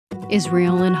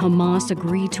Israel and Hamas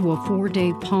agreed to a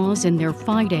 4-day pause in their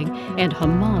fighting, and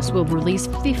Hamas will release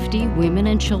 50 women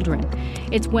and children.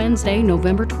 It's Wednesday,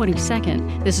 November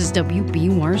 22nd. This is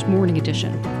WBUR's Morning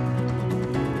Edition.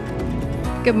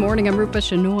 Good morning, I'm Rupa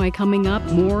Shenoy. Coming up,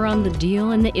 more on the deal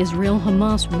in the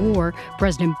Israel-Hamas war.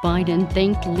 President Biden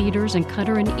thanked leaders in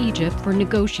Qatar and Egypt for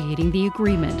negotiating the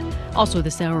agreement. Also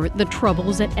this hour, the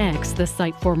troubles at X, the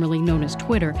site formerly known as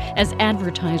Twitter, as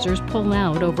advertisers pull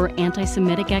out over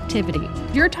anti-Semitic activity.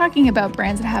 You're talking about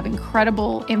brands that have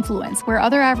incredible influence, where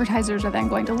other advertisers are then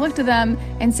going to look to them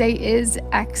and say, is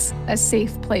X a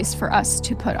safe place for us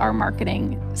to put our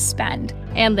marketing spend?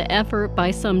 And the effort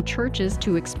by some churches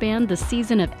to expand the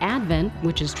season of Advent,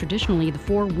 which is traditionally the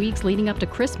 4 weeks leading up to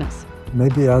Christmas.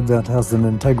 Maybe Advent has an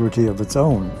integrity of its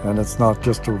own, and it's not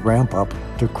just a ramp up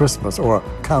to Christmas or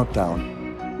a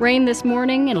countdown. Rain this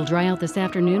morning. It'll dry out this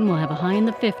afternoon. We'll have a high in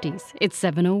the 50s. It's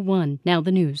 7:01. Now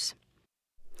the news.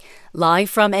 Live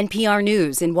from NPR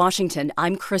News in Washington,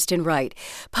 I'm Kristen Wright.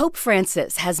 Pope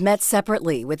Francis has met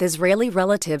separately with Israeli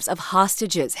relatives of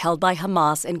hostages held by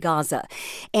Hamas in Gaza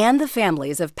and the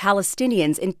families of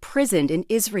Palestinians imprisoned in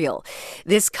Israel.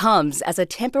 This comes as a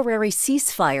temporary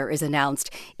ceasefire is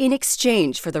announced in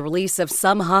exchange for the release of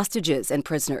some hostages and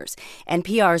prisoners.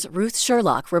 NPR's Ruth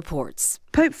Sherlock reports.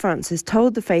 Pope Francis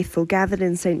told the faithful gathered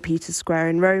in St. Peter's Square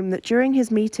in Rome that during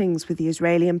his meetings with the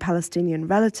Israeli and Palestinian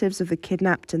relatives of the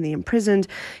kidnapped and the imprisoned,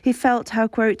 he felt how,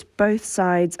 quote, both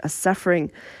sides are suffering.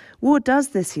 War does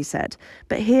this, he said,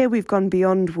 but here we've gone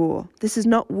beyond war. This is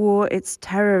not war, it's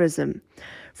terrorism.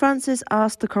 Francis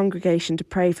asked the congregation to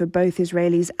pray for both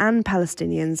Israelis and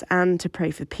Palestinians and to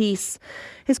pray for peace.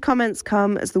 His comments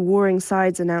come as the warring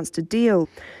sides announced a deal.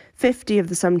 50 of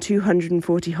the some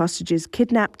 240 hostages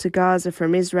kidnapped to Gaza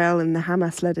from Israel in the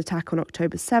Hamas-led attack on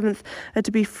October 7th are to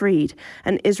be freed,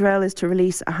 and Israel is to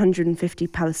release 150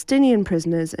 Palestinian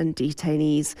prisoners and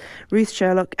detainees. Ruth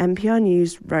Sherlock, NPR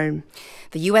News, Rome.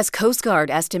 The U.S. Coast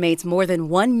Guard estimates more than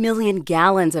 1 million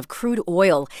gallons of crude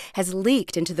oil has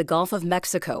leaked into the Gulf of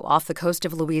Mexico off the coast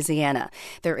of Louisiana.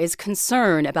 There is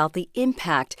concern about the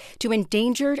impact to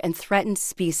endangered and threatened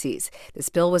species. The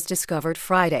spill was discovered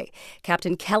Friday.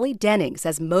 Captain Kelly Denning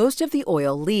says most of the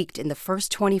oil leaked in the first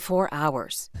 24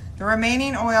 hours. The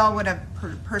remaining oil would have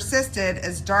persisted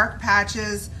as dark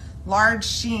patches, large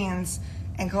sheens,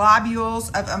 and globules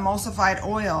of emulsified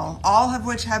oil, all of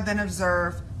which have been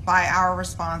observed by our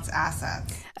response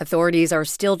assets. Authorities are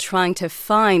still trying to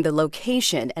find the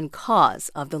location and cause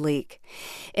of the leak.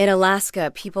 In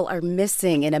Alaska, people are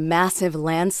missing in a massive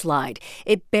landslide.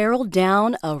 It barreled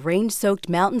down a rain-soaked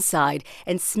mountainside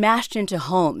and smashed into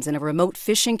homes in a remote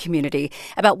fishing community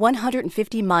about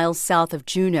 150 miles south of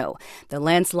Juneau. The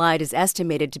landslide is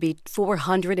estimated to be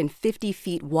 450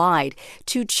 feet wide.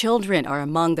 2 children are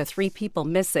among the 3 people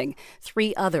missing.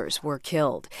 3 others were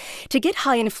killed. To get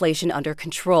high inflation under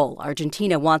control,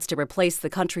 Argentina wants to replace the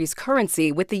country's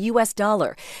currency with the U.S.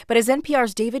 dollar. But as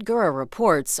NPR's David Gura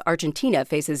reports, Argentina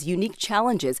faces unique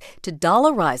challenges to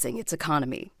dollarizing its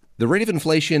economy. The rate of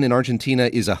inflation in Argentina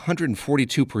is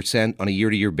 142% on a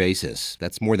year-to-year basis.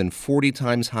 That's more than 40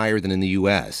 times higher than in the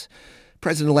U.S.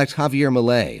 President-elect Javier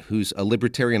Milei, who's a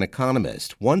libertarian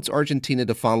economist, wants Argentina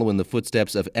to follow in the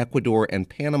footsteps of Ecuador and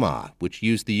Panama, which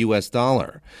use the U.S.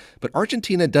 dollar. But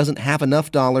Argentina doesn't have enough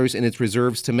dollars in its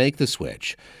reserves to make the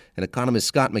switch. And economist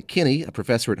Scott McKinney, a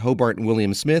professor at Hobart and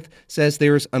William Smith, says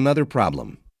there's another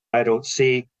problem. I don't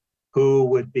see who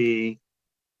would be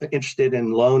interested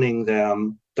in loaning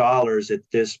them dollars at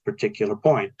this particular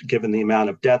point, given the amount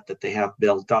of debt that they have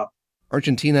built up.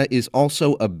 Argentina is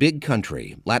also a big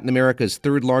country, Latin America's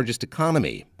 3rd largest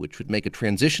economy, which would make a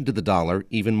transition to the dollar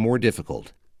even more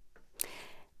difficult.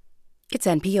 It's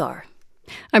NPR.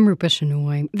 I'm Rupa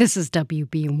Shenoy. This is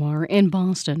WBUR in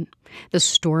Boston. The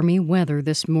stormy weather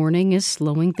this morning is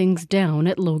slowing things down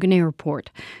at Logan Airport.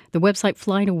 The website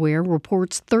FlightAware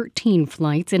reports 13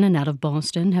 flights in and out of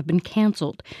Boston have been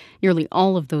canceled. Nearly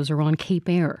all of those are on Cape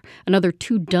Air. Another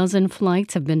 24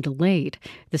 flights have been delayed.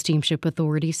 The Steamship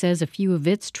Authority says a few of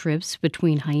its trips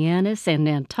between Hyannis and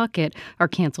Nantucket are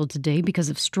canceled today because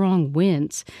of strong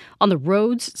winds. On the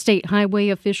roads, state highway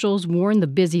officials warn the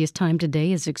busiest time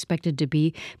today is expected to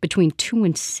be between 2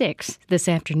 and 6 this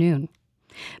afternoon.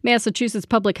 Massachusetts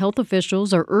public health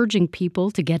officials are urging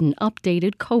people to get an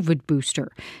updated COVID booster.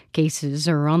 Cases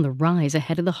are on the rise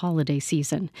ahead of the holiday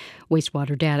season.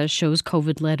 Wastewater data shows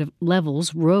COVID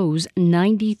levels rose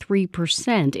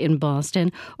 93% in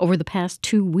Boston over the past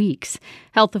 2 weeks.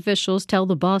 Health officials tell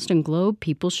the Boston Globe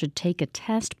people should take a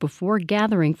test before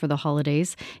gathering for the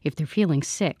holidays if they're feeling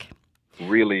sick.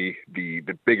 Really, the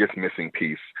biggest missing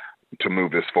piece to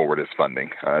move this forward is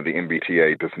funding. The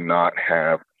MBTA does not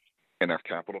have enough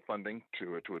capital funding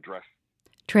to address.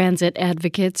 Transit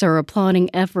advocates are applauding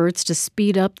efforts to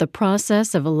speed up the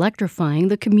process of electrifying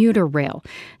the commuter rail.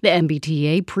 The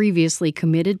MBTA previously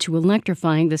committed to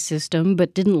electrifying the system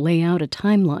but didn't lay out a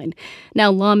timeline.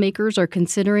 Now lawmakers are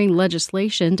considering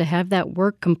legislation to have that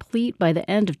work complete by the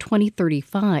end of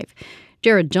 2035.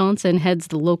 Jared Johnson heads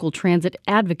the local transit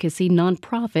advocacy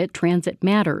nonprofit Transit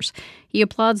Matters. He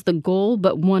applauds the goal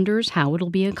but wonders how it'll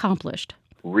be accomplished.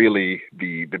 Really,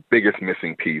 the biggest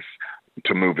missing piece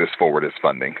to move this forward is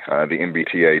funding. The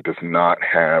MBTA does not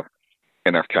have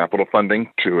enough capital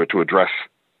funding to address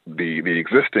the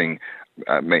existing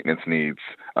maintenance needs,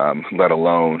 let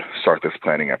alone start this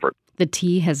planning effort. The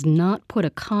T has not put a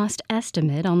cost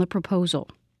estimate on the proposal.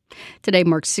 Today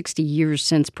marks 60 years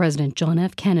since President John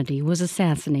F. Kennedy was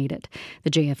assassinated. The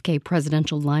JFK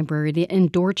Presidential Library in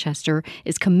Dorchester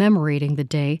is commemorating the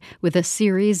day with a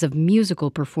series of musical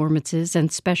performances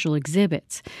and special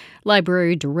exhibits.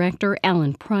 Library Director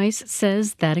Alan Price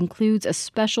says that includes a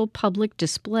special public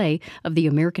display of the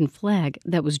American flag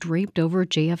that was draped over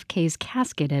JFK's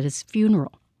casket at his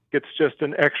funeral. It's just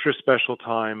an extra special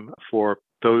time for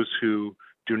those who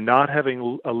do not have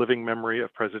a living memory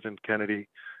of President Kennedy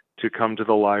to come to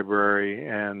the library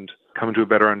and come to a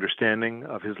better understanding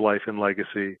of his life and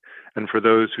legacy. And for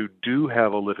those who do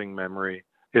have a living memory,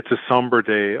 it's a somber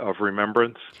day of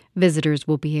remembrance. Visitors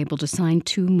will be able to sign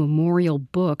 2 memorial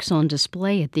books on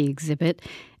display at the exhibit.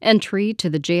 Entry to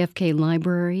the JFK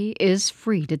Library is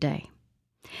free today.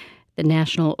 The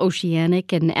National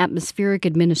Oceanic and Atmospheric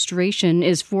Administration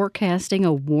is forecasting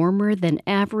a warmer than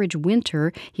average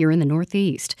winter here in the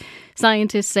Northeast.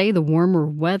 Scientists say the warmer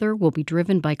weather will be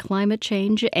driven by climate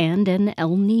change and an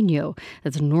El Niño.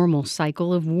 That's a normal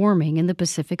cycle of warming in the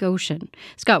Pacific Ocean.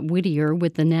 Scott Whittier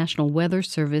with the National Weather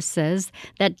Service says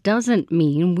that doesn't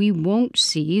mean we won't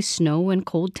see snow and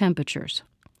cold temperatures.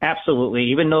 Absolutely.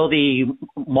 Even though the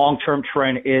long-term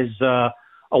trend is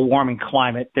a warming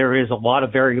climate, there is a lot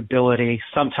of variability.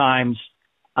 Sometimes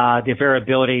the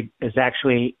variability is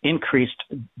actually increased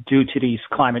due to these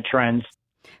climate trends.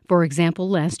 For example,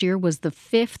 last year was the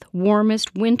 5th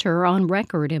warmest winter on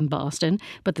record in Boston,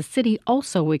 but the city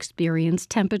also experienced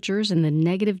temperatures in the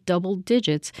negative double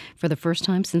digits for the first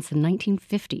time since the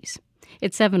 1950s.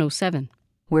 It's 7:07.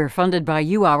 We're funded by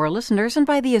you, our listeners, and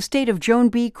by the estate of Joan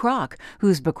B. Kroc,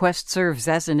 whose bequest serves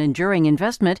as an enduring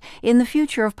investment in the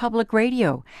future of public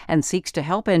radio and seeks to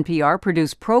help NPR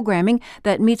produce programming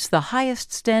that meets the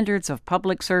highest standards of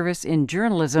public service in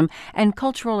journalism and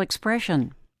cultural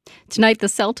expression. Tonight, the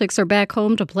Celtics are back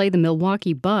home to play the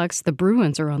Milwaukee Bucks. The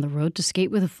Bruins are on the road to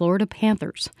skate with the Florida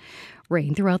Panthers.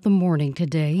 Rain throughout the morning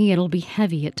today. It'll be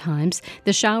heavy at times.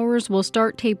 The showers will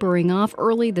start tapering off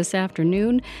early this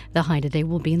afternoon. The high today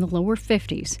will be in the lower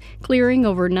 50s. Clearing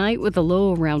overnight with a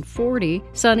low around 40.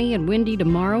 Sunny and windy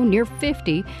tomorrow near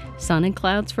 50. Sun and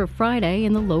clouds for Friday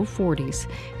in the low 40s.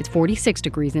 It's 46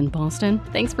 degrees in Boston.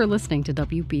 Thanks for listening to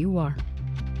WBUR.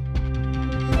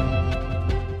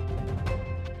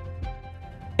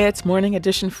 It's Morning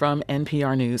Edition from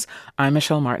NPR News. I'm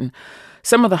Michelle Martin.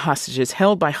 Some of the hostages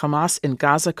held by Hamas in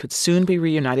Gaza could soon be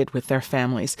reunited with their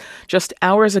families. Just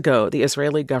hours ago, the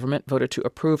Israeli government voted to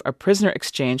approve a prisoner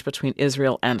exchange between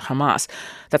Israel and Hamas.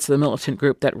 That's the militant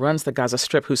group that runs the Gaza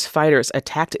Strip, whose fighters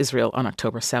attacked Israel on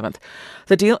October 7th.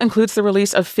 The deal includes the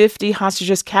release of 50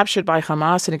 hostages captured by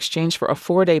Hamas in exchange for a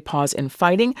 4-day pause in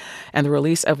fighting and the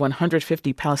release of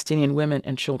 150 Palestinian women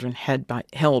and children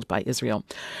held by Israel.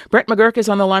 Brett McGurk is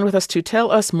on the line with us to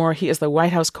tell us more. He is the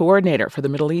White House coordinator for the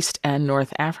Middle East and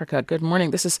North Africa. Good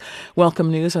morning. This is welcome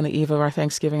news on the eve of our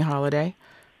Thanksgiving holiday.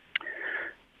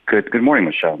 Good morning,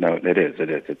 Michelle. No, it is.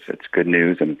 It's good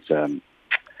news, and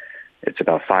it's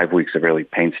about 5 weeks of really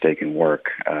painstaking work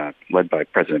led by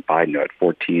President Biden, who had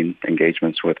 14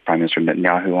 engagements with Prime Minister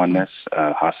Netanyahu on this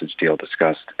hostage deal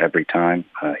discussed every time.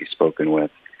 He's spoken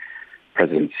with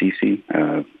President Sisi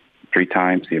 3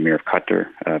 times, the Emir of Qatar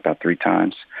about 3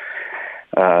 times.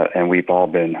 And we've all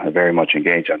been very much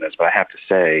engaged on this. But I have to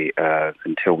say,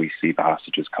 until we see the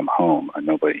hostages come home,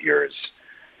 nobody here is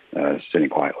sitting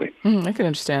quietly. I can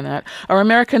understand that. Are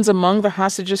Americans among the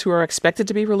hostages who are expected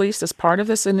to be released as part of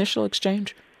this initial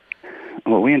exchange?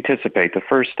 Well, we anticipate the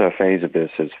first phase of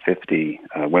this is 50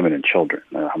 women and children.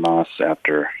 Hamas,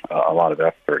 after a lot of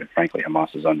effort, and frankly,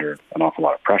 Hamas is under an awful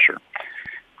lot of pressure,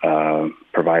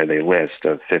 provided a list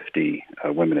of 50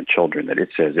 women and children that it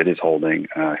says it is holding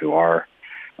who are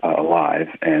alive,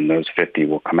 and those 50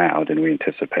 will come out, and we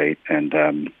anticipate. And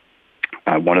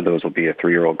one of those will be a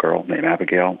 3-year-old girl named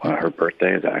Abigail. Her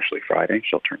birthday is actually Friday.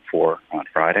 She'll turn 4 on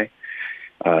Friday.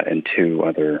 And 2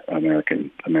 other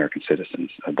American citizens,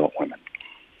 adult women.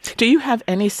 Do you have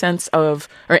any sense of,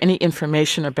 or any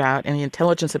information about, any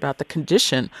intelligence about the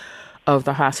condition of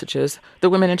the hostages, the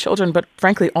women and children, but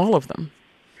frankly, all of them?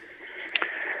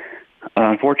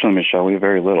 Unfortunately, Michelle, we have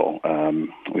very little.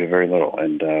 And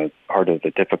part of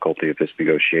the difficulty of this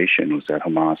negotiation was that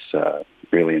Hamas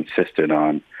really insisted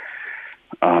on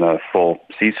a full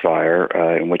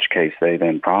ceasefire, in which case they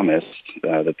then promised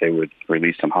that they would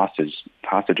release some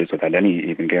hostages without any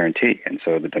even guarantee. And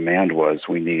so the demand was,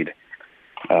 we need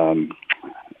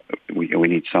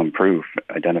some proof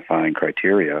identifying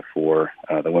criteria for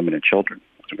the women and children.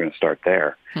 So we're going to start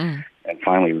there. And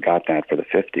finally, we got that for the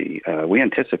 50. We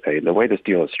anticipate the way this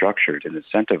deal is structured, it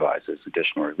incentivizes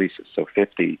additional releases. So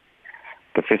the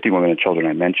 50 women and children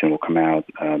I mentioned will come out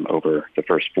over the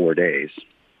first 4 days.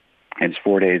 And it's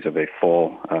 4 days of a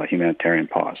full humanitarian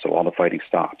pause. So all the fighting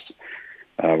stops.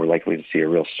 We're likely to see a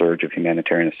real surge of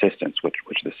humanitarian assistance, which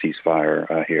the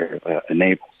ceasefire here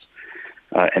enables.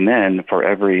 And then for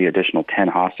every additional 10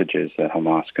 hostages that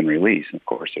Hamas can release, and of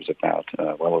course there's about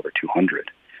well over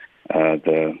 200,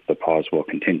 the pause will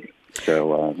continue.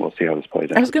 So we'll see how this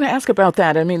plays out. I was going to ask about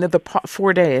that. I mean, the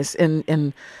 4 days,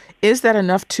 is that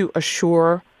enough to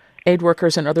assure aid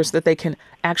workers and others that they can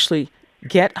actually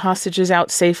get hostages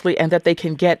out safely and that they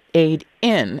can get aid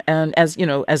in? And as you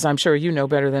know, as I'm sure you know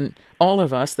better than all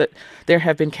of us, that there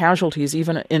have been casualties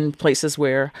even in places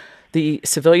where the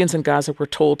civilians in Gaza were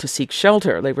told to seek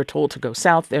shelter. They were told to go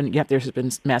south, and yet there's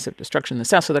been massive destruction in the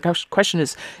south. So the question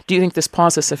is, do you think this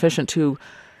pause is sufficient to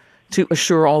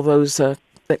assure all those that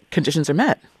conditions are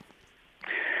met?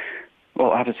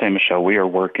 Well, I have to say, Michelle, we are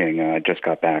working. I just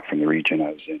got back from the region.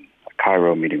 I was in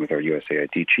Cairo meeting with our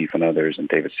USAID chief and others, and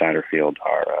David Satterfield,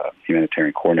 our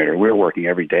humanitarian coordinator. We're working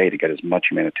every day to get as much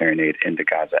humanitarian aid into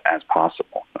Gaza as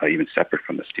possible, even separate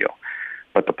from this deal.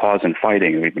 But the pause in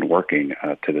fighting, and we've been working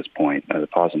to this point, the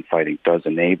pause in fighting does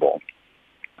enable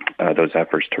those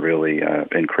efforts to really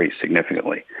increase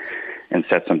significantly and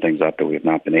set some things up that we have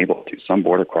not been able to. Some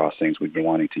border crossings we've been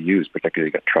wanting to use, particularly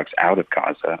to get trucks out of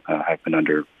Gaza, have been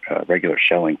under regular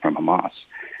shelling from Hamas.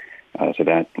 So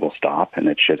that will stop, and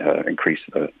it should increase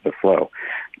the flow.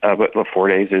 But 4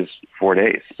 days is 4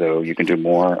 days, so you can do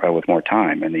more with more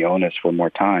time. And the onus for more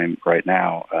time right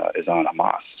now is on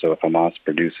Hamas. So if Hamas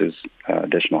produces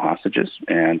additional hostages,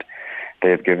 and they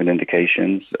have given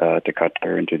indications to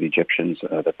Qatar and to the Egyptians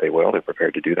that they will, they're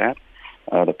prepared to do that,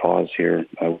 the pause here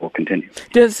will continue.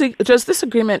 Does this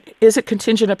agreement, is it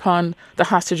contingent upon the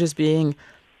hostages being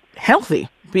healthy,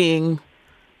 being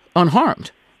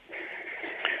unharmed?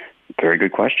 Very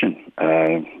good question.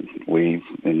 We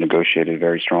negotiated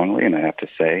very strongly, and I have to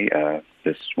say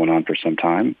this went on for some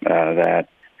time, that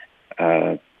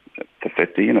the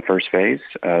 50 in the first phase,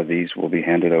 these will be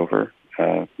handed over.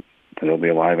 They'll be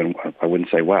alive, and I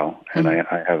wouldn't say well. And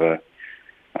I have a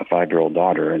 5-year-old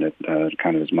daughter, and it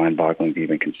kind of is mind-boggling to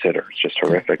even consider. It's just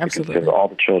horrific to consider all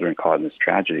the children caught in this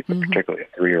tragedy, but particularly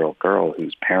a 3-year-old girl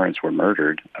whose parents were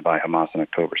murdered by Hamas on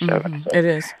October 7th. So it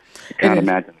is. You can't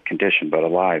imagine the condition, but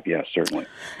alive, yes, certainly.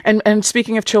 And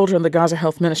speaking of children, the Gaza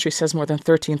Health Ministry says more than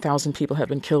 13,000 people have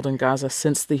been killed in Gaza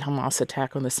since the Hamas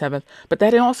attack on the 7th, but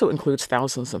that also includes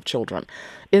thousands of children.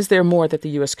 Is there more that the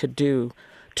U.S. could do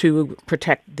to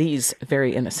protect these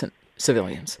very innocent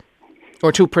civilians?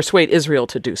 Or to persuade Israel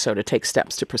to do so, to take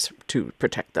steps to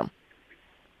protect them?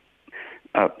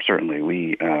 Certainly,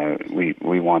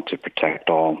 we want to protect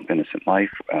all innocent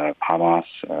life. Hamas,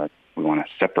 we want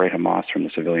to separate Hamas from the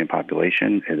civilian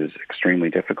population. It is extremely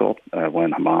difficult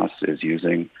when Hamas is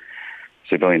using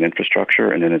civilian infrastructure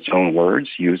and, in its own words,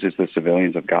 uses the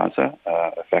civilians of Gaza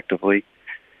effectively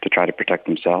to try to protect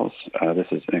themselves. This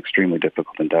is an extremely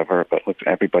difficult endeavor, but look,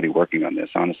 everybody working on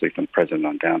this, honestly, from the president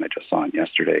on down, I just saw him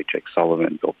yesterday, Jake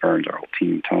Sullivan, Bill Burns, our whole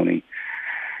team, Tony.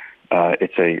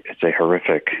 It's a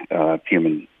horrific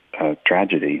human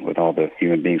tragedy with all the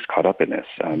human beings caught up in this.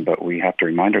 But we have to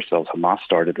remind ourselves, Hamas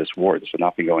started this war. This would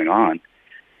not be going on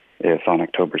if on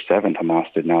October 7th,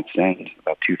 Hamas did not send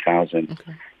about 2,000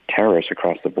 terrorists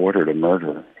across the border to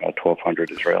murder 1,200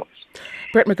 Israelis.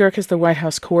 Brett McGurk is the White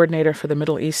House coordinator for the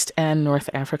Middle East and North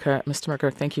Africa. Mr.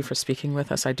 McGurk, thank you for speaking with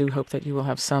us. I do hope that you will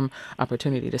have some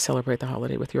opportunity to celebrate the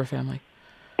holiday with your family.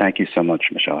 Thank you so much,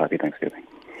 Michelle. Happy Thanksgiving.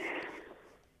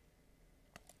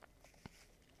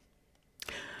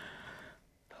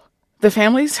 The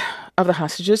families of the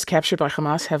hostages captured by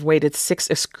Hamas have waited 6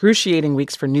 excruciating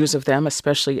weeks for news of them,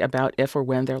 especially about if or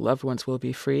when their loved ones will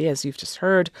be free. As you've just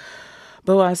heard,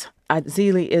 Boaz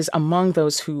Atzili is among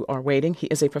those who are waiting. He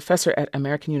is a professor at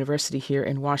American University here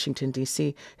in Washington,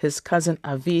 D.C. His cousin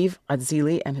Aviv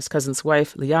Atzili and his cousin's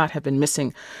wife Liat have been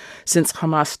missing since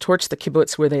Hamas torched the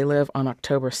kibbutz where they live on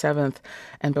October 7th.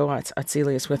 And Boaz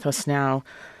Atzili is with us now.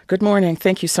 Good morning.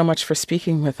 Thank you so much for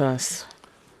speaking with us.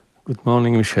 Good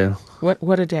morning, Michelle.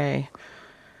 What a day.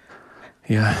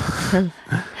 Yeah.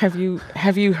 Have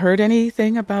you heard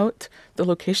anything about the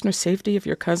location or safety of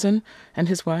your cousin and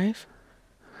his wife?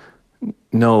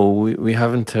 No, we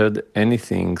haven't heard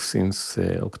anything since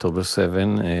October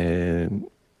 7.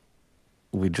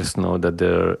 We just know that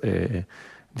they're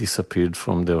disappeared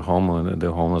from their home, and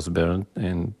their home was burned,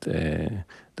 and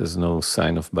there's no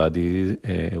sign of body.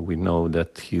 We know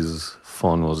that his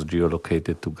phone was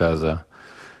geolocated to Gaza.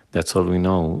 That's all we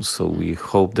know. So we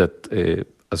hope that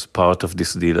as part of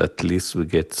this deal, at least we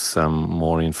get some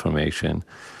more information,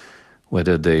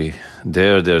 whether they're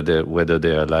there, whether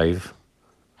they're alive.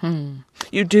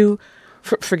 You do,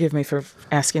 forgive me for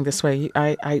asking this way,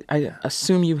 I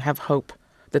assume you have hope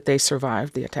that they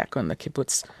survived the attack on the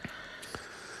kibbutz.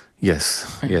 Yes,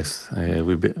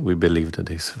 we believe that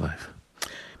they survived.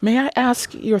 May I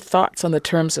ask your thoughts on the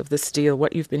terms of this deal,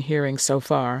 what you've been hearing so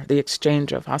far, the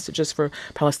exchange of hostages for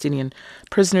Palestinian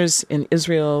prisoners in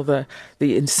Israel, the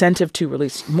incentive to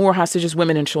release more hostages,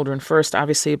 women and children first,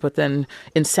 obviously, but then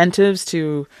incentives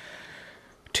to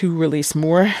release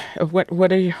more.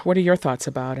 What are your thoughts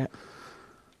about it?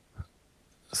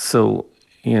 So,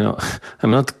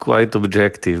 I'm not quite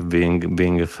objective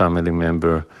being a family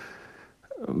member,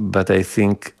 but I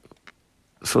think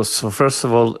so first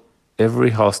of all,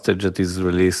 every hostage that is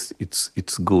released,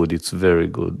 it's good. It's very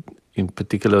good. In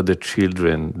particular, the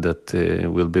children that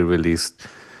will be released,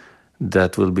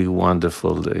 that will be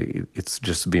wonderful. It's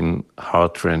just been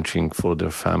heart-wrenching for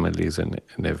their families and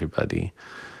everybody.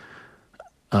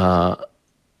 As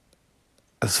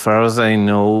far as I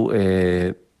know,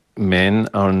 men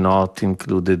are not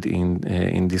included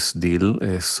in this deal.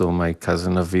 So my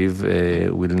cousin Aviv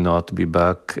will not be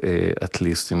back, at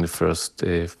least in the first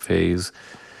phase.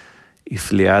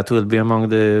 If Liat will be among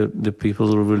the people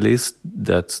who released,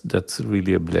 that's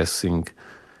really a blessing.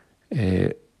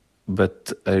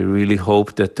 But I really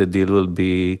hope that the deal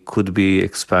could be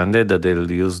expanded, that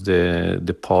they'll use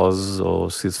the pause or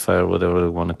ceasefire, whatever they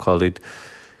want to call it,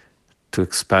 to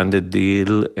expand the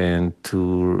deal and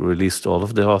to release all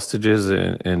of the hostages,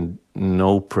 and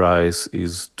no price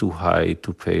is too high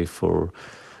to pay for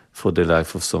the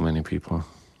life of so many people.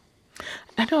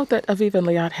 I know that Aviv and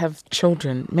Liat have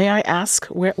children. May I ask,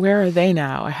 where are they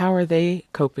now? How are they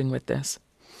coping with this?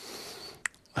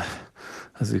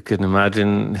 As you can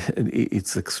imagine,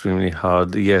 it's extremely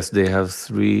hard. Yes, they have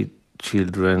 3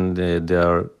 children. They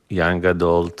are young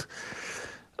adult,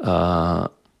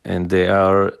 and they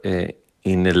are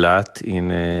in Eilat,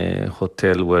 in a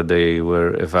hotel where they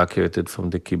were evacuated from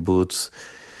the kibbutz.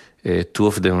 2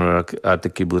 of them were at the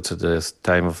kibbutz at the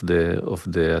time of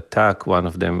the attack. One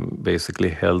of them basically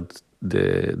held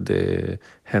the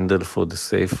handle for the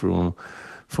safe room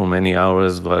for many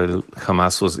hours while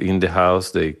Hamas was in the house.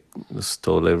 They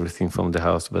stole everything from the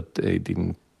house, but they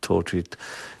didn't torch it,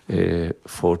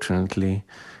 fortunately.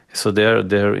 So they're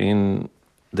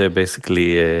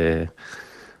basically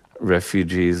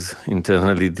refugees,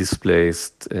 internally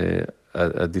displaced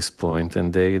at this point,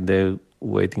 and they're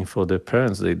waiting for their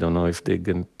parents. They don't know if they're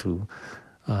going to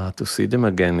see them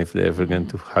again, if they're ever going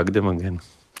to hug them again.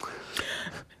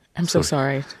 I'm so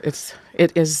sorry.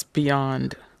 It is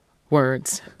beyond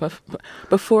words. But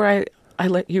before I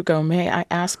let you go, may I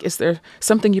ask, is there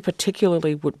something you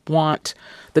particularly would want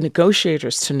the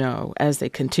negotiators to know as they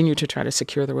continue to try to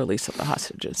secure the release of the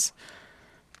hostages?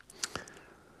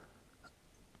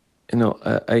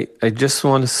 I just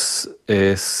want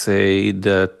to say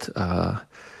that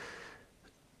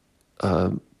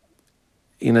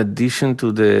in addition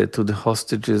to the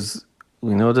hostages,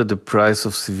 we know that the price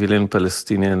of civilian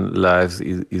Palestinian lives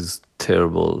is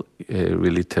terrible,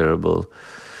 really terrible.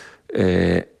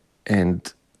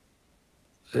 And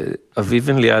Aviv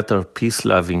and Liat are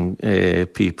peace-loving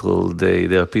people. They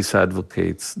are peace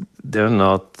advocates. They're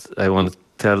not, I want to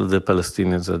tell the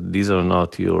Palestinians that these are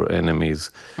not your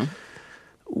enemies.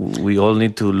 We all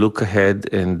need to look ahead,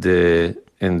 and there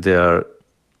are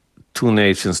 2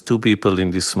 nations, 2 people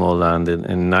in this small land,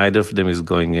 and neither of them is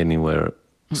going anywhere.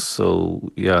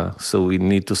 So we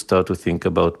need to start to think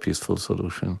about peaceful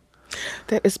solution.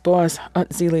 That is Boaz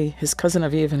Atzili. His cousin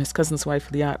Aviv and his cousin's wife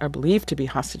Liat are believed to be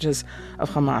hostages of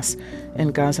Hamas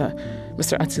in Gaza.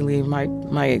 Mr. Atzili,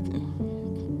 my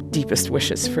deepest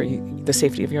wishes for the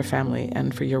safety of your family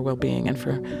and for your well-being and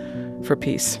for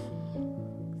peace.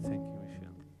 Thank you, Michelle.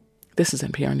 This is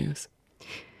NPR News.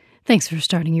 Thanks for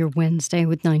starting your Wednesday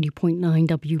with 90.9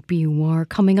 WBUR.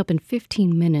 Coming up in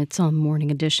 15 minutes on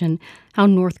Morning Edition, how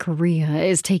North Korea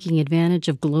is taking advantage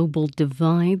of global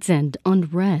divides and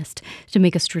unrest to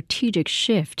make a strategic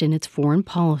shift in its foreign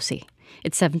policy.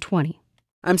 It's 7:20.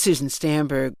 I'm Susan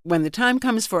Stamberg. When the time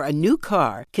comes for a new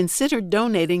car, consider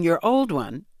donating your old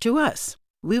one to us.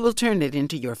 We will turn it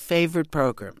into your favorite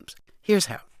programs. Here's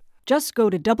how. Just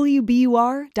go to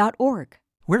WBUR.org.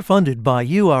 We're funded by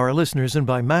you, our listeners, and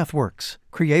by MathWorks,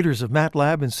 creators of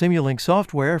MATLAB and Simulink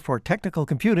software for technical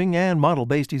computing and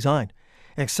model-based design.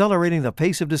 Accelerating the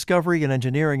pace of discovery in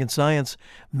engineering and science,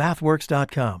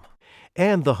 MathWorks.com.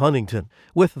 And The Huntington,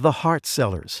 with The Heart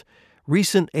Sellers.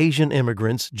 Recent Asian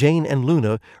immigrants, Jane and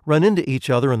Luna, run into each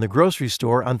other in the grocery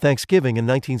store on Thanksgiving in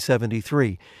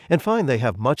 1973 and find they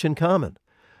have much in common.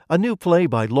 A new play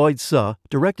by Lloyd Suh,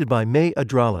 directed by May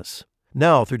Adrales.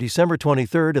 Now through December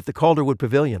 23rd at the Calderwood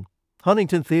Pavilion.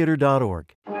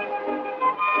 HuntingtonTheater.org.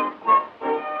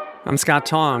 I'm Scott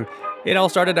Tong. It all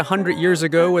started 100 years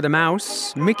ago with a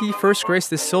mouse. Mickey first graced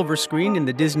the silver screen in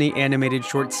the Disney animated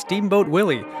short Steamboat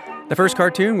Willie, the first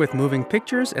cartoon with moving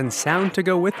pictures and sound to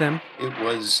go with them. It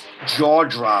was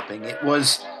jaw-dropping. It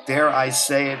was, dare I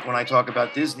say it when I talk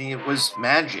about Disney, it was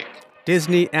magic.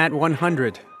 Disney at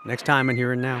 100. Next time on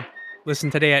Here and Now.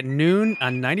 Listen today at noon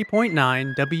on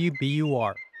 90.9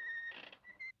 WBUR.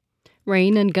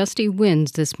 Rain and gusty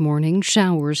winds this morning.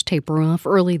 Showers taper off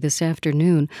early this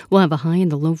afternoon. We'll have a high in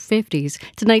the low 50s.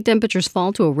 Tonight, temperatures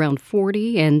fall to around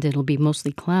 40, and it'll be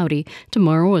mostly cloudy.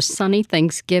 Tomorrow, a sunny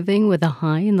Thanksgiving with a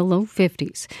high in the low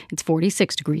 50s. It's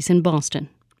 46 degrees in Boston.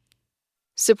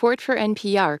 Support for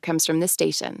NPR comes from this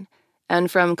station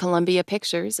and from Columbia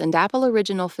Pictures and Apple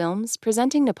Original Films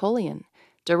presenting Napoleon.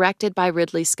 Directed by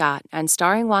Ridley Scott and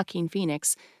starring Joaquin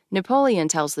Phoenix, Napoleon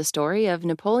tells the story of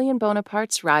Napoleon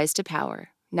Bonaparte's rise to power,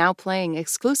 now playing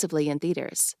exclusively in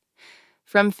theaters.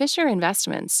 From Fisher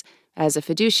Investments. As a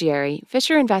fiduciary,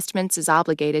 Fisher Investments is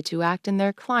obligated to act in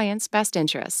their client's best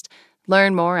interest.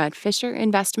 Learn more at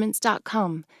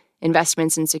fisherinvestments.com.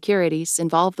 Investments in securities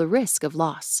involve the risk of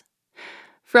loss.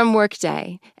 From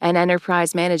Workday, an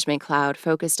enterprise management cloud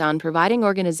focused on providing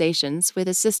organizations with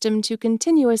a system to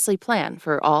continuously plan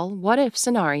for all what-if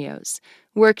scenarios.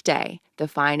 Workday, the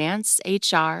finance,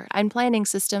 HR, and planning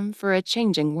system for a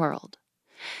changing world.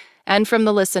 And from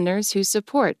the listeners who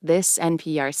support this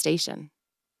NPR station.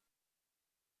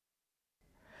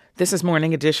 This is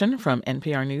Morning Edition from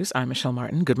NPR News. I'm Michelle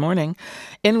Martin. Good morning.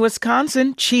 In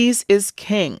Wisconsin, cheese is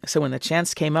king. So when the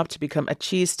chance came up to become a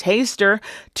cheese taster,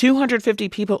 250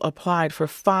 people applied for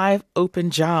 5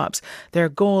 open jobs. Their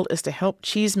goal is to help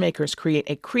cheesemakers create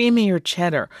a creamier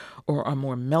cheddar or a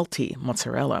more melty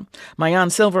mozzarella. Mayan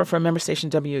Silver from member station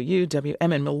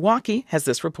WUWM in Milwaukee has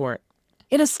this report.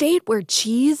 In a state where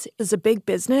cheese is a big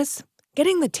business,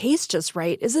 getting the taste just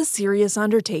right is a serious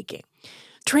undertaking.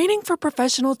 Training for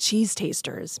professional cheese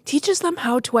tasters teaches them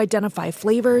how to identify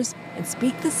flavors and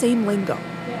speak the same lingo.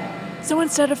 So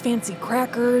instead of fancy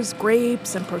crackers,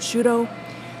 grapes, and prosciutto,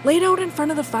 laid out in front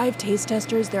of the 5 taste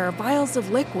testers, there are vials of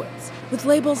liquids with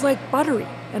labels like buttery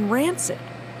and rancid,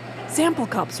 sample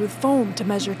cups with foam to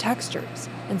measure textures,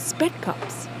 and spit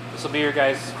cups. This will be your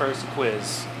guys' first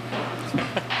quiz.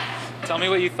 Tell me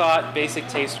what you thought basic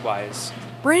taste-wise.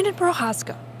 Brandon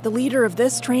Prohaska, the leader of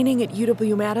this training at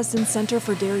UW-Madison Center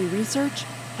for Dairy Research,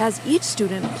 has each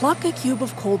student pluck a cube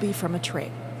of Colby from a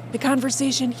tray. The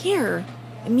conversation here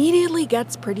immediately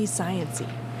gets pretty sciencey.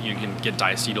 You can get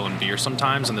diacetyl in beer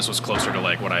sometimes, and this was closer to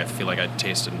like what I feel like I'd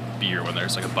taste in beer when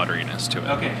there's like a butteriness to it.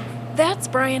 Okay. That's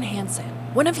Brian Hansen,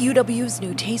 one of UW's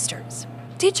new tasters.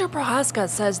 Teacher Prohaska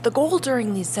says the goal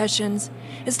during these sessions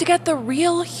is to get the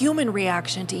real human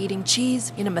reaction to eating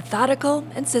cheese in a methodical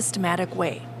and systematic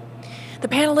way. The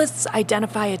panelists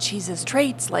identify a cheese's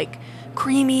traits like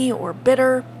creamy or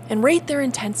bitter and rate their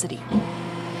intensity.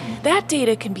 That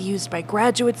data can be used by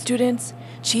graduate students,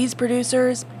 cheese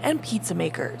producers, and pizza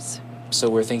makers. So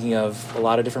we're thinking of a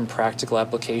lot of different practical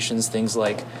applications, things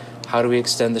like how do we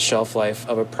extend the shelf life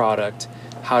of a product?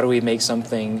 How do we make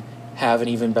something have an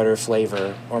even better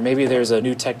flavor? Or maybe there's a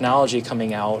new technology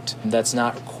coming out that's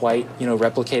not quite,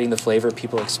 replicating the flavor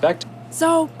people expect.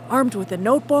 So, armed with a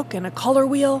notebook and a color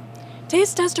wheel,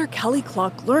 taste tester Kelly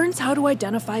Cluck learns how to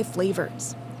identify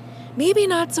flavors. Maybe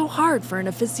not so hard for an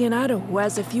aficionado who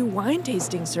has a few wine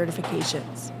tasting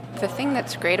certifications. The thing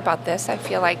that's great about this, I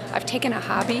feel like I've taken a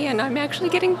hobby and I'm actually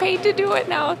getting paid to do it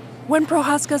now. When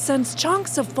Prohaska sends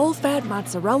chunks of full-fat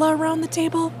mozzarella around the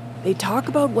table, they talk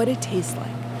about what it tastes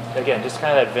like. Again, just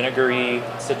kind of that vinegary,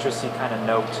 citrusy kind of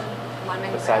note.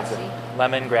 Lemongrassy.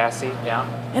 Lemongrassy, yeah.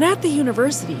 And at the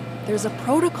university, there's a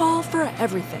protocol for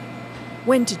everything.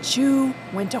 When to chew,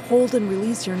 when to hold and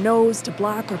release your nose to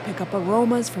block or pick up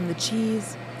aromas from the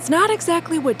cheese. It's not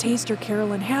exactly what taster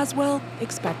Carolyn Haswell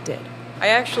expected. I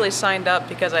actually signed up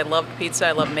because I loved pizza,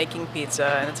 I love making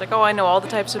pizza, and it's like, oh, I know all the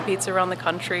types of pizza around the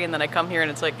country, and then I come here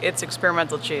and it's like, it's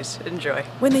experimental cheese. Enjoy.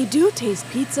 When they do taste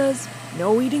pizzas,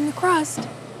 no eating the crust,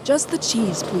 just the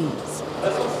cheese, please.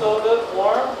 This one's still good,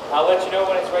 warm. I'll let you know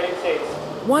when it's ready to taste.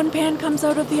 One pan comes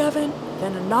out of the oven,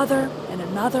 then another and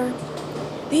another.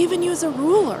 They even use a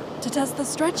ruler to test the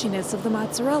stretchiness of the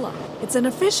mozzarella. It's an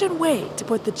efficient way to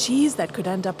put the cheese that could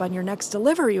end up on your next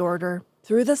delivery order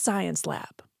through the science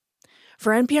lab.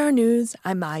 For NPR News,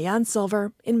 I'm Maayan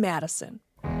Silver in Madison.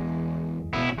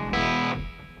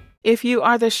 If you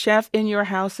are the chef in your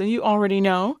house, then you already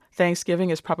know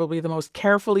Thanksgiving is probably the most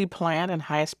carefully planned and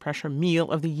highest pressure meal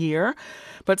of the year.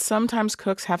 But sometimes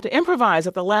cooks have to improvise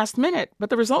at the last minute, but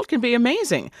the result can be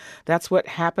amazing. That's what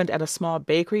happened at a small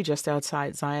bakery just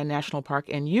outside Zion National Park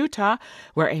in Utah,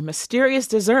 where a mysterious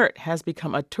dessert has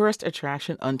become a tourist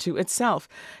attraction unto itself.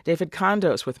 David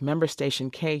Condos with member station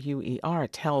KUER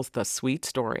tells the sweet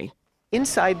story.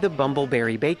 Inside the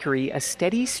Bumbleberry Bakery, a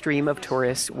steady stream of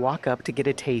tourists walk up to get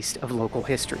a taste of local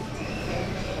history.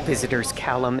 Visitors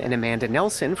Callum and Amanda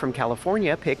Nelson from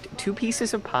California picked 2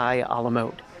 pieces of pie a la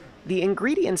mode. The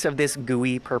ingredients of this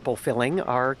gooey purple filling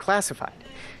are classified,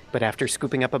 but after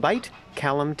scooping up a bite,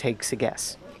 Callum takes a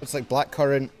guess. It's like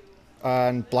blackcurrant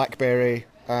and blackberry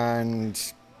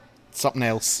and something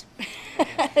else.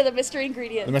 The mystery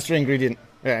ingredient. The mystery ingredient,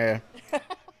 yeah.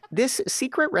 This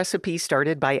secret recipe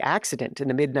started by accident in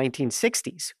the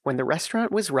mid-1960s when the restaurant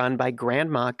was run by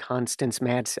Grandma Constance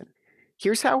Madsen.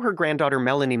 Here's how her granddaughter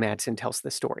Melanie Madsen tells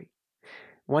the story.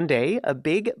 One day, a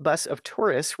big bus of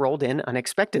tourists rolled in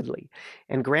unexpectedly,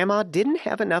 and Grandma didn't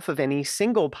have enough of any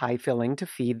single pie filling to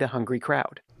feed the hungry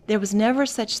crowd. There was never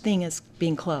such thing as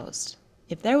being closed.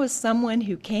 If there was someone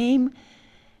who came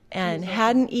and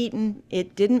hadn't eaten,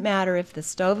 it didn't matter if the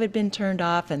stove had been turned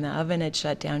off and the oven had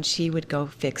shut down, she would go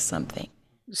fix something.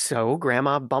 So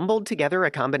Grandma bumbled together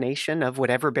a combination of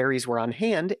whatever berries were on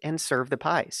hand and served the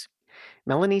pies.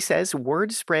 Melanie says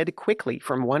word spread quickly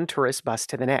from one tourist bus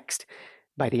to the next.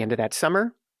 By the end of that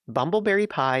summer, bumbleberry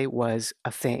pie was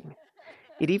a thing.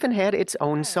 It even had its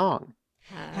own song.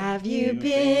 Have you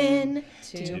been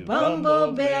to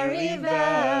Bumbleberry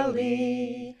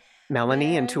Valley?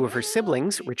 Melanie and 2 of her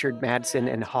siblings, Richard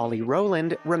Madsen and Holly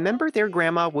Rowland, remember their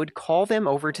grandma would call them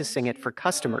over to sing it for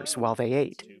customers while they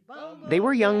ate. They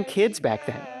were young kids back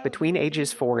then, between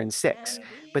ages 4 and 6,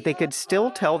 but they could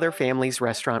still tell their family's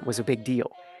restaurant was a big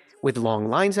deal, with long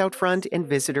lines out front and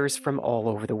visitors from all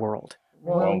over the world.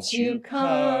 Won't you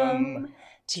come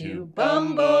to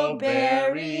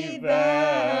Bumbleberry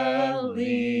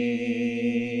Valley?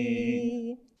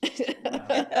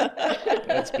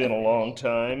 That's been a long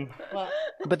time.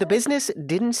 But the business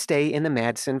didn't stay in the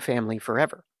Madsen family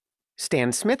forever.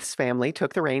 Stan Smith's family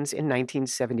took the reins in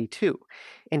 1972,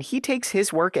 and he takes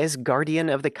his work as guardian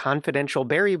of the confidential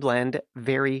berry blend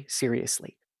very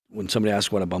seriously. When somebody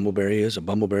asks what a bumbleberry is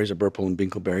a purple and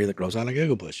binkleberry that grows on a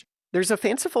giggle bush. There's a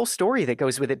fanciful story that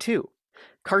goes with it, too.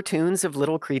 Cartoons of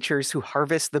little creatures who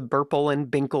harvest the burple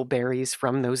and binkle berries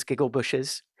from those giggle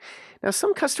bushes. Now,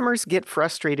 some customers get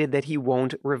frustrated that he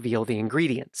won't reveal the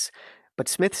ingredients, but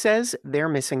Smith says they're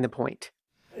missing the point.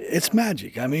 It's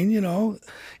magic. I mean,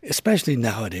 especially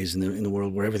nowadays in the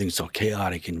world where everything's so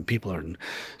chaotic and people are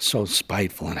so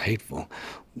spiteful and hateful.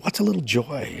 What's a little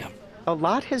joy? A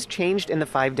lot has changed in the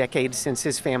 5 decades since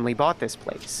his family bought this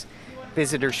place.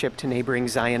 Visitorship to neighboring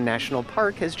Zion National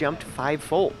Park has jumped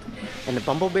 5-fold, and the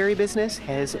bumbleberry business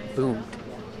has boomed.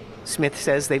 Smith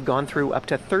says they've gone through up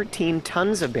to 13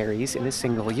 tons of berries in a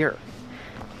single year.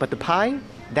 But the pie,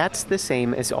 that's the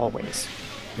same as always.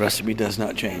 Recipe does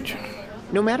not change.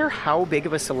 No matter how big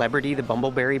of a celebrity the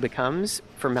bumbleberry becomes,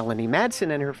 for Melanie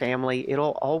Madsen and her family,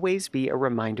 it'll always be a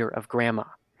reminder of Grandma.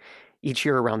 Each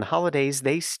year around the holidays,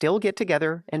 they still get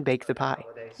together and bake the pie.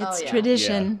 It's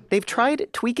tradition. Yeah. They've tried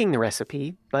tweaking the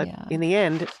recipe, but in the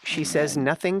end, she says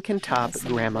nothing can top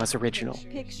Grandma's original. For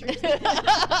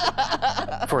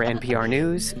NPR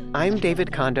News, I'm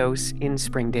David Condos in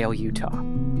Springdale, Utah.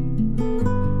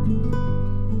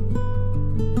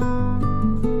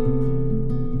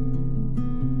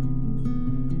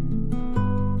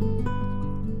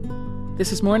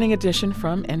 This is Morning Edition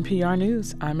from NPR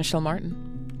News. I'm Michelle Martin.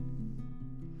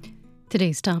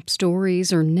 Today's top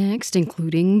stories are next,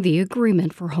 including the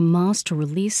agreement for Hamas to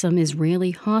release some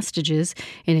Israeli hostages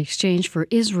in exchange for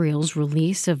Israel's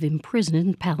release of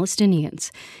imprisoned Palestinians.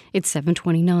 It's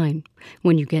 7:29.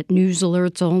 When you get news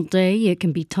alerts all day, it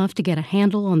can be tough to get a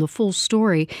handle on the full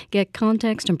story. Get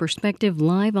context and perspective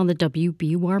live on the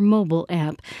WBUR mobile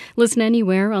app. Listen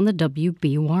anywhere on the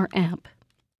WBUR app.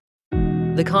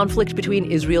 The conflict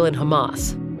between Israel and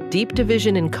Hamas, deep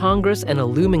division in Congress and a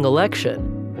looming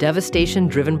election, devastation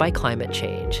driven by climate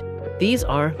change. These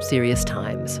are serious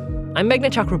times. I'm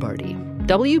Meghna Chakrabarti.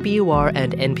 WBUR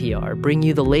and NPR bring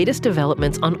you the latest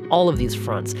developments on all of these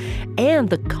fronts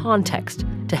and the context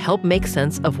to help make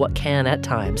sense of what can, at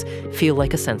times, feel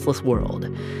like a senseless world.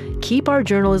 Keep our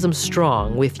journalism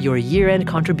strong with your year-end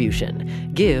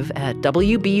contribution. Give at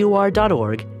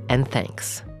WBUR.org, and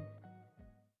thanks.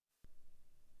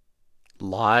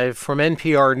 Live from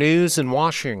NPR News in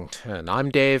Washington,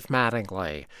 I'm Dave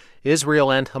Mattingly.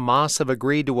 Israel and Hamas have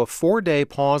agreed to a 4-day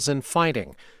pause in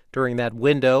fighting. During that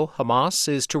window, Hamas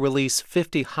is to release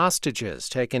 50 hostages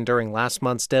taken during last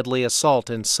month's deadly assault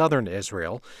in southern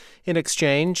Israel. In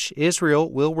exchange, Israel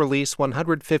will release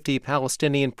 150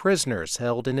 Palestinian prisoners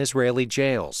held in Israeli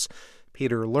jails.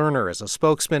 Peter Lerner is a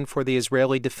spokesman for the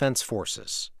Israeli Defense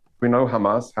Forces. We know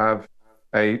Hamas have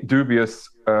a dubious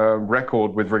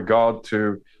record with regard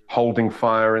to holding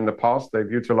fire in the past. They've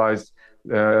utilized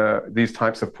these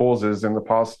types of pauses in the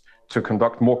past to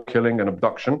conduct more killing and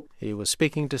abduction. He was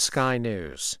speaking to Sky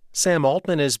News. Sam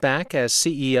Altman is back as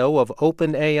CEO of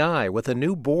OpenAI with a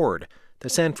new board. The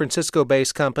San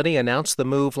Francisco-based company announced the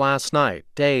move last night,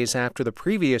 days after the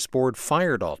previous board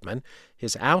fired Altman.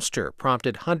 His ouster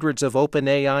prompted hundreds of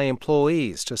OpenAI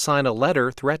employees to sign a letter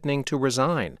threatening to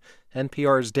resign.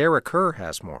 NPR's Derek Kerr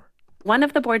has more. One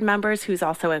of the board members, who's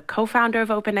also a co-founder of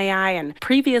OpenAI and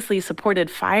previously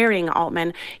supported firing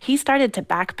Altman, he started to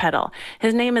backpedal.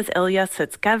 His name is Ilya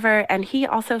Sutskever, and he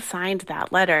also signed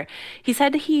that letter. He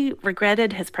said he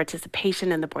regretted his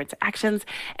participation in the board's actions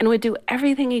and would do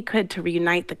everything he could to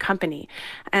reunite the company.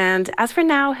 And as for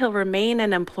now, he'll remain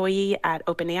an employee at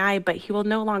OpenAI, but he will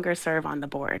no longer serve on the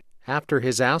board. After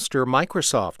his ouster,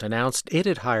 Microsoft announced it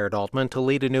had hired Altman to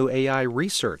lead a new AI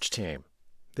research team.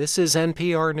 This is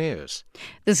NPR News.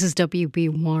 This is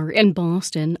WBUR in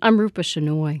Boston. I'm Rupa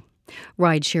Shenoy.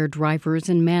 Rideshare drivers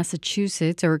in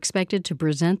Massachusetts are expected to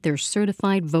present their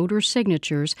certified voter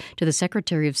signatures to the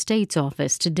Secretary of State's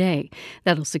office today.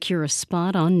 That'll secure a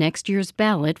spot on next year's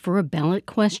ballot for a ballot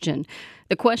question.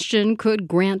 The question could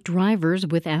grant drivers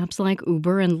with apps like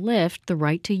Uber and Lyft the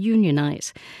right to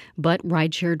unionize. But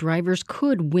rideshare drivers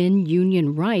could win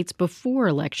union rights before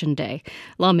Election Day.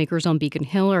 Lawmakers on Beacon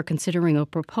Hill are considering a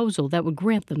proposal that would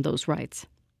grant them those rights.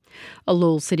 A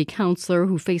Lowell city councilor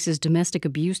who faces domestic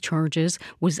abuse charges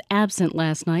was absent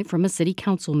last night from a city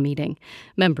council meeting.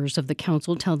 Members of the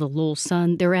council tell the Lowell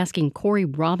Sun they're asking Corey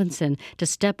Robinson to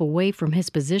step away from his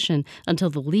position until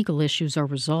the legal issues are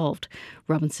resolved.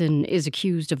 Robinson is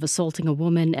accused of assaulting a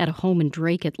woman at a home in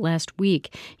Dracut last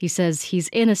week. He says he's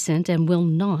innocent and will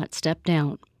not step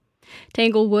down.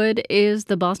 Tanglewood is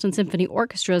the Boston Symphony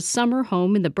Orchestra's summer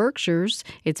home in the Berkshires.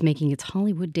 It's making its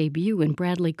Hollywood debut in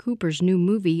Bradley Cooper's new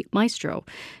movie, Maestro.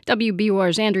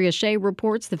 WBUR's Andrea Shea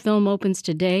reports the film opens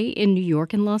today in New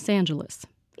York and Los Angeles.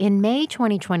 In May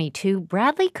 2022,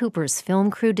 Bradley Cooper's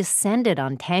film crew descended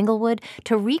on Tanglewood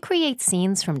to recreate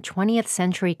scenes from 20th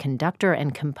century conductor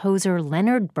and composer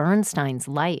Leonard Bernstein's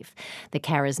life. The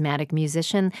charismatic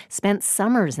musician spent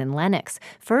summers in Lenox,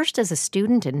 first as a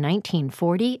student in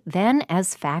 1940, then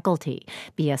as faculty.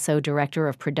 BSO Director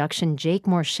of Production Jake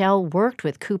Morshell worked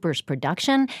with Cooper's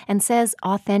production and says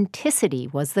authenticity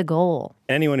was the goal.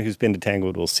 Anyone who's been to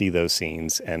Tanglewood will see those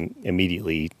scenes and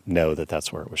immediately know that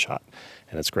that's where it was shot.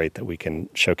 And it's great that we can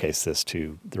showcase this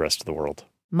to the rest of the world.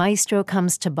 Maestro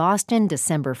comes to Boston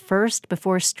December 1st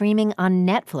before streaming on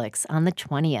Netflix on the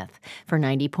 20th. For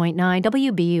 90.9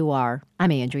 WBUR,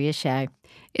 I'm Andrea Shea.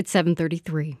 It's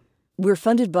 7:33. We're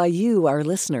funded by you, our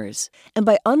listeners, and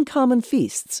by Uncommon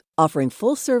Feasts, offering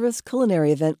full-service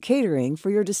culinary event catering for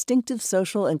your distinctive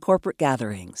social and corporate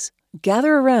gatherings.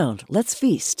 Gather around. Let's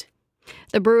feast.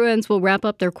 The Bruins will wrap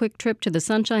up their quick trip to the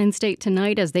Sunshine State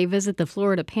tonight as they visit the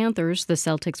Florida Panthers. The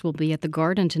Celtics will be at the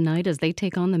Garden tonight as they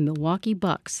take on the Milwaukee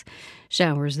Bucks.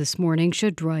 Showers this morning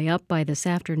should dry up by this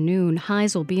afternoon.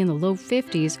 Highs will be in the low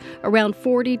 50s, around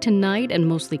 40 tonight and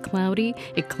mostly cloudy.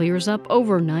 It clears up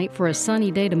overnight for a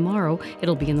sunny day tomorrow.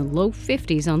 It'll be in the low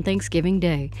 50s on Thanksgiving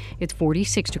Day. It's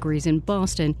 46 degrees in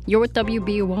Boston. You're with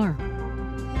WBUR.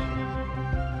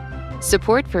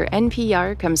 Support for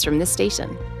NPR comes from this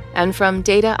station and from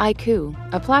Data IQ,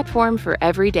 a platform for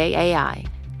everyday AI.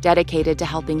 dedicated to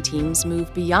helping teams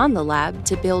move beyond the lab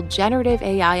to build generative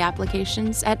AI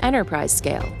applications at enterprise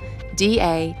scale.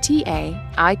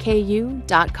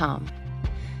 DATAIKU.com.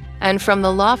 And from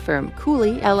the law firm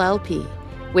Cooley LLP,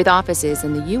 with offices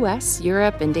in the US,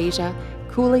 Europe, and Asia,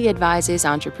 Cooley advises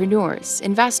entrepreneurs,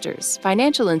 investors,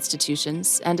 financial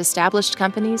institutions, and established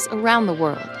companies around the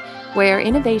world, where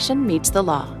innovation meets the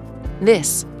law.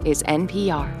 This is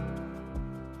NPR.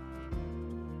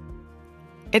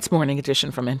 It's Morning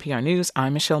Edition from NPR News.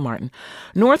 I'm Michelle Martin.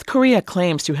 North Korea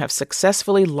claims to have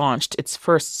successfully launched its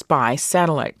first spy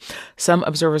satellite. Some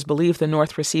observers believe the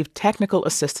North received technical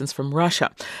assistance from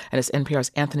Russia. And as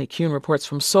NPR's Anthony Kuhn reports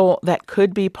from Seoul, that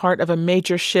could be part of a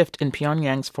major shift in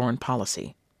Pyongyang's foreign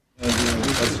policy.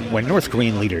 When North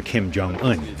Korean leader Kim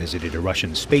Jong-un visited a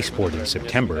Russian spaceport in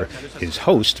September, his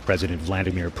host, President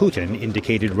Vladimir Putin,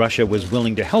 indicated Russia was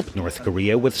willing to help North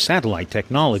Korea with satellite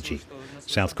technology.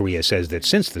 South Korea says that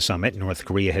since the summit, North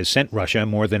Korea has sent Russia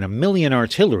more than 1 million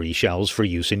artillery shells for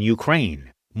use in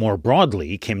Ukraine. More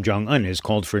broadly, Kim Jong-un has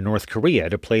called for North Korea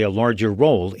to play a larger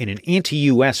role in an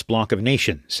anti-U.S. bloc of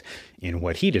nations, in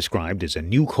what he described as a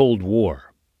new Cold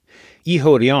War. Lee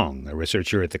Ho-ryong, a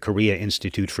researcher at the Korea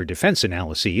Institute for Defense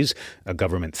Analyses, a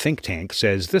government think tank,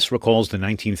 says this recalls the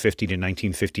 1950 to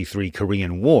 1953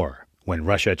 Korean War, when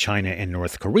Russia, China, and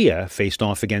North Korea faced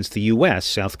off against the U.S.,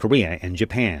 South Korea, and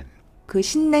Japan.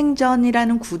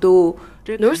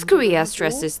 North Korea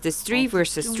stresses this 3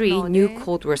 versus 3 new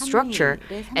Cold War structure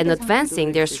and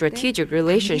advancing their strategic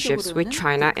relationships with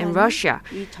China and Russia,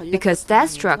 because that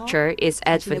structure is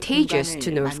advantageous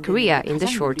to North Korea in the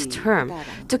short term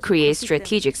to create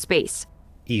strategic space.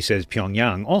 He says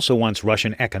Pyongyang also wants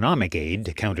Russian economic aid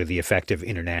to counter the effect of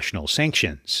international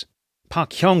sanctions.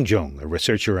 Park Hyung-jung, a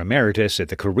researcher emeritus at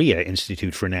the Korea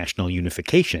Institute for National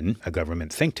Unification, a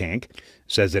government think tank,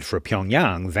 says that for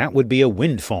Pyongyang, that would be a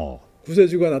windfall. The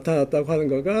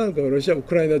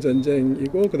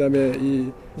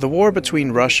war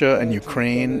between Russia and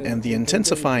Ukraine and the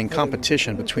intensifying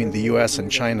competition between the U.S. and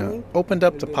China opened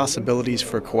up the possibilities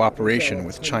for cooperation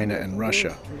with China and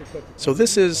Russia. So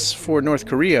this is, for North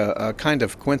Korea, a kind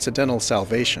of coincidental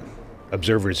salvation.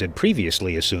 Observers had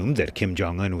previously assumed that Kim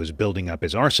Jong-un was building up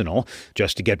his arsenal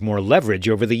just to get more leverage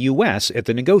over the U.S. at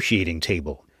the negotiating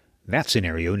table. That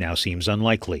scenario now seems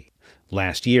unlikely.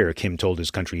 Last year, Kim told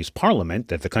his country's parliament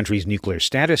that the country's nuclear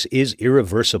status is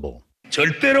irreversible.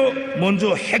 There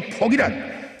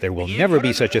will never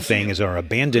be such a thing as our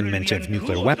abandonment of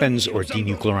nuclear weapons or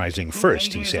denuclearizing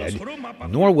first, he said,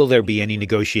 nor will there be any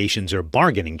negotiations or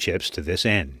bargaining chips to this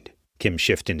end. Kim's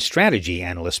shift in strategy,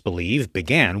 analysts believe,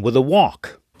 began with a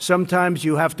walk. Sometimes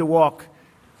you have to walk,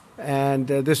 and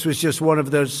this was just one of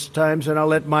those times, and I'll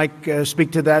let Mike speak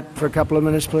to that for a couple of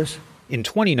minutes, please. In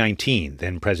 2019,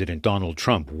 then-President Donald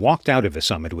Trump walked out of a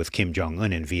summit with Kim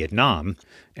Jong-un in Vietnam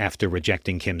after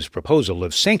rejecting Kim's proposal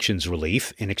of sanctions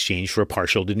relief in exchange for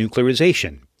partial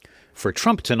denuclearization. For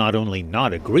Trump to not only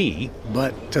not agree,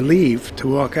 but to leave, to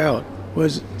walk out,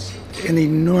 was an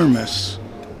enormous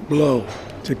blow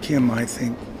to Kim, I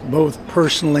think, both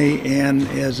personally and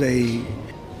as a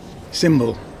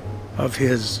symbol of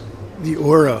the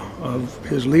aura of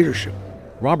his leadership.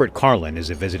 Robert Carlin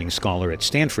is a visiting scholar at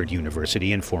Stanford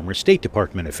University and former State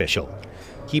Department official.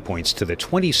 He points to the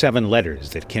 27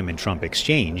 letters that Kim and Trump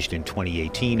exchanged in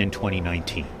 2018 and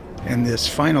 2019. And this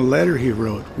final letter he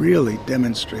wrote really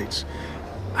demonstrates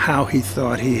how he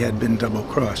thought he had been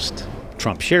double-crossed.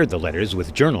 Trump shared the letters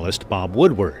with journalist Bob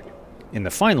Woodward. In the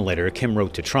final letter, Kim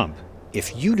wrote to Trump,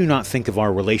 "If you do not think of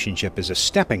our relationship as a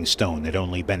stepping stone that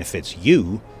only benefits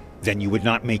you, then you would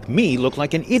not make me look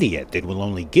like an idiot that will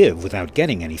only give without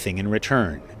getting anything in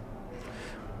return."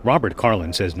 Robert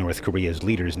Carlin says North Korea's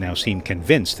leaders now seem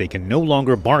convinced they can no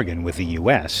longer bargain with the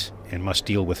U.S. and must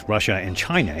deal with Russia and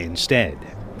China instead.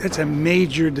 It's a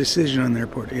major decision on their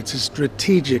part. It's a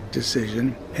strategic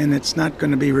decision, and it's not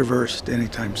going to be reversed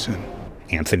anytime soon.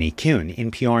 Anthony Kuhn,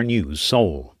 NPR News,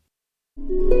 Seoul.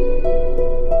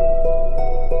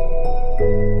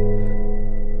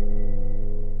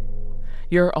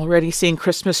 You're already seeing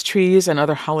Christmas trees and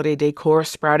other holiday decor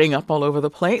sprouting up all over the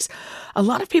place. A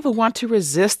lot of people want to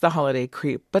resist the holiday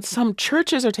creep, but some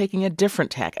churches are taking a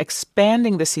different tack,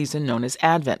 expanding the season known as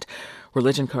Advent.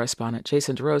 Religion correspondent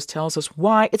Jason DeRose tells us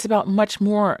why it's about much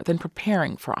more than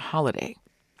preparing for a holiday.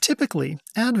 Typically,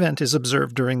 Advent is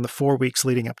observed during the 4 weeks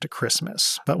leading up to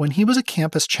Christmas. But when he was a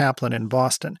campus chaplain in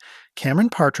Boston, Cameron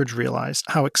Partridge realized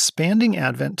how expanding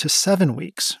Advent to 7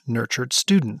 weeks nurtured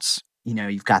students. You know,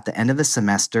 you've got the end of the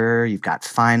semester, you've got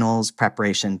finals,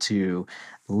 preparation to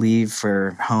leave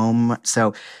for home.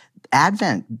 So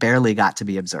Advent barely got to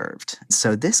be observed.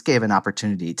 So this gave an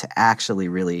opportunity to actually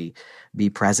really be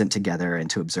present together and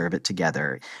to observe it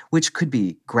together, which could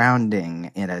be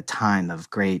grounding in a time of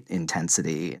great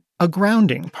intensity. A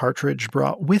grounding Partridge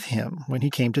brought with him when he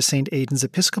came to St. Aidan's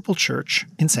Episcopal Church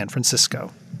in San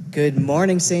Francisco. Good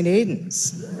morning, St.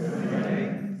 Aidan's.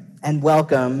 And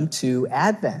welcome to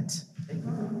Advent.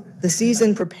 The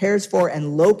season prepares for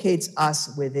and locates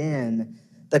us within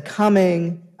the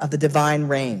coming of the divine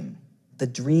reign, the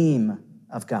dream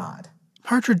of God.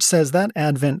 Partridge says that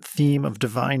Advent theme of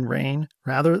divine reign,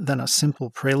 rather than a simple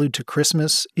prelude to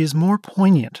Christmas, is more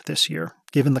poignant this year,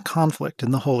 given the conflict in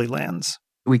the Holy Lands.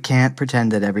 We can't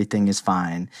pretend that everything is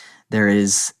fine. There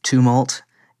is tumult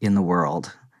in the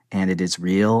world, and it is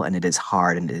real, and it is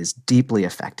hard, and it is deeply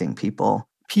affecting people.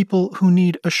 People who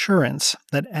need assurance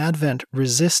that Advent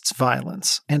resists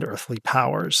violence and earthly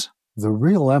powers. The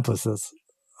real emphasis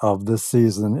of this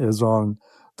season is on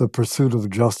the pursuit of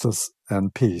justice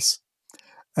and peace.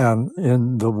 And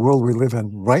in the world we live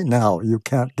in right now, you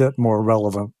can't get more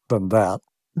relevant than that.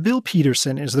 Bill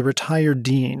Peterson is the retired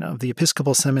dean of the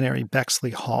Episcopal Seminary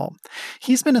Bexley Hall.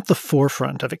 He's been at the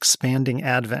forefront of expanding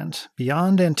Advent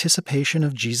beyond anticipation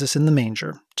of Jesus in the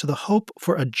manger to the hope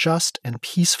for a just and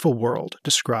peaceful world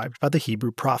described by the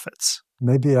Hebrew prophets.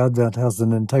 Maybe Advent has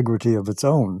an integrity of its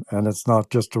own, and it's not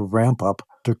just a ramp up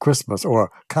to Christmas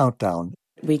or countdown.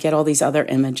 We get all these other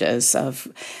images of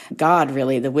God,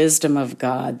 really, the wisdom of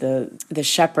God, the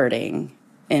shepherding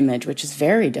image, which is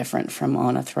very different from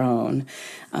on a throne,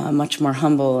 much more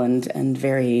humble and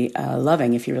very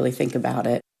loving, if you really think about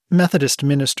it. Methodist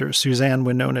minister Suzanne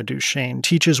Winona Duchesne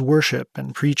teaches worship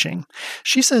and preaching.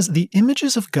 She says the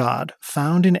images of God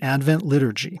found in Advent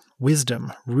liturgy,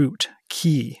 wisdom, root,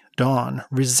 key, dawn,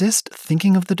 resist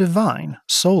thinking of the divine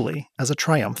solely as a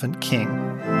triumphant king.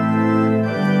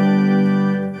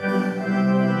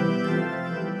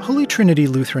 Holy Trinity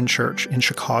Lutheran Church in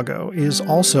Chicago is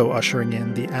also ushering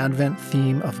in the Advent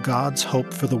theme of God's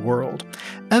hope for the world,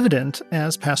 evident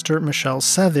as Pastor Michelle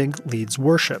Sevig leads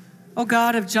worship. O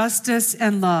God of justice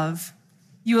and love,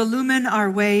 you illumine our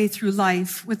way through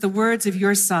life with the words of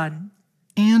your Son.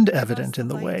 And evident in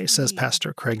the way, says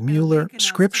Pastor Craig Mueller,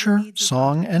 Scripture,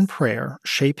 song, and prayer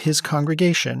shape his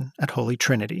congregation at Holy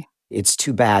Trinity. It's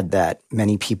too bad that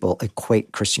many people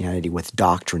equate Christianity with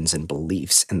doctrines and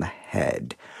beliefs in the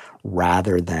head,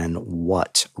 rather than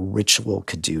what ritual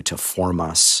could do to form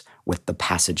us with the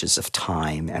passages of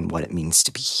time and what it means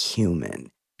to be human.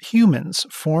 Humans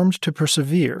formed to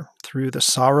persevere through the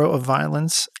sorrow of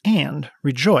violence and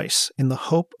rejoice in the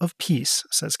hope of peace,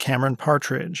 says Cameron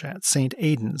Partridge at St.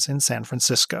 Aidan's in San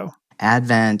Francisco.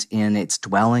 Advent, in its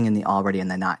dwelling in the already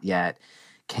and the not yet,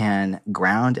 can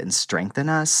ground and strengthen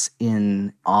us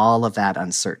in all of that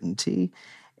uncertainty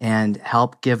and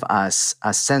help give us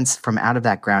a sense from out of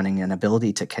that grounding an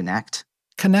ability to connect.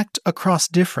 Connect across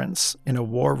difference in a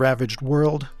war-ravaged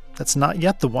world that's not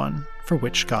yet the one for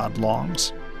which God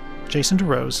longs. Jason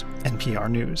DeRose, NPR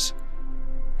News.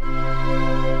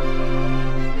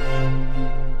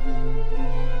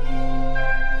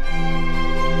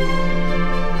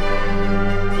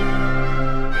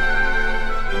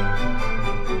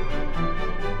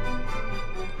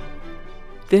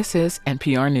 This is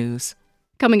NPR News.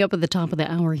 Coming up at the top of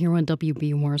the hour here on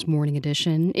WBUR's Morning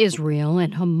Edition, Israel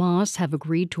and Hamas have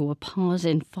agreed to a pause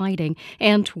in fighting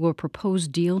and to a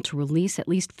proposed deal to release at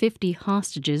least 50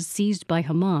 hostages seized by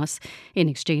Hamas in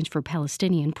exchange for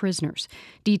Palestinian prisoners.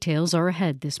 Details are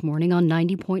ahead this morning on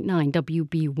 90.9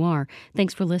 WBUR.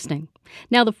 Thanks for listening.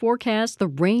 Now the forecast, the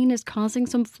rain is causing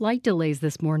some flight delays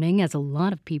this morning as a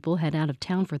lot of people head out of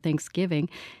town for Thanksgiving.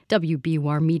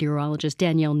 WBUR meteorologist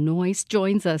Danielle Noyce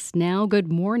joins us now.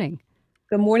 Good morning.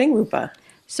 Good morning, Rupa.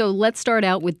 So let's start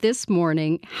out with this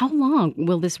morning. How long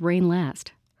will this rain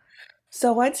last?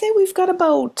 So I'd say we've got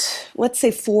about, let's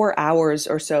say, 4 hours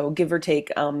or so, give or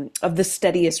take, of the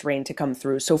steadiest rain to come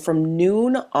through. So from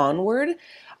noon onward,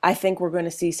 I think we're going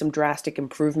to see some drastic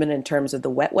improvement in terms of the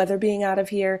wet weather being out of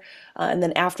here. And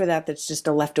then after that, that's just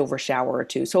a leftover shower or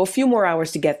two. So a few more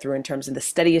hours to get through in terms of the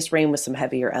steadiest rain with some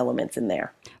heavier elements in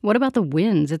there. What about the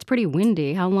winds? It's pretty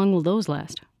windy. How long will those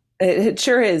last? It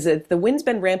sure is. The wind's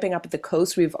been ramping up at the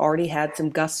coast. We've already had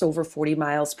some gusts over 40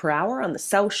 miles per hour on the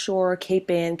South Shore, Cape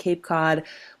Ann, Cape Cod.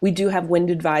 We do have wind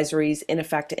advisories in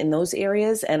effect in those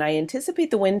areas, and I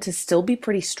anticipate the wind to still be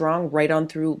pretty strong right on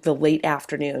through the late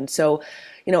afternoon. So,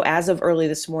 As of early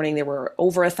this morning, there were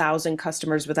over 1,000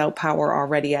 customers without power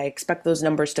already. I expect those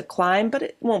numbers to climb, but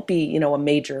it won't be, a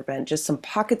major event. Just some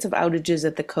pockets of outages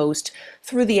at the coast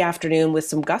through the afternoon with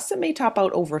some gusts that may top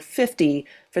out over 50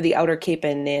 for the outer Cape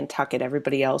and Nantucket.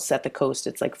 Everybody else at the coast,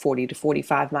 it's like 40 to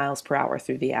 45 miles per hour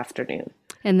through the afternoon.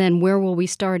 And then where will we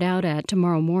start out at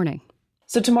tomorrow morning?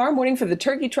 So tomorrow morning for the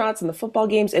turkey trots and the football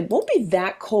games, it won't be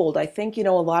that cold. I think, a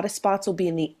lot of spots will be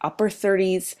in the upper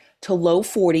 30s to low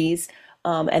 40s.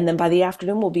 And then by the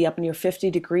afternoon, we'll be up near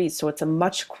 50 degrees. So it's a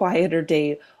much quieter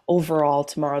day overall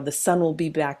tomorrow. The sun will be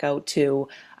back out too.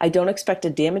 I don't expect a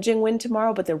damaging wind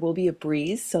tomorrow, but there will be a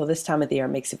breeze. So this time of the year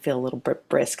makes it feel a little bit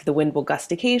brisk. The wind will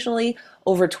gust occasionally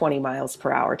over 20 miles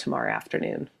per hour tomorrow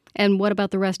afternoon. And what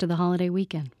about the rest of the holiday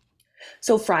weekend?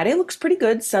 So Friday looks pretty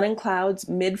good, sun and clouds,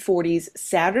 mid-40s.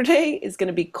 Saturday is going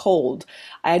to be cold.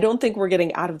 I don't think we're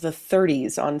getting out of the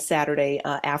 30s on Saturday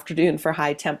afternoon for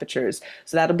high temperatures.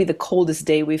 So that'll be the coldest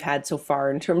day we've had so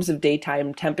far in terms of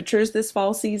daytime temperatures this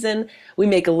fall season. We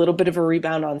make a little bit of a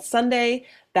rebound on Sunday,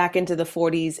 back into the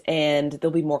 40s, and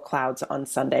there'll be more clouds on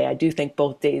Sunday. I do think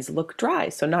both days look dry,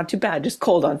 so not too bad, just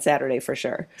cold on Saturday for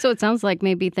sure. So it sounds like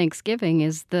maybe Thanksgiving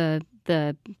is the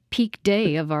peak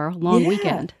day of our long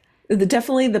weekend.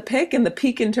 Definitely the pick and the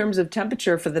peak in terms of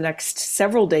temperature for the next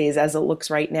several days as it looks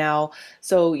right now.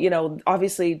 So,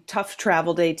 obviously tough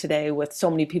travel day today with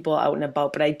so many people out and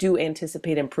about, but I do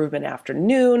anticipate improvement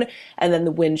afternoon, and then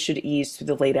the wind should ease through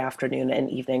the late afternoon and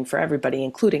evening for everybody,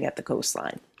 including at the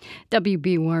coastline.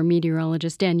 WBUR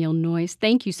meteorologist Danielle Noyes,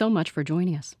 thank you so much for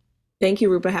joining us. Thank you,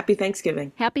 Rupa. Happy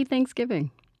Thanksgiving. Happy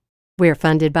Thanksgiving. We're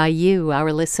funded by you,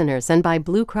 our listeners, and by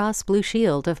Blue Cross Blue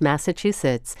Shield of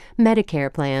Massachusetts.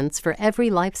 Medicare plans for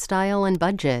every lifestyle and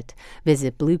budget.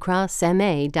 Visit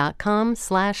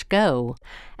bluecrossma.com/go.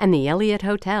 And the Elliott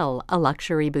Hotel, a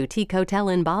luxury boutique hotel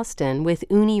in Boston with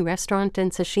uni restaurant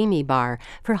and sashimi bar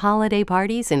for holiday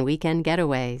parties and weekend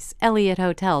getaways.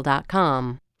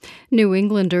 ElliottHotel.com. New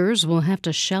Englanders will have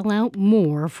to shell out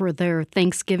more for their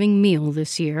Thanksgiving meal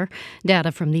this year.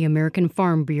 Data from the American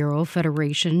Farm Bureau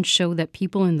Federation show that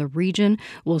people in the region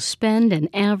will spend an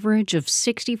average of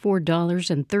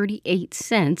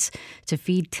 $64.38 to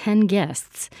feed 10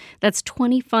 guests. That's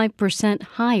 25%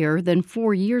 higher than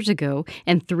 4 years ago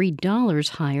and $3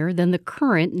 higher than the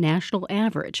current national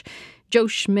average. Joe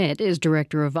Schmidt is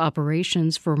Director of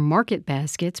Operations for Market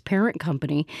Basket's parent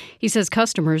company. He says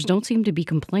customers don't seem to be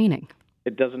complaining.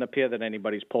 It doesn't appear that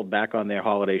anybody's pulled back on their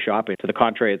holiday shopping. To the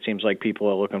contrary, it seems like people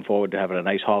are looking forward to having a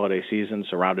nice holiday season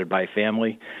surrounded by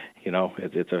family.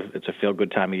 It's a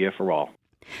feel-good time of year for all.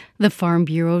 The Farm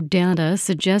Bureau data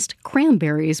suggests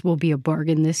cranberries will be a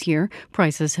bargain this year.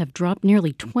 Prices have dropped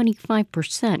nearly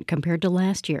 25% compared to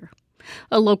last year.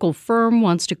 A local firm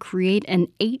wants to create an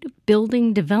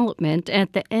 8-building development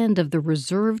at the end of the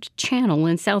reserved channel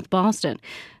in South Boston.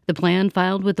 The plan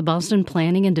filed with the Boston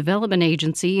Planning and Development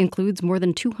Agency includes more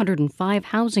than 205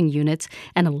 housing units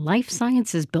and a life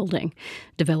sciences building.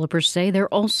 Developers say they're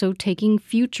also taking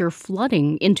future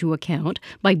flooding into account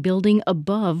by building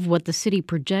above what the city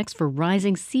projects for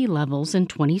rising sea levels in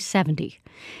 2070.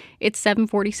 It's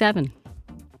 7:47.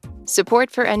 Support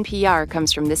for NPR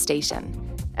comes from this station.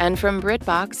 And from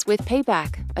BritBox with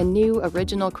Payback, a new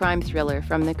original crime thriller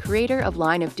from the creator of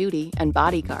Line of Duty and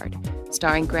Bodyguard,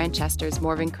 starring Grantchester's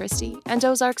Morgan Christie and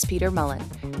Ozark's Peter Mullen,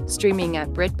 streaming at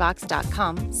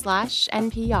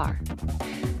BritBox.com/NPR.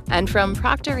 And from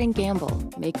Procter & Gamble,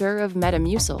 maker of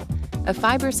Metamucil, a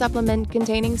fiber supplement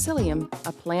containing psyllium,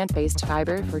 a plant-based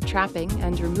fiber for trapping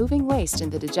and removing waste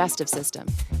in the digestive system,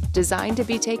 designed to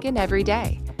be taken every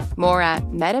day. More at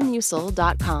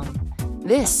Metamucil.com.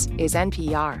 This is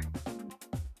NPR.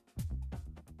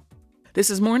 This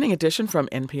is Morning Edition from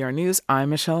NPR News. I'm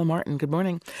Michelle Martin. Good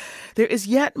morning. There is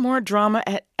yet more drama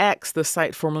at X, the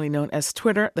site formerly known as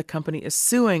Twitter. The company is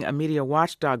suing a media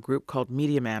watchdog group called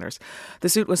Media Matters. The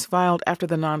suit was filed after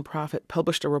the nonprofit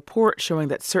published a report showing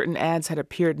that certain ads had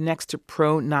appeared next to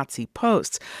pro-Nazi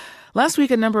posts. Last week,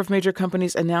 a number of major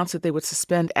companies announced that they would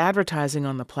suspend advertising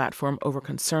on the platform over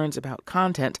concerns about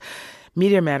content.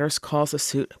 Media Matters calls the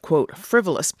suit, quote,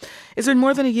 frivolous. It's been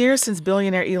more than a year since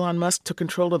billionaire Elon Musk took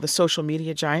control of the social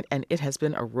media giant, and it has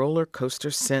been a roller coaster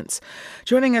since.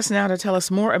 Joining us now to tell us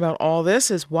more about all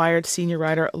this is Wired senior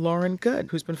writer Lauren Good,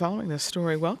 who's been following this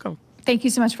story. Welcome. Thank you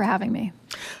so much for having me.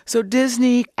 So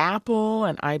Disney, Apple,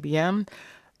 and IBM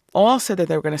all said that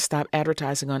they were going to stop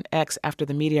advertising on X after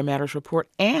the Media Matters report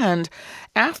and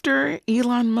after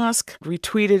Elon Musk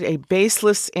retweeted a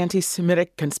baseless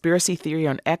anti-Semitic conspiracy theory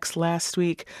on X last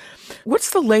week.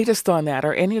 What's the latest on that?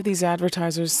 Are any of these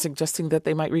advertisers suggesting that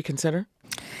they might reconsider?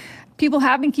 people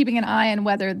have been keeping an eye on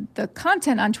whether the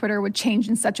content on Twitter would change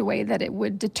in such a way that it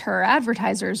would deter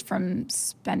advertisers from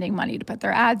spending money to put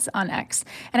their ads on X.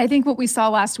 And I think what we saw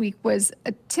last week was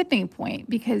a tipping point,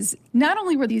 because not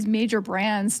only were these major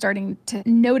brands starting to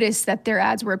notice that their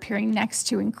ads were appearing next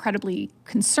to incredibly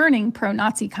concerning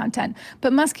pro-Nazi content,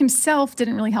 but Musk himself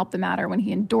didn't really help the matter when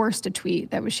he endorsed a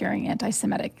tweet that was sharing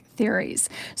anti-Semitic theories.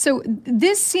 So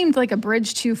this seemed like a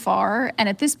bridge too far. And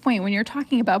at this point, when you're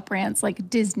talking about brands like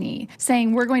Disney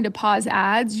saying we're going to pause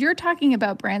ads, you're talking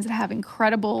about brands that have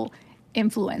incredible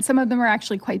influence. Some of them are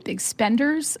actually quite big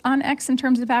spenders on X in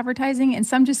terms of advertising, and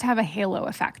some just have a halo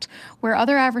effect where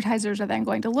other advertisers are then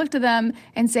going to look to them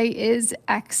and say, is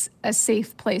X a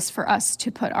safe place for us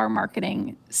to put our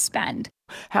marketing spend?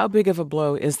 How big of a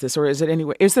blow is this, or is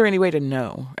there any way to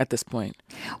know at this point?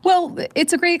 Well,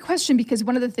 it's a great question, because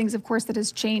one of the things, of course, that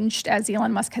has changed as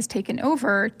Elon Musk has taken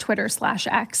over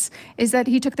Twitter/X is that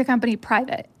he took the company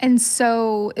private. And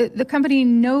so the company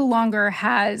no longer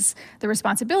has the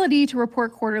responsibility to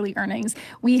report quarterly earnings.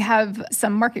 We have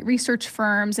some market research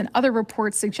firms and other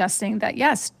reports suggesting that,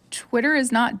 yes, Twitter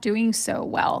is not doing so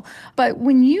well. But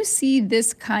when you see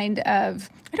this kind of,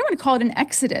 I don't want to call it an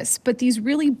exodus, but these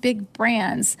really big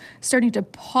brands starting to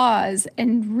pause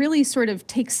and really sort of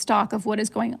take stock of what is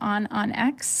going on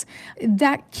X,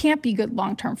 that can't be good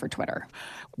long-term for Twitter.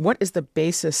 What is the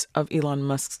basis of Elon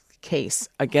Musk's case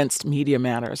against Media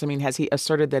Matters? I mean, has he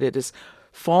asserted that it is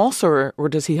false, or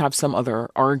does he have some other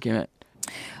argument?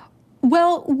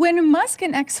 Well, when Musk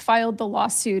and X filed the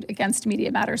lawsuit against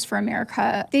Media Matters for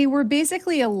America, they were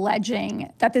basically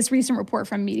alleging that this recent report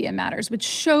from Media Matters, which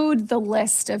showed the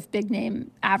list of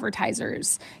big-name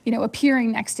advertisers,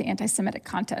 appearing next to anti-Semitic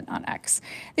content on X,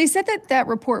 they said that that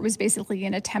report was basically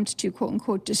an attempt to,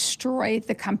 quote-unquote, destroy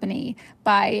the company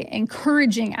by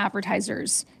encouraging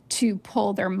advertisers to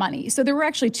pull their money. So there were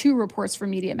actually two reports for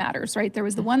Media Matters, right? There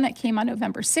was the one that came on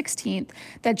November 16th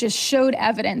that just showed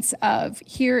evidence of,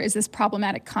 here is this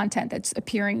problematic content that's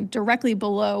appearing directly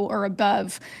below or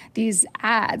above these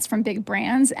ads from big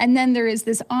brands. And then there is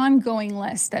this ongoing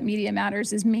list that Media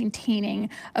Matters is maintaining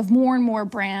of more and more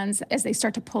brands as they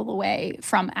start to pull away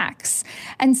from X.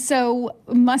 And so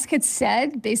Musk had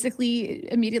said basically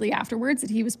immediately afterwards that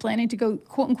he was planning to go,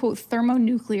 quote unquote,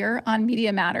 thermonuclear on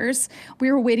Media Matters.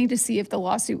 We were waiting to see if the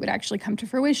lawsuit would actually come to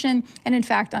fruition. And in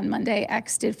fact, on Monday,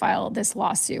 X did file this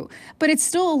lawsuit. But it's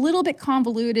still a little bit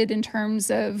convoluted in terms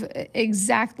of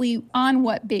exactly on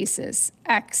what basis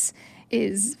X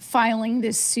is filing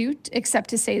this suit, except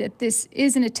to say that this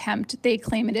is an attempt, they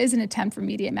claim it is an attempt for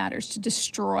Media Matters to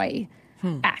destroy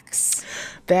X.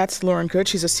 That's Lauren Good.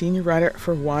 She's a senior writer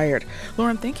for Wired.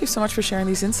 Lauren, thank you so much for sharing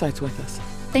these insights with us.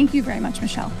 Thank you very much,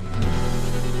 Michelle.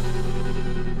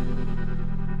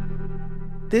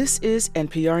 This is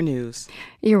NPR News.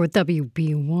 You're with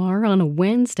WBUR on a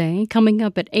Wednesday. Coming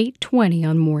up at 8:20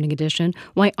 on Morning Edition,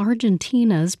 why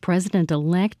Argentina's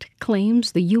president-elect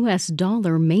claims the U.S.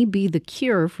 dollar may be the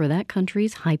cure for that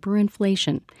country's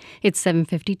hyperinflation. It's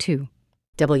 7:52.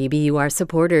 WBUR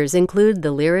supporters include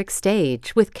The Lyric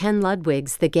Stage with Ken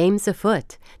Ludwig's The Game's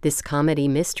Afoot. This comedy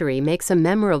mystery makes a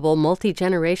memorable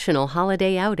multi-generational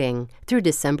holiday outing through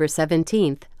December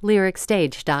 17th.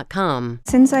 LyricStage.com.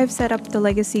 Since I've set up the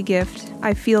Legacy Gift,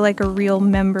 I feel like a real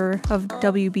member of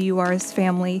WBUR's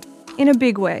family in a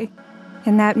big way,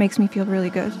 and that makes me feel really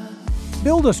good.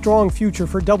 Build a strong future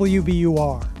for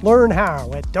WBUR. Learn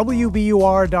how at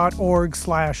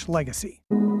wbur.org/legacy.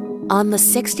 On the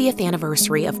 60th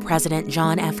anniversary of President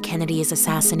John F. Kennedy's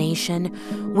assassination,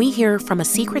 we hear from a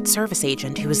Secret Service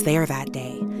agent who was there that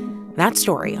day. That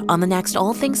story on the next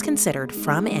All Things Considered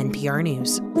from NPR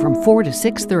News. From 4 to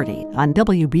 6:30 on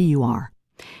WBUR.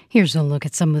 Here's a look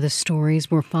at some of the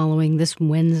stories we're following this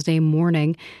Wednesday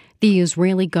morning. The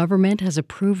Israeli government has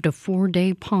approved a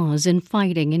 4-day pause in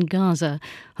fighting in Gaza.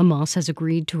 Hamas has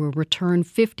agreed to return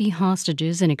 50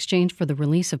 hostages in exchange for the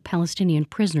release of Palestinian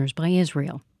prisoners by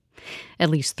Israel. At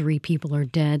least 3 people are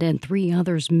dead and 3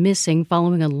 others missing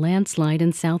following a landslide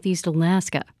in southeast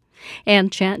Alaska. And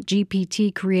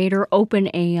ChatGPT creator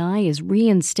OpenAI is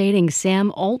reinstating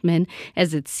Sam Altman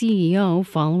as its CEO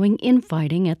following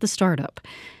infighting at the startup.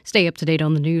 Stay up to date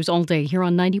on the news all day here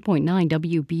on 90.9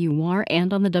 WBUR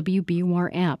and on the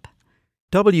WBUR app.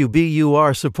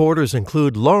 WBUR supporters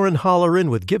include Lauren Holleran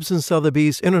with Gibson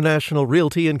Sotheby's International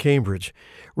Realty in Cambridge,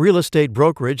 real estate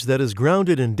brokerage that is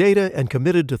grounded in data and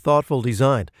committed to thoughtful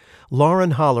design.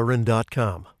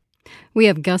 LaurenHolleran.com. We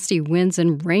have gusty winds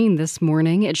and rain this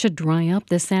morning. It should dry up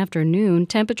this afternoon.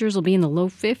 Temperatures will be in the low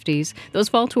 50s. Those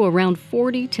fall to around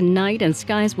 40 tonight, and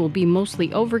skies will be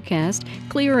mostly overcast,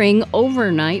 clearing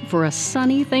overnight for a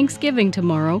sunny Thanksgiving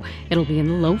tomorrow. It'll be in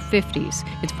the low 50s.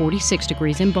 It's 46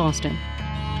 degrees in Boston.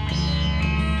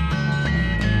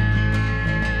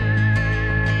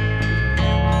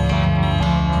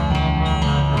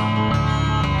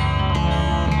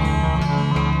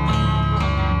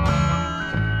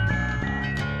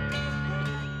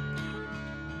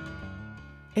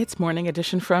 It's Morning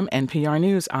Edition from NPR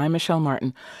News. I'm Michelle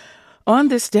Martin. On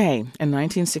this day in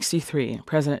 1963,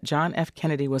 President John F.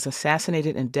 Kennedy was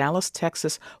assassinated in Dallas,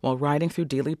 Texas, while riding through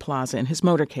Dealey Plaza in his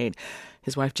motorcade,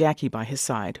 his wife Jackie by his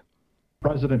side.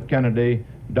 President Kennedy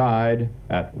died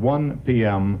at 1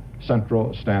 p.m.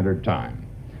 Central Standard Time,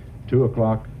 2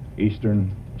 o'clock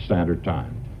Eastern Standard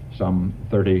Time, some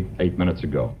 38 minutes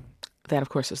ago. That, of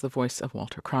course, is the voice of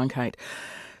Walter Cronkite.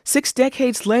 6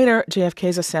 decades later,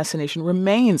 JFK's assassination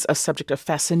remains a subject of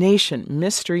fascination,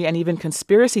 mystery, and even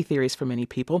conspiracy theories for many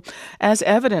people, as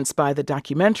evidenced by the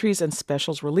documentaries and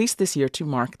specials released this year to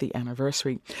mark the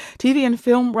anniversary. TV and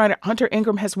film writer Hunter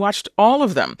Ingram has watched all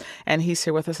of them, and he's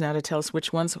here with us now to tell us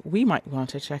which ones we might want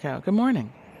to check out. Good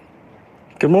morning.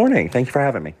 Good morning. Thank you for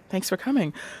having me. Thanks for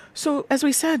coming. So, as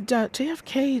we said,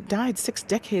 JFK died 6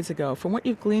 decades ago. From what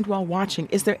you've gleaned while watching,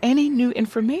 is there any new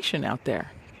information out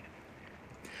there?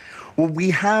 Well, we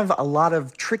have a lot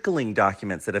of trickling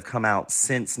documents that have come out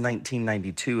since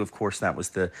 1992. Of course, that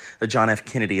was the John F.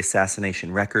 Kennedy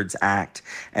Assassination Records Act,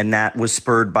 and that was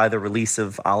spurred by the release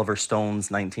of Oliver Stone's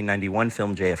 1991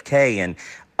 film JFK. And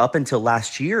up until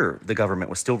last year, the government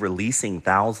was still releasing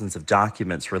thousands of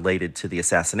documents related to the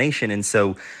assassination. And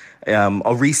so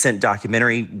a recent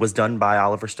documentary was done by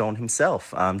Oliver Stone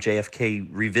himself, JFK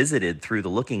Revisited Through the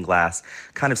Looking Glass,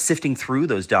 kind of sifting through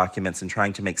those documents and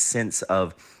trying to make sense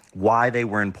of why they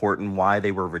were important, why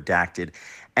they were redacted,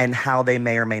 and how they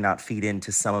may or may not feed into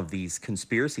some of these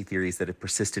conspiracy theories that have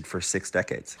persisted for 6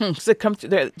 decades. Do they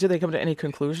come to any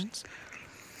conclusions?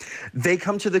 They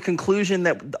come to the conclusion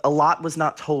that a lot was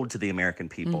not told to the American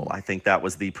people. I think that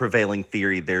was the prevailing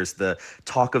theory. There's the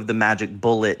talk of the magic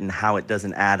bullet and how it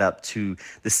doesn't add up to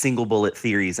the single bullet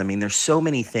theories. I mean, there's so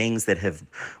many things that have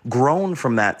grown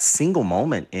from that single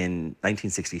moment in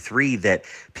 1963 that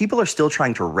people are still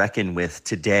trying to reckon with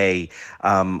today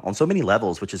on so many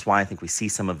levels, which is why I think we see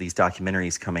some of these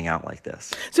documentaries coming out like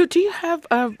this. So do you have,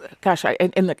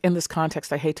 in this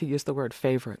context, I hate to use the word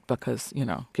favorite because,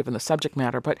 given the subject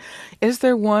matter, but is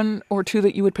there one or two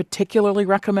that you would particularly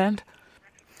recommend?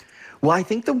 Well, I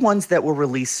think the ones that were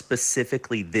released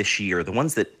specifically this year, the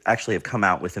ones that actually have come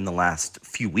out within the last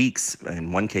few weeks,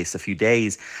 in one case a few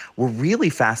days, were really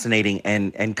fascinating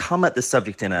and come at the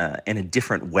subject in a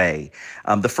different way.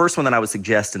 The first one that I would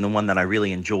suggest and the one that I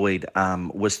really enjoyed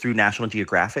was through National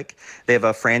Geographic. They have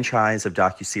a franchise of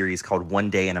docuseries called One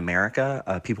Day in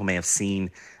America. People may have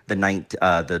seen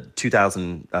the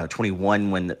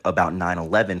 2021 one about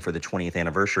 9/11 for the 20th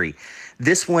anniversary.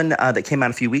 This one that came out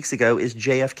a few weeks ago is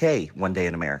JFK, One Day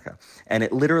in America. And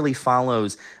it literally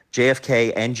follows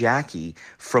JFK and Jackie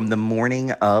from the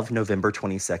morning of November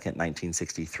 22nd,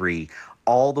 1963,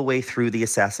 all the way through the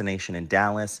assassination in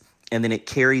Dallas. And then it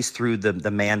carries through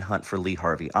the manhunt for Lee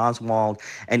Harvey Oswald,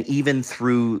 and even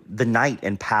through the night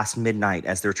and past midnight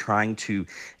as they're trying to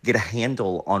get a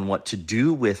handle on what to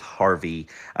do with Lee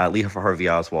Harvey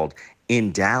Oswald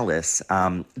in Dallas.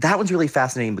 That one's really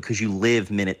fascinating because you live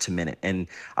minute to minute. And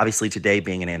obviously today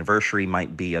being an anniversary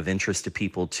might be of interest to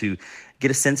people to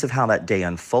get a sense of how that day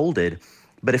unfolded.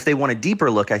 But if they want a deeper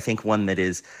look, I think one that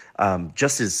is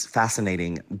just as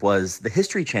fascinating was the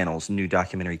History Channel's new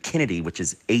documentary, Kennedy, which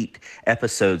is 8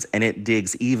 episodes, and it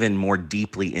digs even more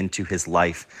deeply into his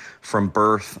life from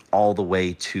birth all the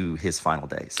way to his final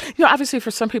days. Obviously for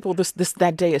some people,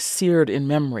 that day is seared in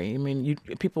memory. I mean,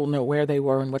 people know where they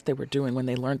were and what they were doing when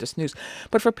they learned this news.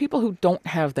 But for people who don't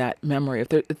have that memory,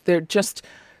 if they're just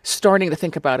starting to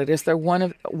think about it, is there one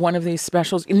of these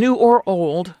specials, new or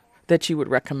old, that you would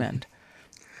recommend?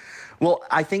 Well,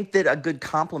 I think that a good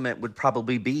compliment would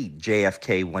probably be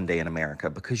JFK, One Day in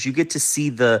America, because you get to see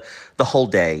the whole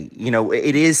day.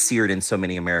 It is seared in so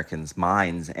many Americans'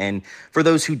 minds. And for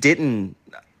those who didn't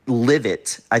live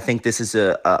it, I think this is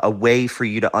a way for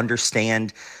you to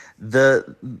understand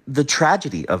the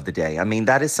tragedy of the day. I mean,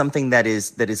 that is something that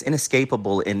is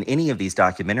inescapable in any of these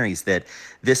documentaries, that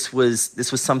this was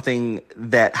something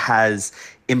that has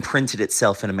imprinted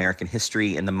itself in American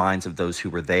history in the minds of those who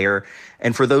were there.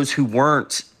 And for those who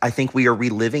weren't, I think we are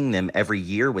reliving them every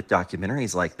year with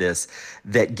documentaries like this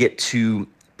that get to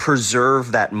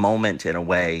preserve that moment in a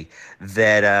way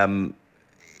that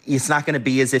it's not going to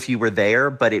be as if you were there,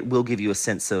 but it will give you a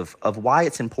sense of why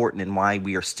it's important and why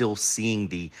we are still seeing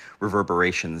the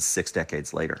reverberations 6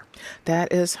 decades later.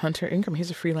 That is Hunter Ingram. He's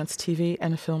a freelance TV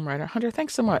and a film writer. Hunter,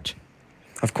 thanks so much.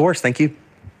 Of course. Thank you.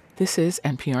 This is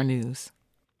NPR News.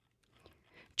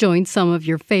 Join some of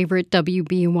your favorite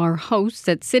WBUR hosts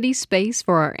at City Space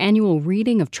for our annual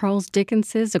reading of Charles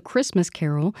Dickens's A Christmas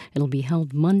Carol. It'll be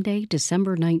held Monday,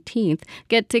 December 19th.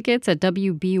 Get tickets at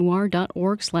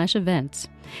wbur.org/events.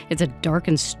 It's a dark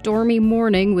and stormy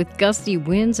morning with gusty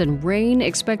winds and rain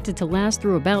expected to last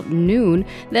through about noon.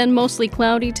 Then mostly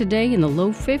cloudy today in the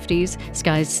low 50s.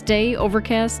 Skies stay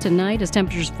overcast tonight as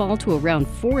temperatures fall to around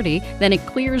 40. Then it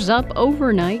clears up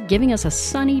overnight, giving us a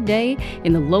sunny day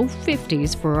in the low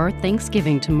 50s for our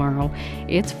Thanksgiving tomorrow.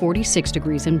 It's 46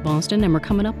 degrees in Boston, and we're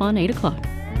coming up on 8 o'clock.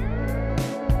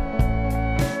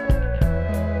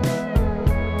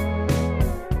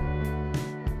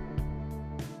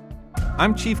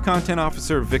 I'm Chief Content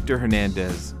Officer Victor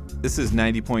Hernandez. This is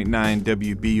 90.9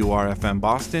 WBUR FM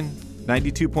Boston,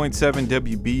 92.7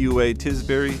 WBUA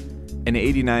Tisbury, and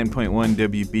 89.1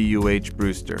 WBUH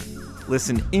Brewster.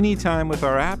 Listen anytime with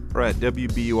our app or at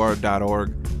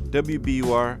WBUR.org.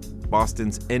 WBUR,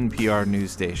 Boston's NPR news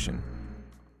station.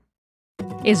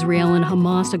 Israel and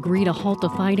Hamas agree to halt the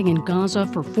fighting in Gaza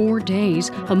for 4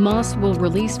 days. Hamas will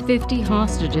release 50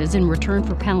 hostages in return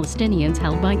for Palestinians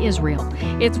held by Israel.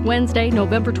 It's Wednesday,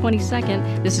 November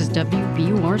 22nd. This is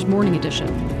WBUR's Morning Edition.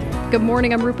 Good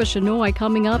morning, I'm Rupa Shenoy.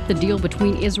 Coming up, the deal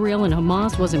between Israel and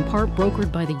Hamas was in part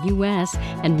brokered by the U.S.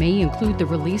 and may include the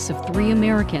release of 3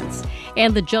 Americans.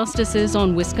 And the justices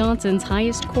on Wisconsin's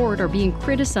highest court are being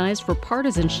criticized for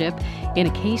partisanship in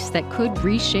a case that could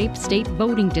reshape state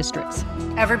voting districts.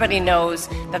 Everybody knows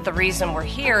that the reason we're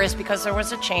here is because there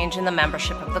was a change in the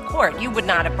membership of the court. You would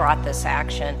not have brought this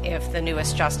action if the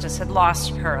newest justice had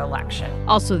lost her election.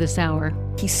 Also this hour.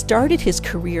 He started his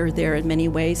career there in many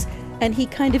ways, and he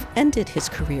kind of ended his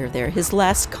career there. His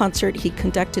last concert he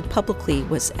conducted publicly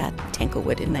was at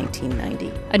Tanglewood in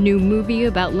 1990. A new movie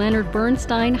about Leonard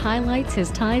Bernstein highlights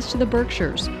his ties to the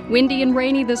Berkshires. Windy and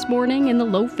rainy this morning, in the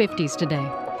low 50s today.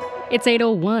 It's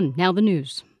 8:01, now the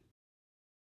news.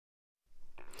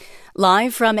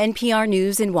 Live from NPR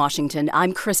News in Washington,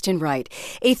 I'm Kristen Wright.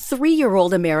 A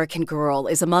 3-year-old American girl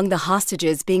is among the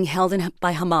hostages being held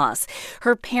by Hamas.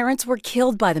 Her parents were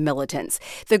killed by the militants.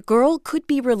 The girl could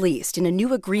be released in a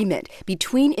new agreement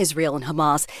between Israel and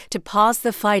Hamas to pause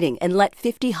the fighting and let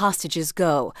 50 hostages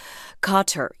go.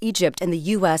 Qatar, Egypt, and the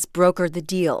U.S. brokered the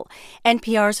deal.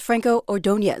 NPR's Franco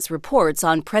Ordonez reports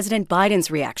on President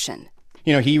Biden's reaction.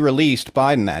 You know,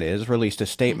 Biden released a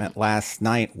statement last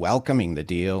night welcoming the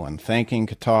deal and thanking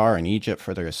Qatar and Egypt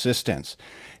for their assistance.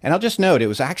 And I'll just note, it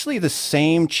was actually the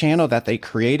same channel that they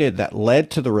created that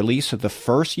led to the release of the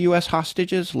first U.S.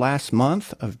 hostages last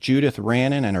month of Judith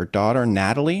Rannon and her daughter,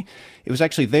 Natalie. It was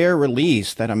actually their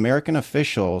release that American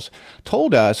officials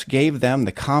told us gave them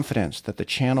the confidence that the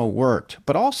channel worked,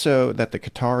 but also that the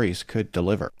Qataris could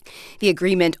deliver. The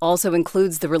agreement also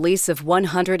includes the release of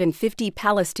 150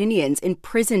 Palestinians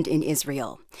imprisoned in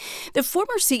Israel. The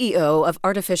former CEO of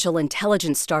artificial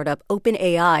intelligence startup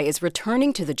OpenAI is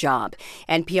returning to the job.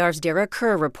 NPR's Dara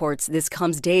Kerr reports this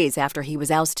comes days after he was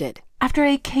ousted. After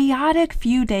a chaotic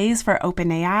few days for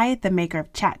OpenAI, the maker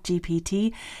of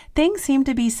ChatGPT, things seem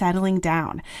to be settling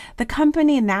down. The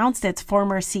company announced its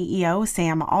former CEO,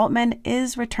 Sam Altman,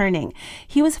 is returning.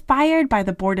 He was fired by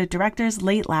the board of directors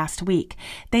late last week.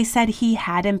 They said he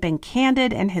hadn't been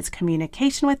candid in his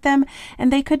communication with them,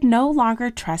 and they could no longer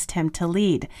trust him to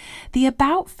lead. The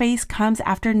about-face comes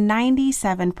after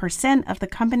 97% of the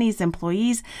company's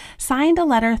employees signed a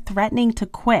letter threatening to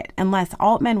quit unless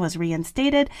Altman was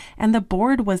reinstated and the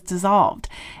board was dissolved.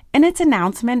 In its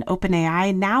announcement,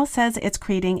 OpenAI now says it's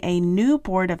creating a new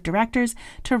board of directors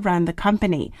to run the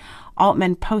company.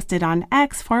 Altman posted on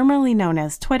X, formerly known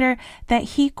as Twitter, that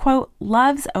he, quote,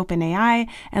 loves OpenAI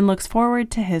and looks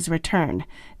forward to his return.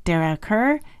 Dara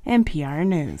Kerr, NPR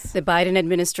News. The Biden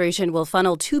administration will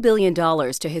funnel $2 billion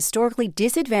to historically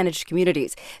disadvantaged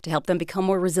communities to help them become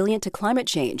more resilient to climate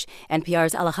change.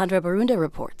 NPR's Alejandra Barunda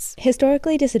reports.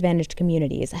 Historically disadvantaged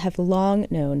communities have long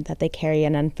known that they carry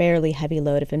an unfairly heavy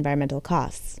load of environmental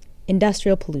costs,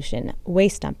 industrial pollution,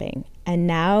 waste dumping, and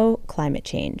now climate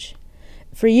change.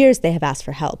 For years, they have asked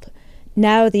for help.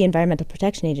 Now, the Environmental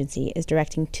Protection Agency is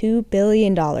directing $2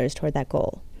 billion toward that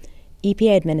goal.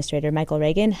 EPA Administrator Michael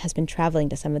Reagan has been traveling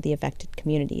to some of the affected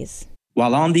communities.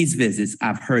 While on these visits,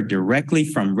 I've heard directly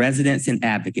from residents and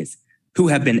advocates who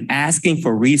have been asking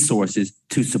for resources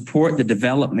to support the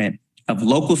development of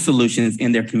local solutions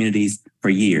in their communities for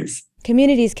years.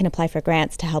 Communities can apply for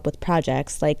grants to help with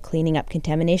projects like cleaning up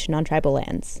contamination on tribal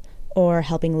lands, or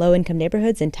helping low-income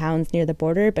neighborhoods and towns near the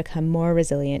border become more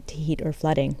resilient to heat or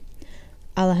flooding.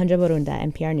 Alejandra Borunda,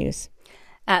 NPR News.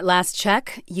 At last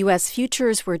check, U.S.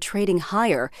 futures were trading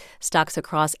higher. Stocks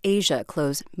across Asia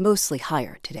closed mostly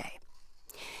higher today.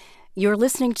 You're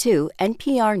listening to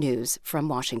NPR News from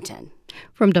Washington.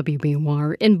 From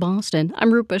WBUR in Boston,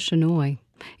 I'm Rupa Shenoy.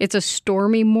 It's a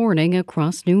stormy morning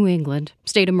across New England.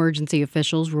 State emergency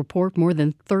officials report more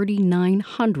than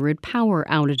 3,900 power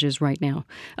outages right now.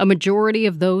 A majority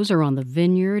of those are on the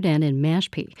Vineyard and in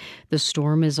Mashpee. The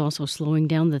storm is also slowing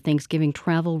down the Thanksgiving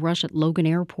travel rush at Logan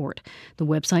Airport. The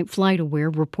website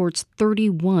FlightAware reports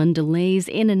 31 delays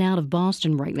in and out of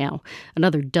Boston right now.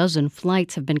 Another dozen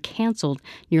flights have been canceled.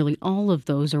 Nearly all of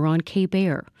those are on Cape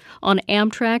Air. On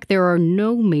Amtrak, there are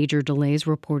no major delays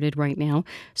reported right now.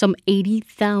 Some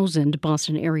 80,000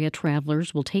 Boston area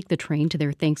travelers will take the train to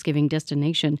their Thanksgiving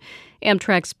destination.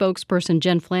 Amtrak spokesperson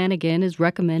Jen Flanagan is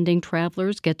recommending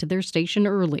travelers get to their station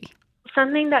early.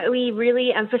 Something that we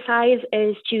really emphasize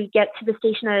is to get to the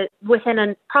station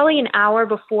within probably an hour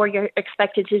before you're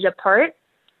expected to depart.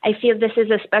 I feel this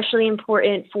is especially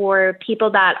important for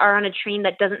people that are on a train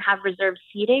that doesn't have reserved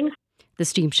seating. The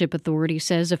Steamship Authority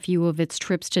says a few of its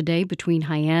trips today between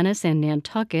Hyannis and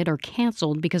Nantucket are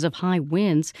canceled because of high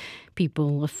winds.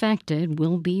 People affected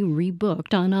will be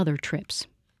rebooked on other trips.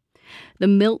 The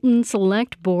Milton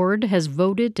Select Board has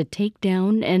voted to take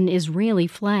down an Israeli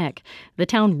flag. The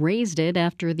town raised it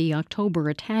after the October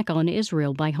attack on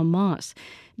Israel by Hamas.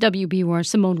 WBUR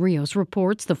Simone Rios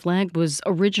reports the flag was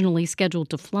originally scheduled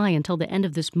to fly until the end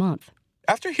of this month.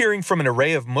 After hearing from an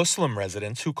array of Muslim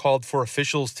residents who called for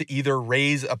officials to either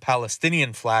raise a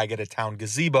Palestinian flag at a town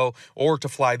gazebo or to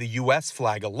fly the U.S.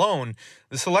 flag alone,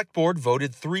 the Select Board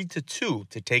voted 3-2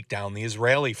 to take down the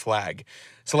Israeli flag.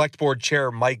 Select Board Chair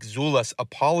Mike Zulas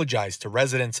apologized to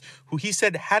residents who he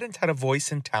said hadn't had a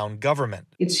voice in town government.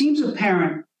 It seems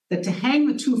apparent that to hang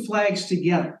the two flags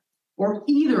together, or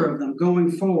either of them going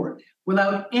forward,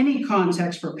 without any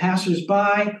context for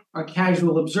passersby or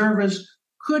casual observers,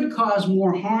 could cause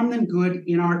more harm than good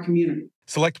in our community.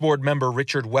 Select Board member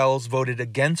Richard Wells voted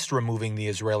against removing the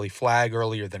Israeli flag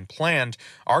earlier than planned,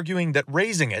 arguing that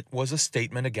raising it was a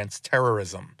statement against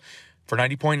terrorism. For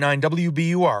 90.9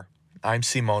 WBUR, I'm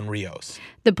Simone Rios.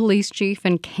 The police chief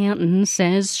in Canton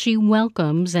says she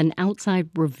welcomes an outside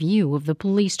review of the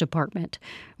police department.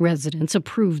 Residents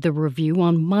approved the review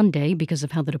on Monday because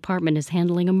of how the department is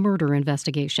handling a murder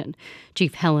investigation.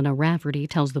 Chief Helena Rafferty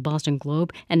tells the Boston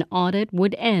Globe an audit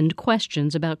would end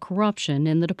questions about corruption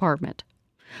in the department.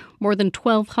 More than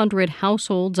 1,200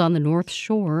 households on the North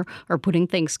Shore are putting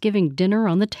Thanksgiving dinner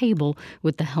on the table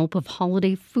with the help of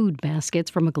holiday food baskets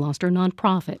from a Gloucester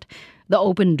nonprofit. The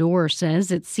Open Door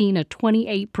says it's seen a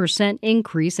 28%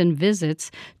 increase in visits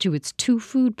to its 2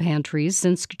 food pantries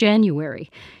since January.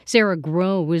 Sarah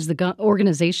Groh is the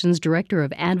organization's director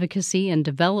of advocacy and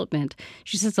development.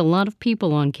 She says a lot of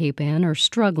people on Cape Ann are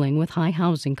struggling with high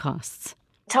housing costs.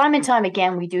 Time and time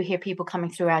again, we do hear people coming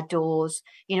through our doors.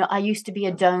 I used to be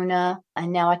a donor,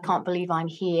 and now I can't believe I'm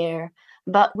here.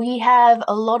 But we have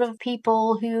a lot of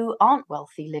people who aren't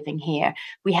wealthy living here.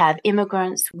 We have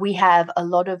immigrants. We have a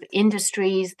lot of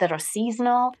industries that are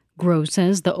seasonal. Groh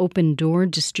says the Open Door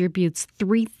distributes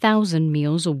 3,000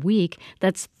 meals a week.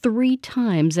 That's 3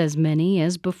 times as many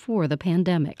as before the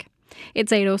pandemic.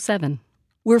 It's 8:07.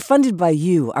 We're funded by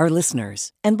you, our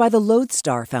listeners, and by the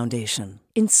Lodestar Foundation,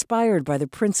 inspired by the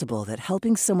principle that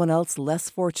helping someone else less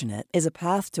fortunate is a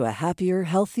path to a happier,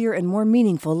 healthier, and more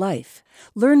meaningful life.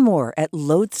 Learn more at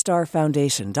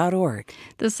lodestarfoundation.org.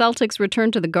 The Celtics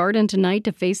return to the Garden tonight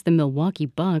to face the Milwaukee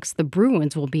Bucks. The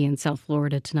Bruins will be in South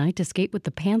Florida tonight to skate with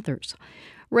the Panthers.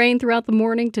 Rain throughout the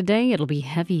morning today. It'll be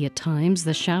heavy at times.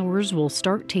 The showers will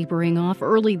start tapering off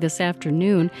early this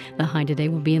afternoon. The high today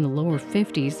will be in the lower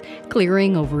 50s,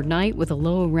 clearing overnight with a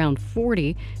low around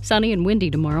 40. Sunny and windy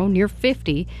tomorrow near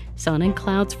 50. Sun and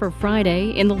clouds for Friday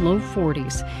in the low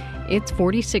 40s. It's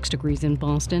 46 degrees in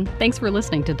Boston. Thanks for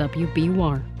listening to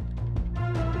WBUR.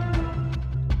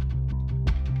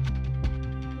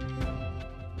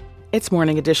 It's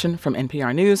Morning Edition from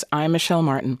NPR News. I'm Michelle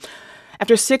Martin.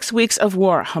 After 6 weeks of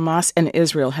war, Hamas and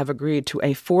Israel have agreed to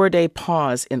a 4-day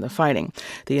pause in the fighting.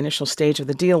 The initial stage of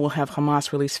the deal will have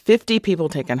Hamas release 50 people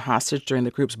taken hostage during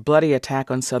the group's bloody attack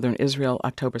on southern Israel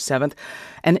October 7th.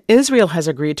 And Israel has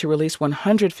agreed to release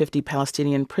 150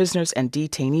 Palestinian prisoners and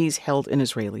detainees held in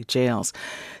Israeli jails.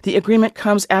 The agreement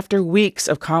comes after weeks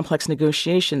of complex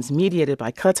negotiations mediated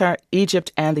by Qatar,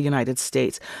 Egypt, and the United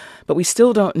States. but we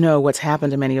still don't know what's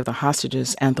happened to many of the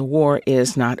hostages, and the war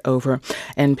is not over.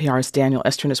 NPR's Daniel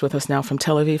Estrin is with us now from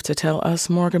Tel Aviv to tell us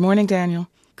more. Good morning, Daniel.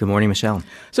 Good morning, Michelle.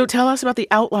 So tell us about the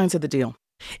outlines of the deal.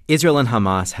 Israel and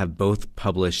Hamas have both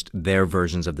published their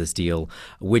versions of this deal,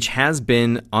 which has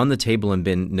been on the table and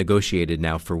been negotiated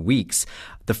now for weeks.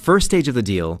 The first stage of the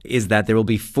deal is that there will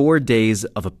be 4 days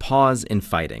of a pause in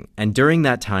fighting. And during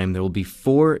that time, there will be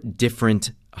 4 different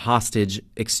hostage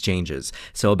exchanges.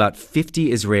 So about 50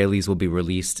 Israelis will be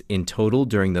released in total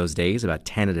during those days, about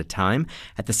 10 at a time.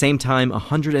 At the same time,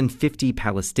 150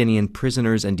 Palestinian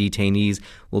prisoners and detainees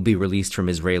will be released from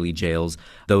Israeli jails.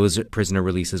 Those prisoner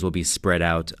releases will be spread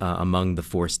out among the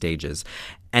 4 stages.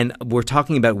 And we're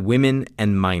talking about women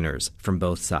and minors from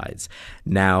both sides.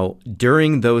 Now,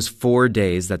 during those 4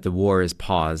 days that the war is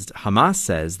paused, Hamas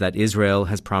says that Israel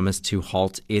has promised to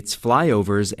halt its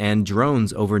flyovers and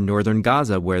drones over northern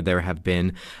Gaza, where there have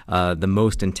been the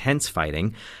most intense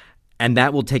fighting. And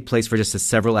that will take place for just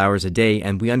several hours a day.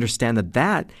 And we understand that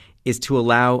that is to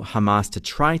allow Hamas to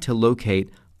try to locate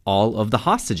all of the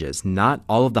hostages. Not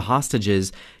all of the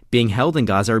hostages being held in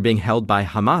Gaza are being held by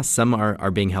Hamas. Some are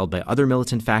being held by other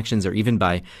militant factions or even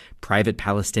by private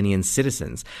Palestinian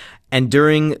citizens. And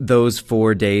during those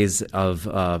 4 days of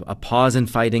a pause in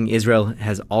fighting, Israel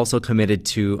has also committed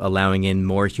to allowing in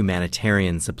more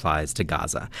humanitarian supplies to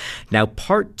Gaza. Now,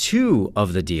 part 2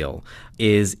 of the deal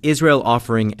is Israel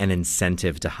offering an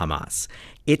incentive to Hamas.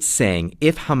 It's saying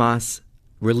if Hamas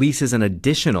releases an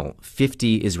additional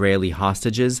 50 Israeli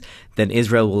hostages, then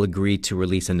Israel will agree to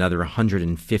release another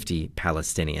 150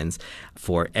 Palestinians.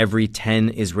 For every 10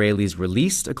 Israelis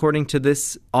released, according to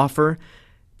this offer,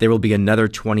 there will be another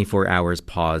 24 hours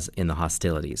pause in the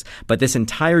hostilities. But this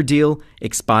entire deal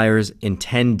expires in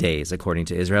 10 days, according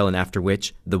to Israel, and after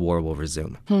which the war will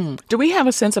resume. Do we have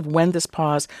a sense of when this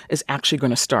pause is actually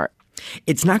going to start?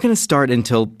 It's not going to start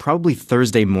until probably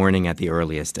Thursday morning at the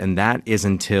earliest, and that is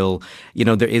until,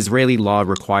 the Israeli law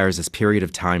requires this period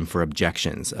of time for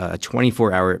objections, a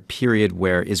 24-hour period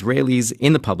where Israelis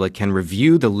in the public can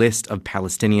review the list of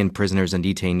Palestinian prisoners and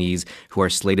detainees who are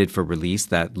slated for release.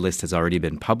 That list has already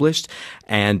been published,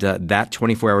 and that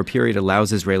 24-hour period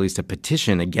allows Israelis to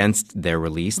petition against their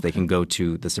release. They can go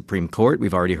to the Supreme Court.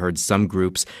 We've already heard some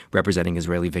groups representing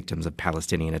Israeli victims of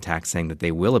Palestinian attacks saying that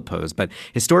they will oppose, but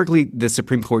historically, the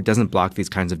Supreme Court doesn't block these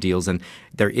kinds of deals, and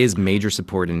there is major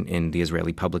support in the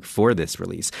Israeli public for this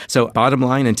release. So bottom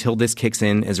line, until this kicks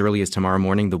in as early as tomorrow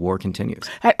morning, the war continues.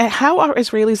 How are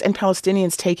Israelis and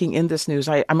Palestinians taking in this news?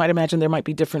 I might imagine there might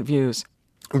be different views.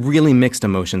 Really mixed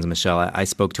emotions, Michelle. I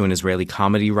spoke to an Israeli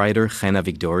comedy writer, Chen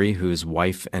Avigdori, whose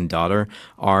wife and daughter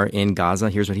are in Gaza.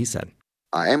 Here's what he said.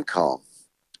 I am calm.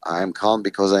 I am calm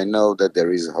because I know that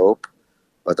there is hope,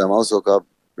 but I'm also calm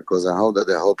because I know that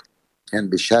the hope can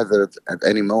be shattered at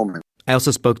any moment. I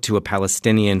also spoke to a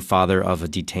Palestinian father of a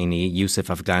detainee, Yusuf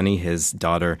Afghani. His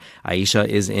daughter, Aisha,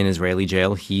 is in Israeli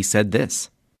jail. He said this.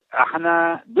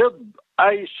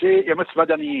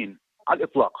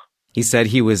 He said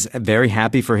he was very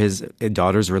happy for his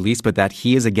daughter's release, but that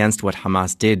he is against what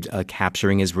Hamas did,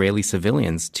 capturing Israeli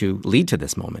civilians to lead to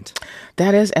this moment.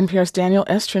 That is NPR's Daniel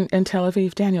Estrin in Tel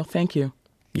Aviv. Daniel, thank you.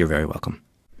 You're very welcome.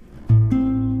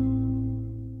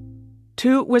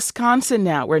 To Wisconsin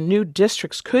now, where new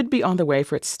districts could be on the way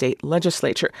for its state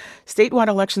legislature. Statewide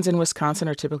elections in Wisconsin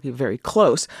are typically very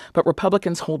close, but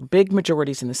Republicans hold big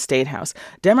majorities in the state house.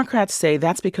 Democrats say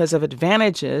that's because of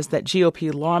advantages that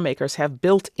GOP lawmakers have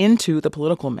built into the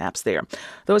political maps there.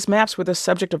 Those maps were the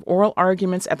subject of oral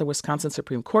arguments at the Wisconsin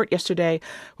Supreme Court yesterday.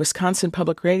 Wisconsin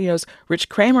Public Radio's Rich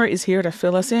Kramer is here to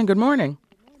fill us in. Good morning.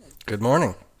 Good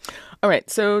morning. All right,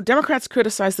 so Democrats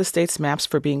criticize the state's maps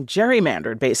for being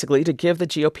gerrymandered, basically, to give the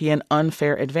GOP an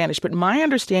unfair advantage. But my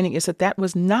understanding is that that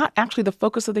was not actually the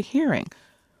focus of the hearing.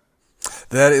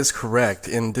 That is correct.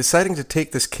 In deciding to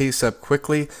take this case up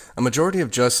quickly, a majority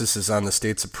of justices on the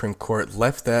state Supreme Court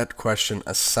left that question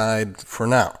aside for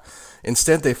now.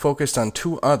 Instead, they focused on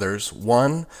 2 others.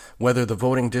 One, whether the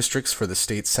voting districts for the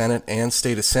state Senate and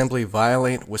state assembly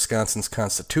violate Wisconsin's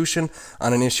constitution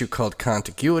on an issue called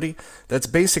contiguity. That's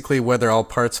basically whether all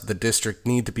parts of the district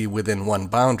need to be within one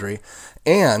boundary.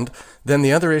 And then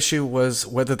the other issue was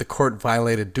whether the court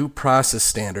violated due process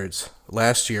standards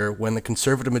last year when the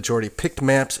conservative majority picked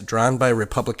maps drawn by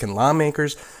Republican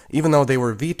lawmakers, even though they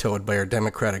were vetoed by our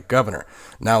Democratic governor.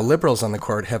 Now liberals on the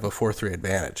court have a 4-3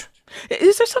 advantage.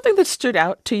 Is there something that stood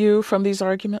out to you from these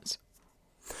arguments?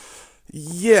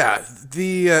 Yeah,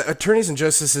 the attorneys and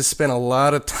justices spent a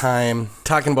lot of time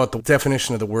talking about the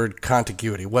definition of the word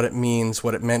contiguity, what it means,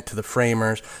 what it meant to the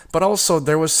framers, but also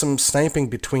there was some sniping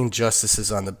between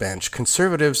justices on the bench.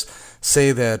 Conservatives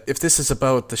say that if this is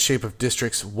about the shape of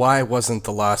districts, why wasn't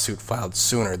the lawsuit filed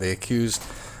sooner? They accused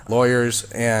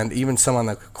lawyers and even some on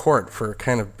the court for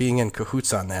kind of being in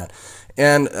cahoots on that.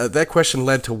 And that question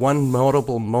led to one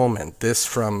notable moment, this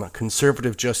from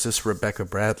conservative Justice Rebecca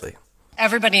Bradley.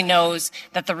 Everybody knows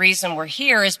that the reason we're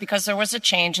here is because there was a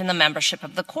change in the membership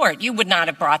of the court. You would not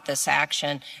have brought this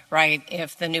action, right,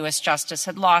 if the newest justice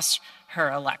had lost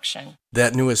her election.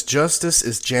 That newest justice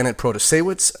is Janet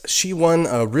Protasewicz. She won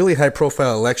a really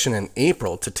high-profile election in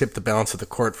April to tip the balance of the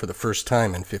court for the first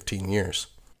time in 15 years.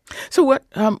 So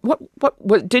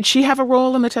what did she have a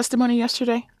role in the testimony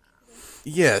yesterday?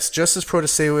 Yes, Justice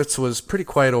Protasewicz was pretty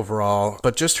quiet overall,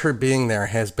 but just her being there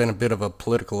has been a bit of a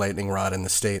political lightning rod in the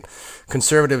state.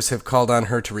 Conservatives have called on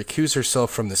her to recuse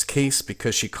herself from this case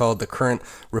because she called the current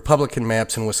Republican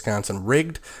maps in Wisconsin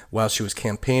rigged while she was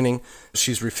campaigning.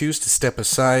 She's refused to step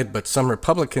aside, but some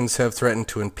Republicans have threatened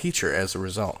to impeach her as a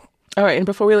result. All right, and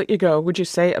before we let you go, would you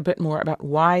say a bit more about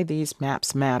why these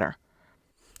maps matter?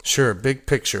 Sure, big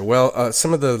picture. Well,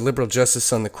 some of the liberal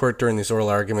justices on the court during these oral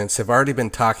arguments have already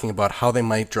been talking about how they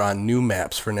might draw new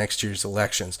maps for next year's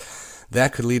elections.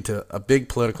 That could lead to a big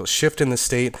political shift in the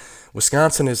state.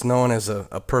 Wisconsin is known as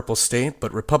a purple state,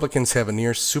 but Republicans have a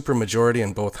near supermajority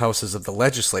in both houses of the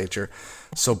legislature.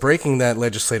 So breaking that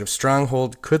legislative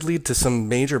stronghold could lead to some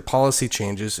major policy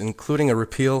changes, including a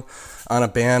repeal on a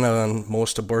ban on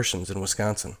most abortions in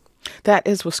Wisconsin. That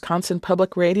is Wisconsin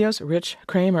Public Radio's Rich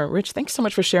Kramer. Rich, thanks so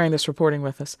much for sharing this reporting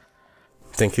with us.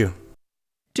 Thank you.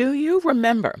 Do you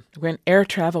remember when air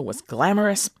travel was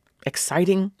glamorous,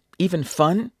 exciting, even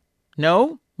fun?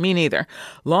 No? Me neither.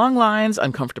 Long lines,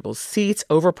 uncomfortable seats,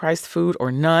 overpriced food,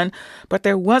 or none. But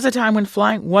there was a time when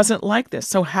flying wasn't like this.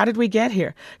 So how did we get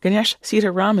here? Ganesh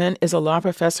Sitaraman is a law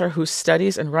professor who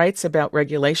studies and writes about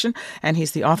regulation, and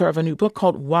he's the author of a new book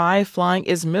called Why Flying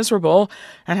is Miserable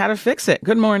and How to Fix It.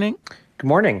 Good morning. Good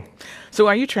morning. So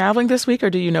are you traveling this week, or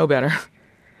do you know better?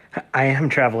 I am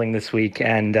traveling this week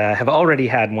and have already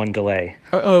had one delay.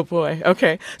 Oh, boy.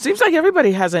 Okay. Seems like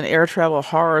everybody has an air travel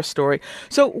horror story.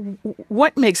 So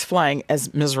what makes flying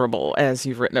as miserable as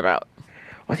you've written about? Well,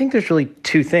 I think there's really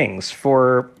two things.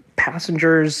 For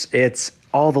passengers, it's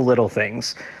all the little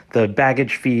things. The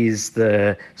baggage fees,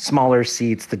 the smaller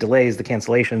seats, the delays, the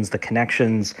cancellations, the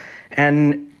connections.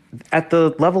 And at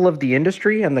the level of the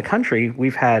industry and the country,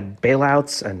 we've had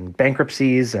bailouts and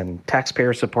bankruptcies and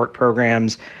taxpayer support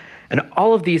programs. And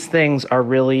all of these things are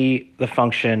really the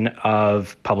function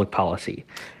of public policy.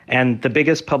 And the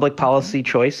biggest public policy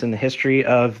choice in the history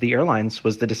of the airlines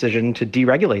was the decision to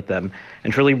deregulate them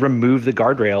and to really remove the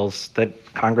guardrails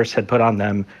that Congress had put on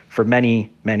them for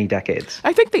many, many decades.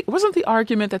 I think wasn't the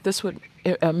argument that this would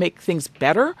make things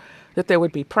better, that there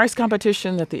would be price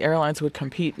competition, that the airlines would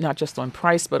compete not just on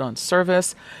price but on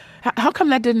service? How come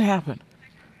that didn't happen?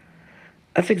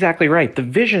 That's exactly right. The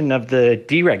vision of the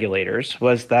deregulators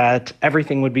was that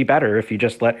everything would be better if you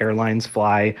just let airlines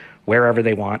fly wherever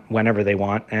they want, whenever they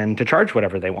want, and to charge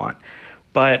whatever they want.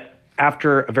 But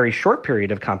after a very short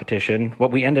period of competition,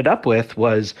 what we ended up with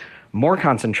was more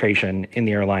concentration in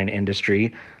the airline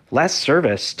industry, less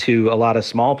service to a lot of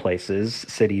small places,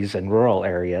 cities and rural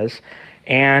areas,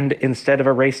 and instead of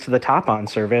a race to the top on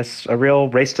service, a real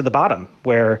race to the bottom,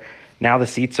 where now the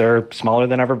seats are smaller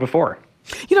than ever before.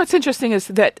 You know, what's interesting is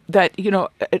that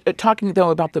talking,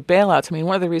 though, about the bailouts, I mean,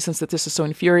 one of the reasons that this is so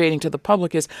infuriating to the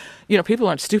public is, people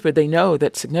aren't stupid. They know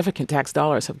that significant tax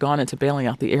dollars have gone into bailing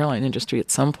out the airline industry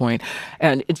at some point.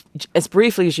 And as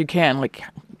briefly as you can,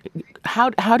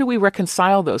 how do we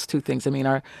reconcile those two things? I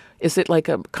mean, is it like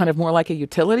a kind of more like a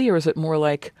utility, or is it more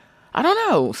like, I don't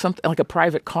know, something like a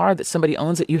private car that somebody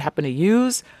owns that you happen to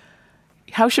use?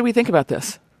 How should we think about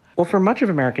this? Well, for much of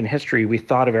American history, we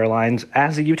thought of airlines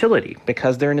as a utility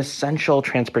because they're an essential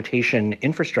transportation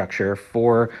infrastructure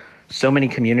for so many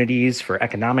communities, for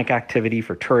economic activity,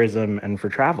 for tourism, and for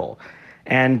travel.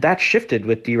 And that shifted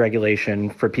with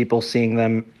deregulation for people seeing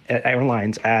them,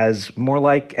 airlines, as more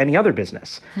like any other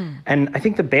business. And I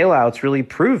think the bailouts really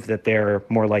prove that they're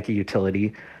more like a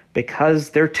utility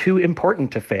because they're too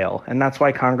important to fail. And that's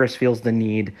why Congress feels the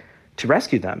need to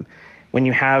rescue them. When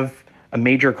you have a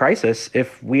major crisis,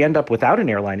 if we end up without an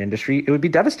airline industry, it would be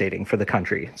devastating for the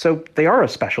country. So they are a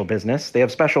special business. They have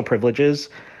special privileges.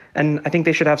 And I think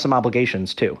they should have some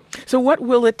obligations, too. So what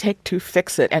will it take to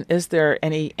fix it? And is there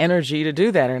any energy to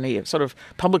do that, or any sort of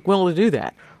public will to do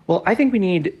that? Well, I think we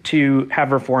need to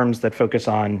have reforms that focus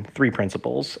on three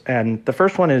principles. And the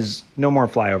first one is no more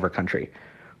flyover country.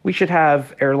 We should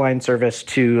have airline service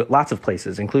to lots of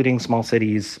places, including small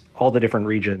cities, all the different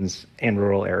regions, and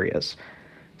rural areas.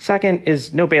 Second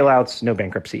is no bailouts, no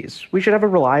bankruptcies. We should have a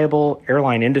reliable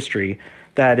airline industry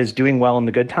that is doing well in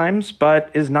the good times, but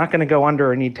is not going to go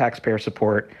under or need taxpayer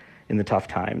support in the tough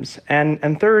times.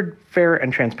 And third, fair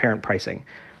and transparent pricing.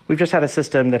 We've just had a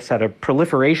system that's had a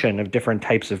proliferation of different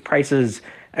types of prices,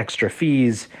 extra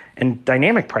fees, and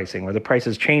dynamic pricing, where the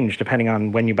prices change depending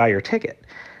on when you buy your ticket.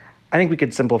 I think we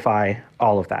could simplify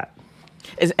all of that.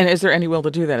 Is there any will to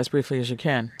do that as briefly as you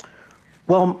can?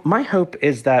 Well, my hope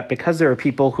is that because there are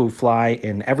people who fly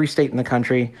in every state in the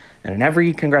country and in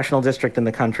every congressional district in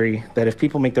the country, that if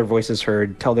people make their voices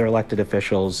heard, tell their elected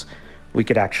officials, we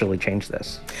could actually change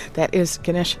this. That is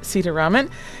Ganesh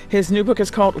Sitaraman. His new book is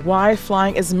called Why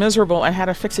Flying is Miserable and How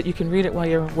to Fix It. You can read it while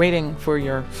you're waiting for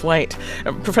your flight.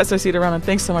 Professor Sitaraman,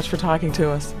 thanks so much for talking to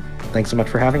us. Thanks so much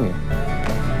for having me.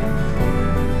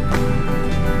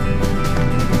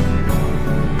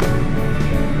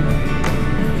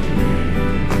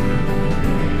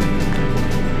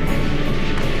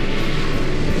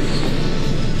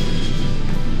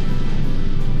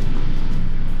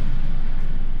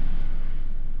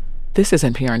 This is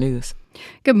NPR News.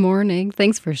 Good morning.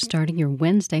 Thanks for starting your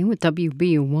Wednesday with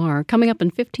WBUR. Coming up in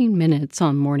 15 minutes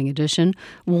on Morning Edition,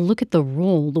 we'll look at the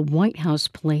role the White House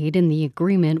played in the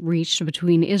agreement reached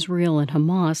between Israel and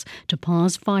Hamas to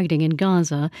pause fighting in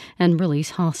Gaza and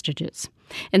release hostages.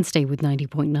 And stay with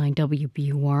 90.9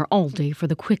 WBUR all day for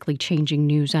the quickly changing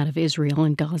news out of Israel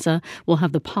and Gaza. We'll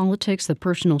have the politics, the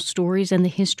personal stories, and the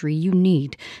history you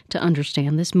need to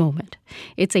understand this moment.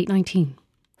 It's 8:19.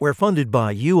 We're funded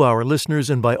by you, our listeners,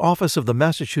 and by Office of the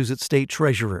Massachusetts State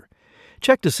Treasurer.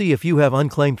 Check to see if you have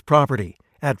unclaimed property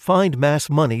at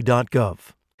findmassmoney.gov.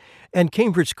 And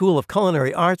Cambridge School of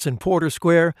Culinary Arts in Porter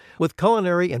Square with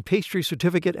culinary and pastry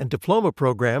certificate and diploma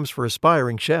programs for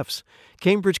aspiring chefs.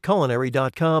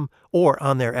 CambridgeCulinary.com or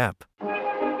on their app.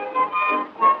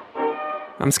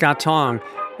 I'm Scott Tong.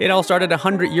 It all started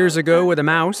 100 years ago with a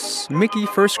mouse. Mickey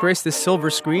first graced the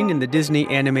silver screen in the Disney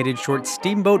animated short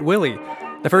Steamboat Willie,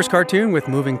 the first cartoon with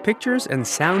moving pictures and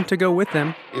sound to go with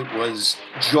them. It was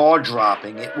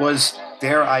jaw-dropping. It was,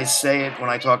 dare I say it when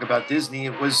I talk about Disney,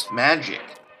 it was magic.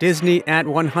 Disney at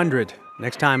 100.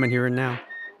 Next time on Here and Now.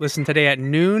 Listen today at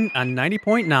noon on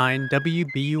 90.9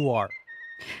 WBUR.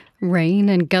 Rain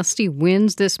and gusty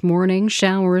winds this morning.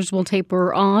 Showers will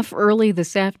taper off early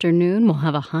this afternoon. We'll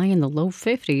have a high in the low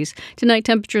 50s. Tonight,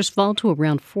 temperatures fall to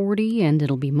around 40, and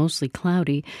it'll be mostly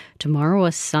cloudy. Tomorrow,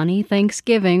 a sunny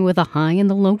Thanksgiving with a high in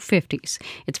the low 50s.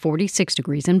 It's 46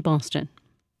 degrees in Boston.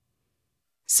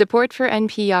 Support for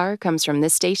NPR comes from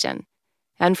this station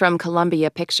and from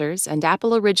Columbia Pictures and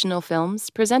Apple Original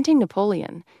Films presenting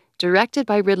Napoleon. Directed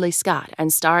by Ridley Scott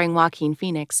and starring Joaquin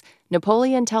Phoenix,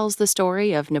 Napoleon tells the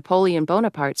story of Napoleon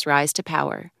Bonaparte's rise to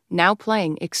power, now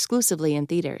playing exclusively in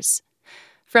theaters.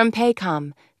 From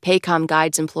Paycom, Paycom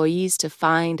guides employees to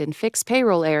find and fix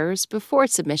payroll errors before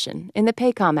submission in the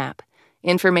Paycom app.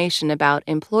 Information about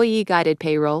employee-guided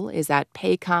payroll is at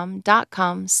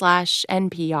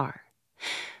paycom.com/NPR.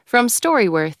 From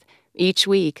Storyworth, each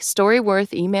week,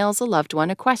 Storyworth emails a loved one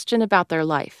a question about their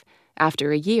life.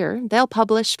 After a year, they'll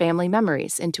publish family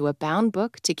memories into a bound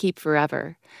book to keep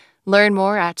forever. Learn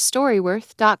more at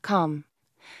Storyworth.com.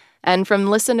 And from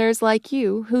listeners like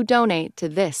you who donate to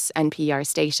this NPR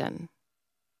station.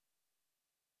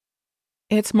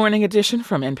 It's Morning Edition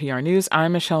from NPR News.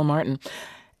 I'm Michelle Martin.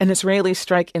 An Israeli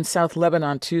strike in South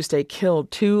Lebanon Tuesday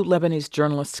killed 2 Lebanese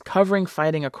journalists covering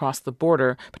fighting across the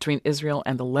border between Israel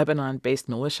and the Lebanon-based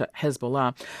militia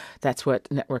Hezbollah. That's what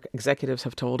network executives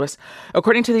have told us.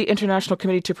 According to the International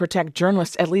Committee to Protect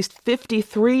Journalists, at least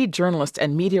 53 journalists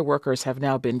and media workers have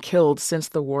now been killed since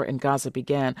the war in Gaza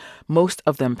began, most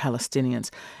of them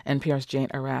Palestinians. NPR's Jane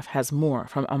Araf has more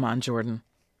from Amman, Jordan.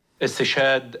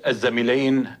 استشهاد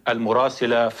الزميلين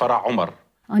المراسلة فرع عمر.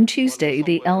 On Tuesday,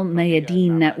 the El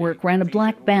Mayadeen network ran a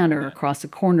black banner across the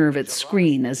corner of its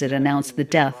screen as it announced the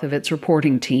death of its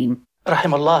reporting team.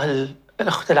 رحم الله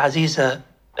الأخت العزيزة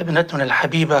ابنتنا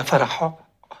الحبيبة فرح.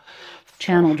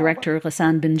 Channel director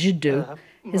Ghassan Ben Jiddu,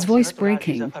 his voice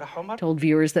breaking, told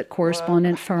viewers that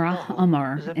correspondent Farah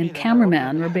Amar and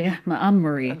cameraman Rabih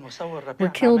Ma'amri were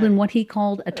killed in what he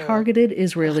called a targeted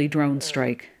Israeli drone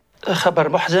strike. خبر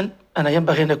محزن أنا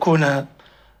ينبغي أن أكون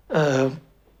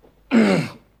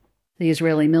The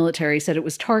Israeli military said it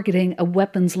was targeting a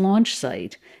weapons launch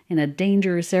site in a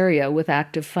dangerous area with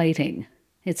active fighting.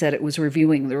 It said it was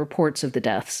reviewing the reports of the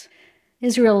deaths.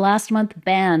 Israel last month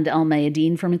banned Al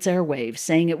Mayadeen from its airwaves,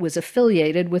 saying it was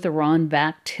affiliated with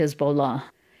Iran-backed Hezbollah.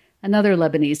 Another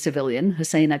Lebanese civilian,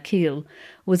 Hussein Akil,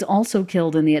 was also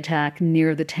killed in the attack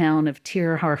near the town of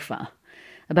Tir Harfa,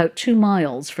 about 2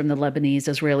 miles from the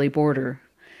Lebanese-Israeli border.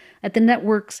 At the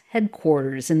network's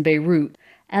headquarters in Beirut,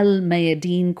 Al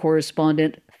Mayadeen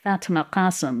correspondent Fatima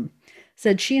Qasim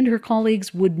said she and her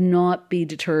colleagues would not be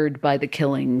deterred by the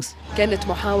killings. كانت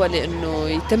محاولة إنه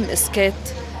يتم إسكات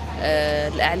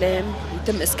الإعلام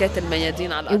يتم إسكات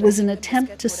الميادين على It was an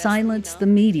attempt to silence the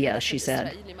media, she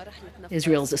said.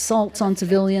 Israel's assaults on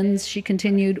civilians, she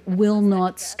continued, will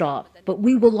not stop, but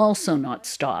we will also not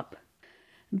stop.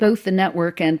 Both the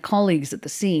network and colleagues at the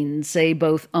scene say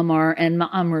both Ammar and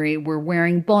Ma'amri were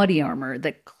wearing body armor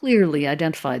that clearly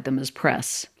identified them as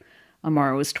press.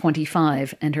 Ammar was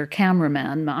 25 and her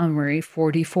cameraman, Ma'amri,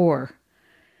 44.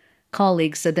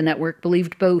 Colleagues said the network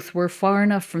believed both were far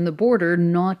enough from the border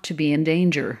not to be in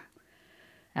danger.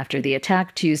 After the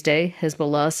attack Tuesday,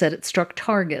 Hezbollah said it struck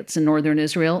targets in northern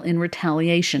Israel in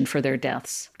retaliation for their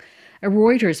deaths. A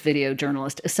Reuters video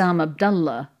journalist, Issam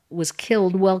Abdallah, was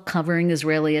killed while covering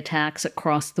Israeli attacks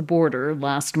across the border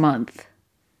last month.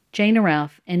 Jane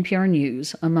Araf, NPR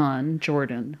News, Amman,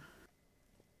 Jordan.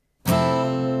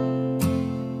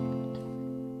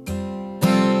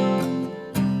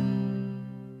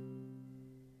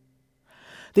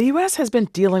 The U.S. has been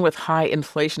dealing with high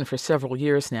inflation for several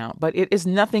years now, but it is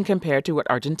nothing compared to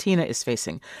what Argentina is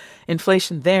facing.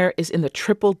 Inflation there is in the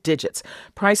triple digits.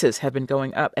 Prices have been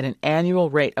going up at an annual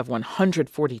rate of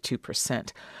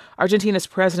 142%. Argentina's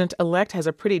president-elect has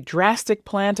a pretty drastic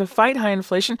plan to fight high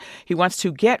inflation. He wants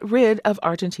to get rid of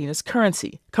Argentina's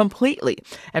currency completely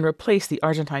and replace the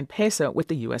Argentine peso with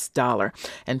the U.S. dollar.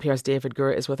 NPR's David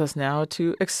Gura is with us now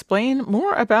to explain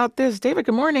more about this. David,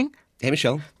 good morning. Hey,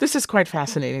 Michelle. This is quite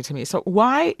fascinating to me. So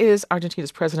why is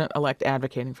Argentina's president-elect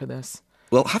advocating for this?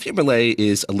 Well, Javier Milei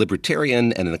is a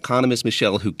libertarian and an economist,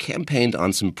 Michelle, who campaigned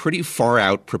on some pretty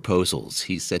far-out proposals.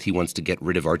 He said he wants to get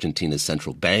rid of Argentina's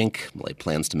central bank. Milei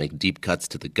plans to make deep cuts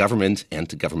to the government and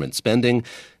to government spending.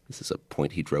 This is a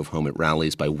point he drove home at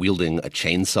rallies by wielding a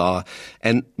chainsaw.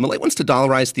 And Milei wants to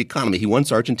dollarize the economy. He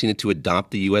wants Argentina to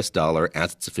adopt the U.S. dollar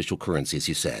as its official currency, as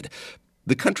you said.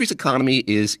 The country's economy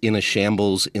is in a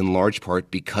shambles in large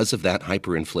part because of that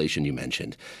hyperinflation you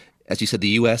mentioned. As you said, the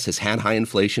U.S. has had high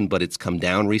inflation, but it's come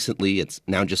down recently. It's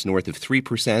now just north of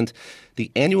 3%.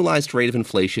 The annualized rate of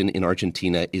inflation in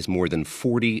Argentina is more than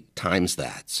 40 times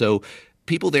that. So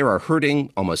people there are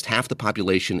hurting. Almost half the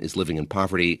population is living in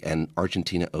poverty, and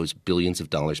Argentina owes billions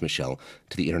of dollars, Michelle,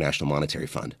 to the International Monetary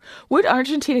Fund. Would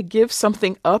Argentina give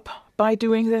something up by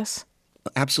doing this?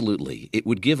 Absolutely. It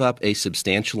would give up a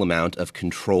substantial amount of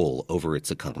control over its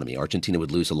economy. Argentina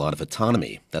would lose a lot of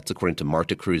autonomy. That's according to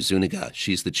Marta Cruz Zuniga.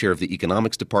 She's the chair of the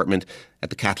economics department at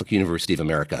the Catholic University of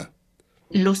America.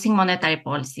 Losing monetary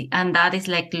policy, and that is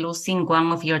like losing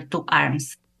one of your two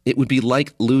arms. It would be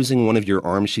like losing one of your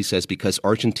arms, she says, because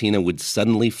Argentina would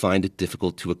suddenly find it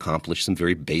difficult to accomplish some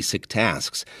very basic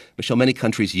tasks. Michelle, many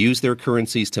countries use their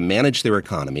currencies to manage their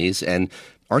economies, and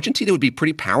Argentina would be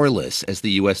pretty powerless as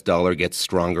the U.S. dollar gets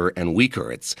stronger and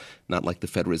weaker. It's not like the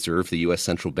Federal Reserve. The U.S.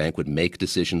 Central Bank would make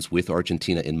decisions with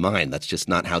Argentina in mind. That's just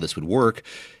not how this would work.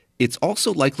 It's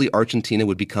also likely Argentina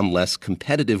would become less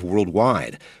competitive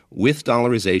worldwide. With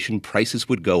dollarization, prices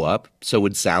would go up, so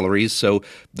would salaries. So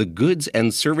the goods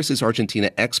and services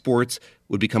Argentina exports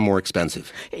would become more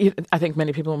expensive. I think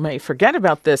many people may forget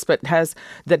about this, but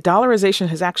that dollarization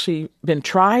has actually been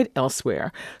tried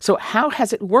elsewhere. So how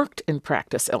has it worked in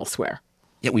practice elsewhere?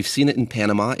 Yeah, we've seen it in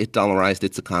Panama. It dollarized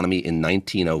its economy in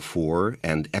 1904,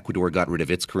 and Ecuador got rid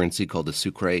of its currency called the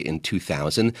sucre in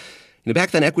 2000.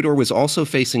 Back then, Ecuador was also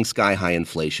facing sky-high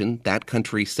inflation. That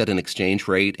country set an exchange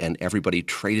rate, and everybody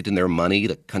traded in their money.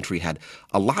 The country had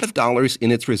a lot of dollars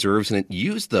in its reserves, and it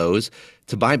used those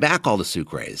to buy back all the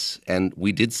sucres. And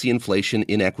we did see inflation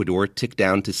in Ecuador tick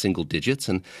down to single digits,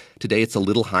 and today it's a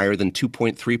little higher than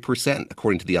 2.3%,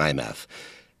 according to the IMF.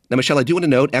 Now, Michelle, I do want to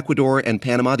note Ecuador and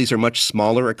Panama, these are much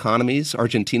smaller economies.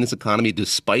 Argentina's economy,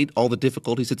 despite all the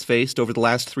difficulties it's faced over the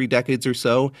last 3 decades or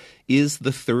so, is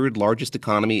the third largest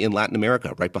economy in Latin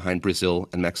America, right behind Brazil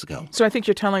and Mexico. So I think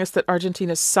you're telling us that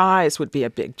Argentina's size would be a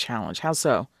big challenge. How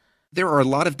so? There are a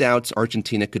lot of doubts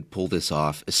Argentina could pull this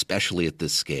off, especially at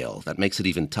this scale. That makes it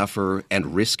even tougher and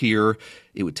riskier.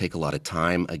 It would take a lot of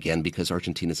time, again, because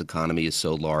Argentina's economy is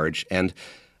so large. And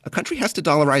a country has to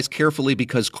dollarize carefully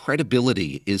because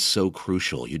credibility is so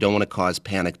crucial. You don't want to cause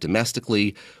panic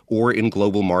domestically or in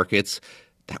global markets.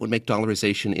 That would make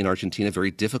dollarization in Argentina very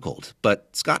difficult.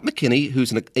 But Scott McKinney,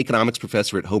 who's an economics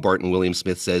professor at Hobart and William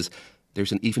Smith, says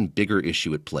there's an even bigger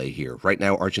issue at play here. Right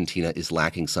now, Argentina is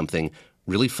lacking something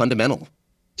really fundamental.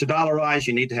 To dollarize,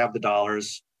 you need to have the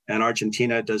dollars. and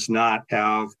Argentina does not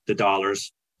have the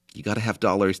dollars. You got to have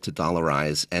dollars to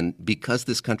dollarize. And because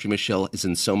this country, Michelle, is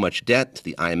in so much debt to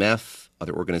the IMF,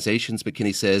 other organizations,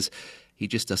 McKinney says, he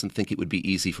just doesn't think it would be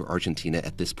easy for Argentina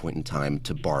at this point in time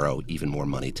to borrow even more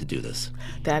money to do this.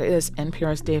 That is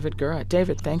NPR's David Gura.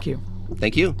 David, thank you.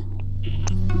 Thank you.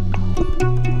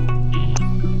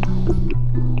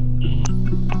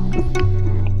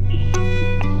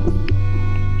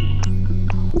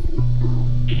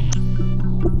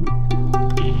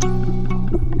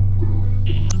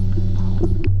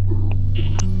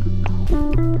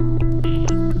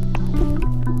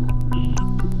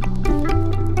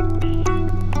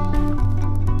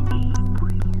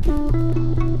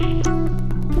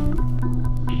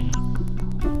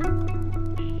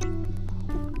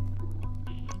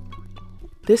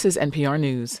 This is NPR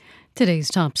News. Today's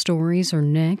top stories are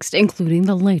next, including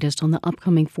the latest on the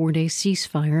upcoming 4-day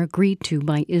ceasefire agreed to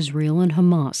by Israel and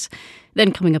Hamas.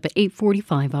 Then coming up at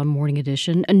 8:45 on Morning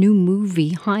Edition, a new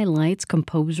movie highlights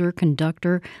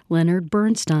composer-conductor Leonard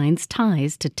Bernstein's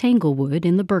ties to Tanglewood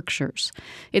in the Berkshires.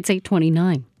 It's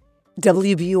 8:29.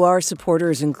 WBUR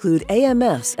supporters include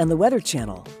AMS and the Weather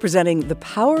Channel, presenting The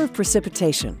Power of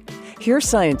Precipitation. Here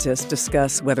scientists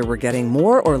discuss whether we're getting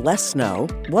more or less snow,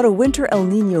 what a winter El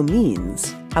Niño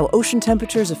means, how ocean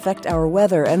temperatures affect our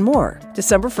weather, and more.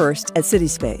 December 1st at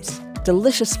CitySpace.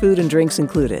 Delicious food and drinks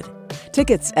included.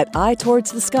 Tickets at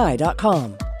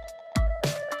eyetowardsthesky.com.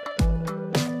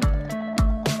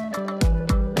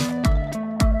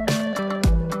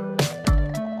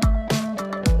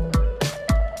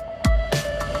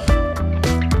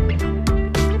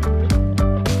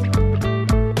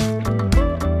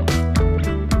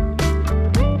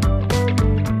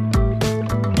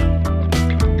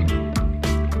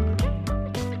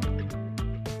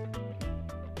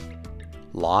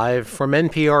 Live from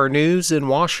NPR News in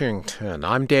Washington,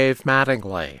 I'm Dave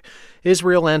Mattingly.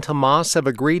 Israel and Hamas have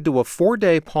agreed to a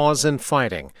 4-day pause in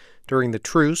fighting. During the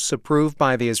truce approved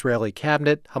by the Israeli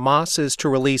cabinet, Hamas is to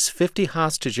release 50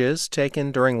 hostages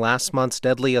taken during last month's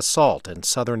deadly assault in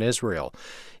southern Israel.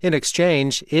 In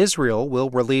exchange, Israel will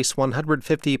release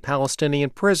 150 Palestinian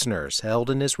prisoners held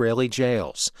in Israeli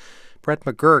jails. Brett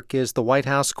McGurk is the White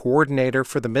House coordinator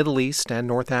for the Middle East and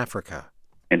North Africa.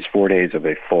 It's 4 days of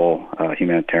a full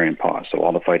humanitarian pause, so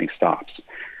all the fighting stops.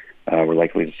 We're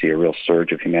likely to see a real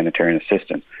surge of humanitarian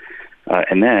assistance.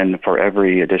 And then for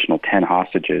every additional 10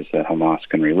 hostages that Hamas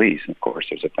can release, of course,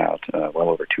 there's about well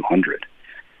over 200,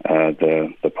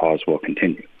 the pause will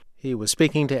continue. He was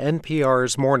speaking to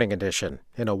NPR's Morning Edition.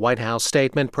 In a White House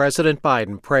statement, President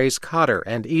Biden praised Qatar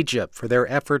and Egypt for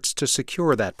their efforts to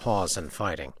secure that pause in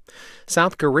fighting.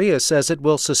 South Korea says it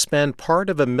will suspend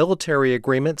part of a military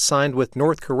agreement signed with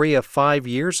North Korea 5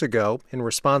 years ago in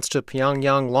response to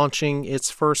Pyongyang launching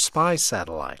its first spy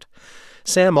satellite.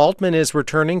 Sam Altman is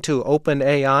returning to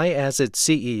OpenAI as its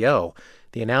CEO.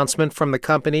 The announcement from the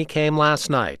company came last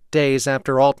night, days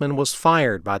after Altman was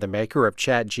fired by the maker of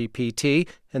ChatGPT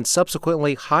and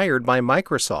subsequently hired by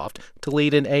Microsoft to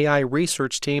lead an AI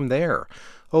research team there.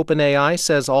 OpenAI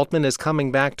says Altman is coming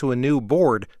back to a new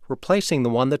board, replacing the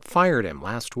one that fired him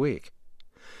last week.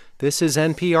 This is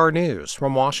NPR News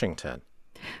from Washington.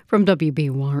 From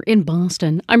WBUR in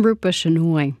Boston, I'm Rupa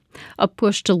Shenoy. A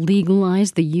push to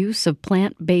legalize the use of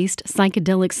plant-based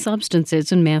psychedelic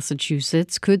substances in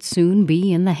Massachusetts could soon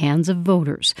be in the hands of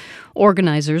voters.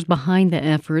 Organizers behind the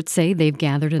effort say they've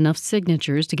gathered enough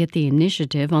signatures to get the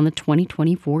initiative on the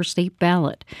 2024 state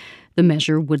ballot. The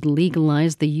measure would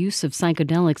legalize the use of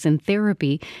psychedelics in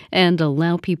therapy and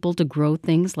allow people to grow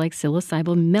things like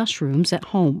psilocybin mushrooms at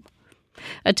home.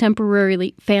 A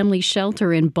temporary family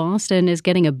shelter in Boston is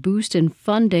getting a boost in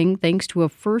funding thanks to a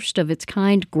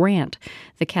first-of-its-kind grant.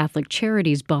 The Catholic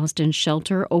Charities Boston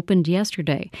shelter opened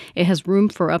yesterday. It has room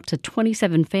for up to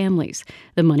 27 families.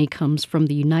 The money comes from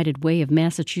the United Way of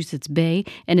Massachusetts Bay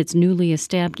and its newly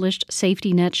established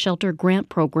Safety Net Shelter Grant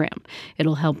Program.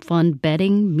 It'll help fund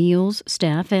bedding, meals,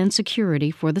 staff, and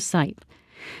security for the site.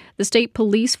 The state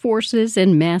police forces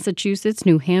in Massachusetts,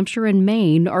 New Hampshire, and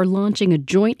Maine are launching a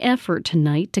joint effort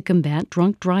tonight to combat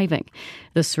drunk driving.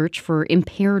 The search for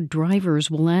impaired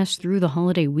drivers will last through the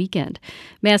holiday weekend.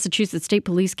 Massachusetts State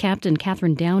Police Captain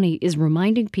Catherine Downey is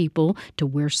reminding people to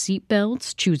wear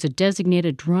seatbelts, choose a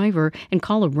designated driver, and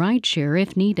call a rideshare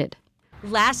if needed.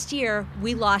 Last year,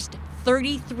 we lost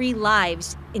 33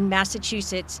 lives in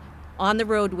Massachusetts on the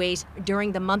roadways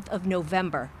during the month of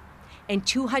November. And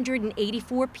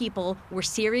 284 people were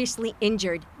seriously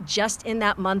injured just in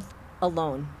that month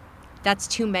alone. That's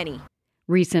too many.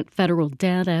 Recent federal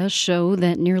data show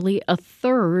that nearly a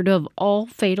third of all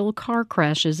fatal car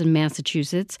crashes in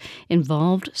Massachusetts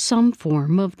involved some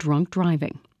form of drunk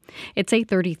driving. It's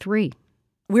 8:33.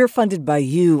 We're funded by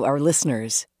you, our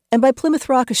listeners, and by Plymouth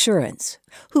Rock Assurance,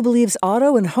 who believes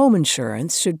auto and home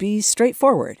insurance should be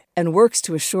straightforward and works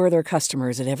to assure their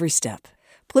customers at every step.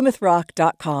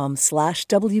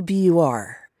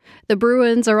 PlymouthRock.com/WBUR. The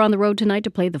Bruins are on the road tonight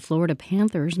to play the Florida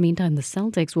Panthers. Meantime, the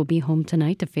Celtics will be home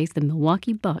tonight to face the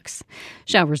Milwaukee Bucks.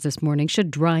 Showers this morning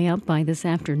should dry up by this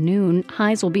afternoon.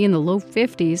 Highs will be in the low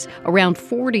 50s, around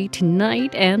 40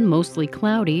 tonight, and mostly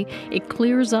cloudy. It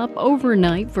clears up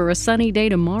overnight for a sunny day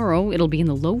tomorrow. It'll be in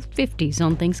the low 50s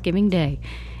on Thanksgiving Day.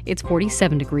 It's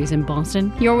 47 degrees in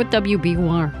Boston. You're with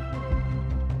WBUR.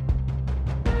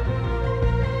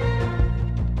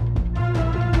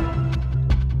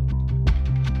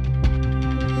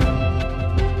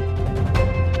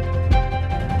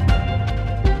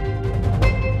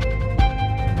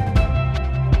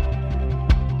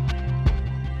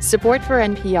 Support for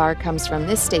NPR comes from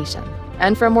this station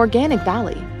and from Organic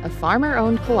Valley, a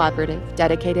farmer-owned cooperative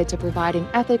dedicated to providing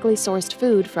ethically sourced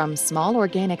food from small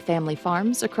organic family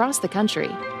farms across the country.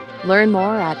 Learn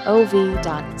more at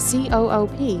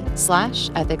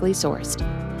ov.coop/ethically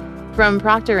sourced. From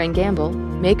Procter & Gamble,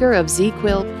 maker of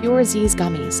ZzzQuil Pure Z's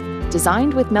gummies,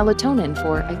 designed with melatonin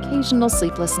for occasional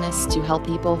sleeplessness to help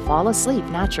people fall asleep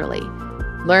naturally.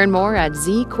 Learn more at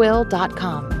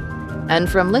zzquill.com. And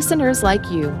from listeners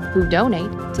like you who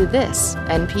donate to this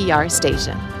NPR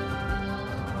station.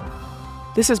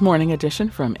 This is Morning Edition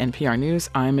from NPR News.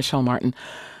 I'm Michelle Martin.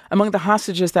 Among the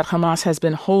hostages that Hamas has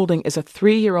been holding is a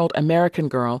 3-year-old American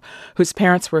girl whose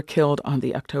parents were killed on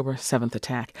the October 7th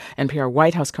attack. NPR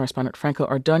White House correspondent Franco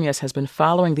Ordonez has been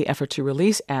following the effort to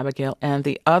release Abigail and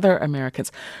the other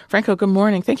Americans. Franco, good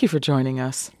morning. Thank you for joining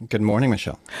us. Good morning,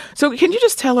 Michelle. So can you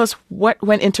just tell us what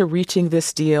went into reaching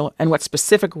this deal and what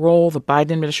specific role the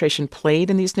Biden administration played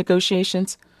in these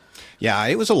negotiations? Yeah,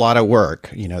 it was a lot of work.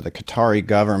 You know, the Qatari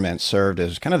government served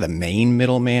as kind of the main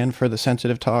middleman for the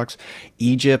sensitive talks.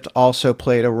 Egypt also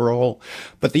played a role.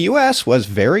 But the U.S. was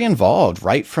very involved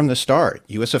right from the start.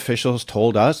 U.S. officials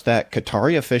told us that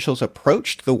Qatari officials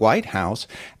approached the White House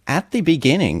at the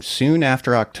beginning, soon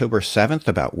after October 7th,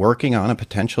 about working on a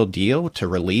potential deal to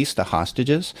release the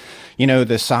hostages. You know,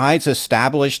 the sides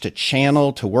established a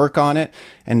channel to work on it,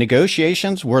 and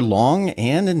negotiations were long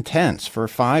and intense for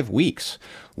 5 weeks.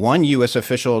 One U.S.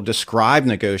 official described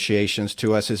negotiations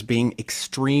to us as being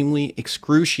extremely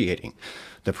excruciating.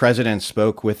 The president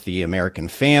spoke with the American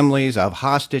families of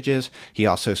hostages. He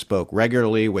also spoke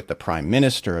regularly with the prime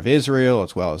minister of Israel,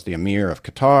 as well as the emir of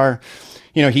Qatar.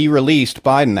 You know,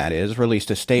 Biden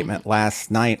released a statement last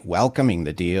night welcoming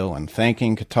the deal and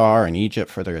thanking Qatar and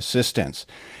Egypt for their assistance.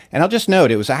 And I'll just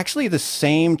note, it was actually the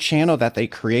same channel that they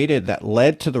created that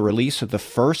led to the release of the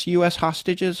first U.S.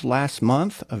 hostages last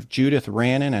month of Judith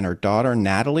Rannon and her daughter,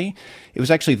 Natalie. It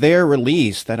was actually their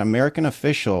release that American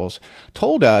officials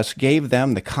told us gave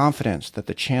them the confidence that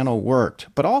the channel worked,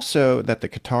 but also that the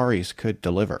Qataris could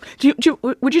deliver.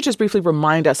 Would you just briefly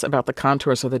remind us about the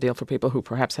contours of the deal for people who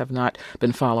perhaps have not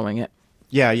been following it?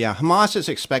 Yeah. Hamas is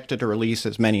expected to release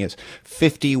as many as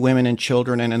 50 women and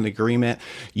children in an agreement.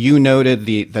 You noted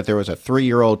that there was a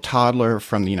 3-year-old toddler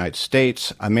from the United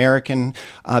States, American.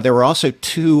 There were also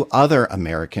 2 other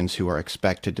Americans who are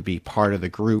expected to be part of the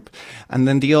group. And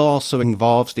then the deal also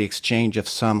involves the exchange of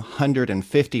some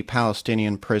 150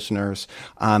 Palestinian prisoners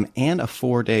and a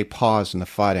 4-day pause in the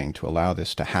fighting to allow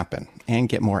this to happen and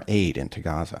get more aid into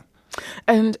Gaza.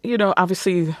 And, you know,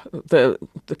 obviously the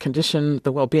condition,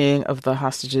 the well-being of the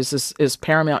hostages is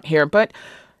paramount here. But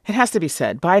it has to be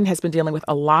said, Biden has been dealing with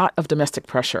a lot of domestic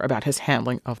pressure about his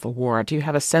handling of the war. Do you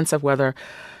have a sense of whether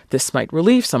this might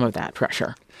relieve some of that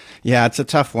pressure? Yeah, it's a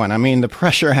tough one. I mean, the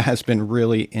pressure has been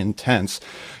really intense.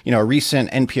 You know, a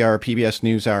recent NPR PBS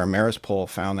NewsHour Marist poll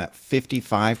found that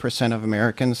 55% of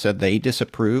Americans said they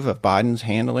disapprove of Biden's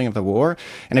handling of the war.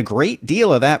 And a great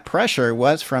deal of that pressure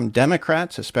was from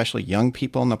Democrats, especially young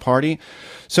people in the party.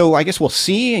 So I guess we'll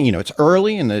see. You know, it's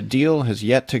early and the deal has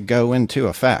yet to go into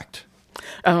effect.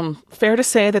 Fair to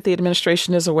say that the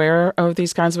administration is aware of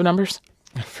these kinds of numbers?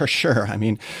 For sure. I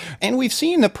mean, and we've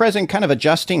seen the president kind of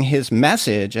adjusting his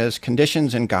message as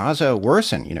conditions in Gaza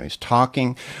worsen. You know, he's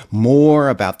talking more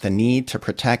about the need to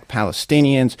protect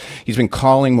Palestinians. He's been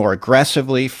calling more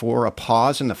aggressively for a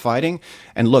pause in the fighting.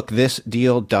 And look, this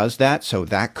deal does that. So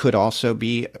that could also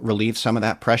be relieve some of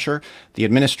that pressure. The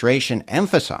administration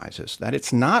emphasizes that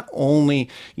it's not only,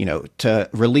 you know, to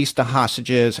release the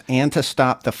hostages and to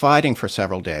stop the fighting for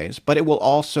several days, but it will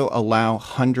also allow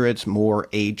hundreds more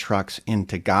aid trucks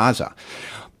into Gaza.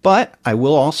 But I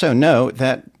will also note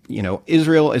that,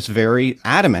 Israel is very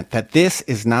adamant that this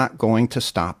is not going to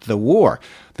stop the war.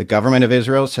 The government of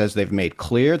Israel says they've made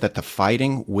clear that the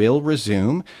fighting will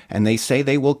resume, and they say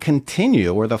they will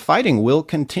continue, or the fighting will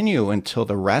continue until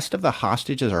the rest of the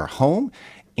hostages are home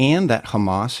and that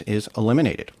Hamas is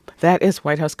eliminated. That is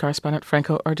White House correspondent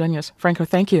Franco Ordonez. Franco,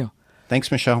 thank you.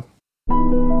 Thanks, Michelle.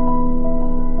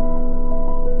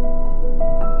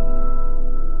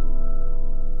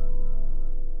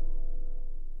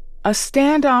 A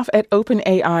standoff at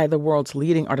OpenAI, the world's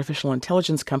leading artificial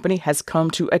intelligence company, has come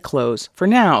to a close for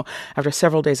now. After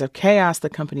several days of chaos,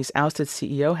 the company's ousted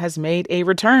CEO has made a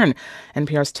return.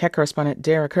 NPR's tech correspondent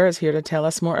Derek Kerr is here to tell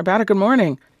us more about it. Good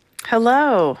morning.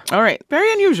 Hello. All right.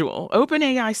 Very unusual.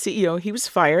 OpenAI CEO, he was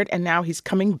fired, and now he's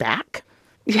coming back?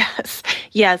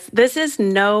 Yes, this is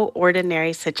no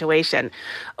ordinary situation.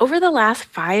 Over the last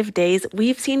 5 days,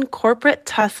 we've seen corporate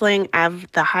tussling of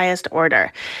the highest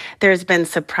order. There's been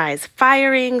surprise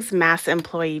firings, mass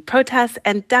employee protests,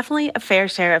 and definitely a fair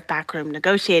share of backroom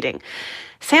negotiating.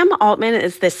 Sam Altman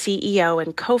is the CEO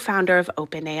and co-founder of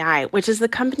OpenAI, which is the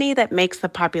company that makes the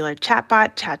popular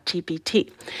chatbot ChatGPT.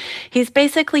 He's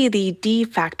basically the de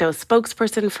facto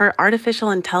spokesperson for artificial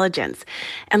intelligence.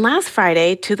 And last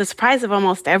Friday, to the surprise of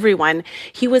almost everyone,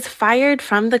 he was fired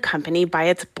from the company by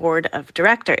its board of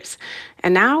directors.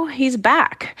 And now he's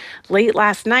back. Late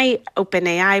last night,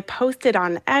 OpenAI posted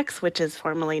on X, which is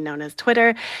formerly known as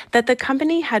Twitter, that the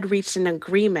company had reached an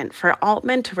agreement for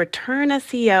Altman to return as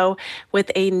CEO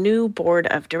with a new board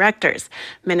of directors.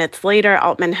 Minutes later,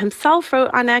 Altman himself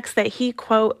wrote on X that he,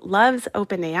 quote, loves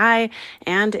OpenAI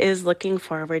and is looking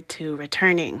forward to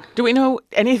returning. Do we know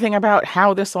anything about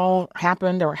how this all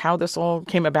happened or how this all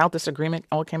came about, this agreement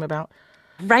all came about?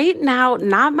 Right now,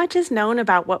 not much is known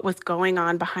about what was going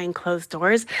on behind closed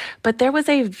doors, but there was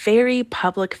a very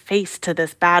public face to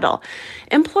this battle.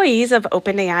 Employees of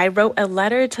OpenAI wrote a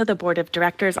letter to the board of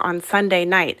directors on Sunday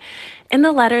night. In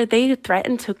the letter, they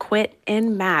threatened to quit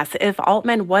en masse if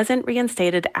Altman wasn't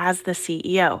reinstated as the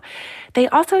CEO. They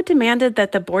also demanded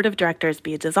that the board of directors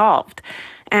be dissolved.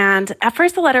 And at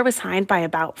first, the letter was signed by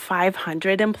about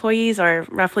 500 employees, or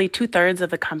roughly 2/3 of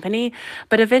the company.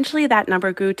 But eventually, that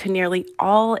number grew to nearly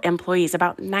all employees,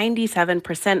 about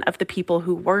 97% of the people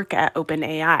who work at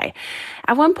OpenAI.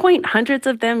 At one point, hundreds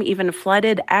of them even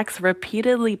flooded X,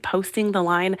 repeatedly posting the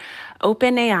line,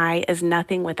 "OpenAI is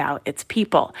nothing without its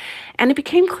people." And it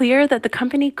became clear that the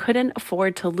company couldn't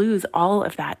afford to lose all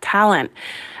of that talent.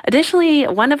 Additionally,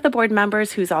 one of the board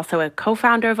members, who's also a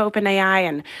co-founder of OpenAI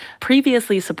and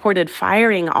previously supported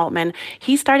firing Altman,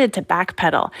 he started to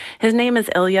backpedal. His name is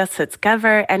Ilya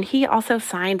Sutskever, and he also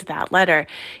signed that letter.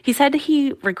 He said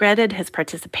he regretted his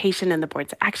participation in the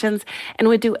board's actions and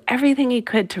would do everything he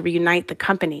could to reunite the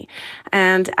company.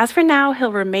 And as for now,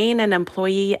 he'll remain an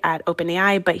employee at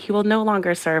OpenAI, but he will no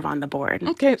longer serve on the board.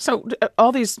 Okay, so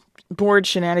all these board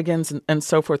shenanigans and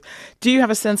so forth, do you have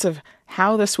a sense of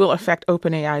how this will affect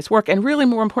OpenAI's work, and really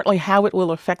more importantly, how it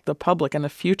will affect the public and the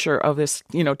future of this,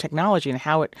 technology, and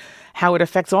how it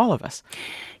affects all of us?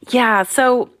 Yeah,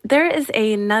 so there is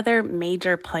another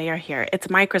major player here. It's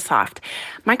Microsoft.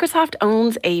 Microsoft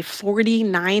owns a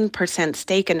 49%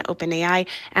 stake in OpenAI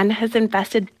and has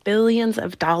invested billions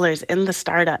of dollars in the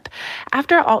startup.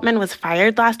 After Altman was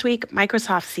fired last week,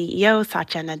 Microsoft CEO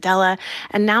Satya Nadella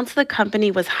announced the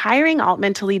company was hiring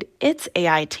Altman to lead its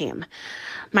AI team.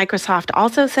 Microsoft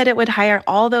also said it would hire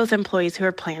all those employees who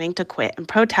are planning to quit and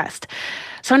protest.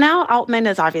 So now Altman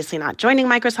is obviously not joining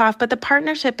Microsoft, but the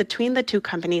partnership between the two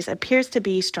companies appears to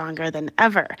be stronger than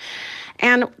ever.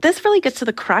 And this really gets to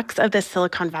the crux of this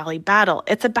Silicon Valley battle.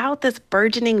 It's about this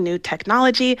burgeoning new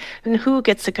technology and who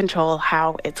gets to control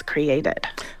how it's created.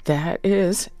 That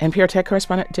is NPR tech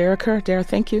correspondent Dara Kerr. Dara,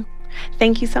 thank you.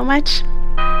 Thank you so much.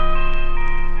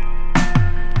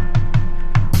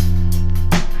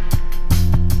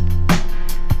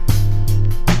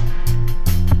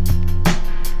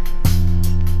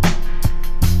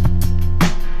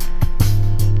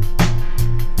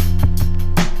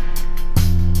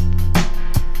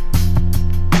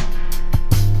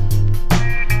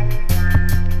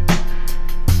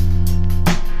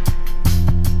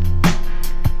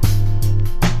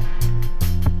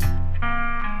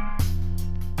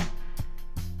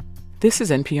 This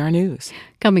is NPR News.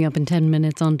 Coming up in 10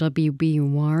 minutes on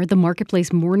WBUR, the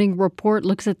Marketplace Morning Report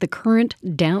looks at the current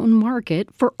down market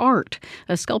for art.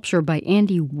 A sculpture by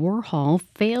Andy Warhol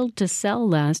failed to sell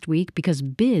last week because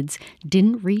bids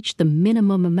didn't reach the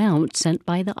minimum amount sent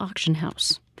by the auction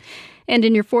house. And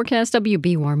in your forecast,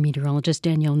 WBUR meteorologist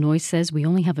Danielle Noyes says we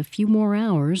only have a few more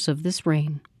hours of this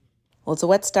rain. Well, it's a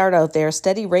wet start out there.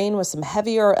 Steady rain with some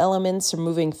heavier elements are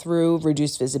moving through,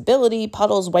 reduced visibility,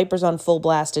 puddles, wipers on full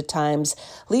blast at times.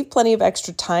 Leave plenty of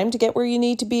extra time to get where you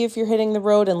need to be if you're hitting the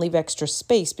road, and leave extra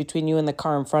space between you and the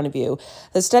car in front of you.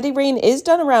 The steady rain is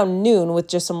done around noon with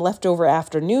just some leftover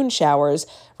afternoon showers.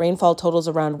 Rainfall totals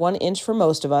around 1 inch for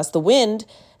most of us. The wind,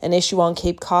 an issue on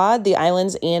Cape Cod, the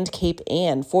islands, and Cape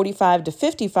Ann. 45 to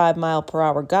 55 mile per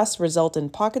hour gusts result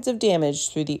in pockets of damage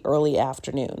through the early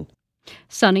afternoon.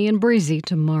 Sunny and breezy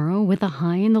tomorrow with a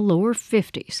high in the lower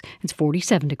 50s. It's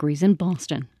 47 degrees in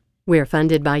Boston. We're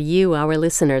funded by you, our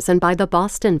listeners, and by the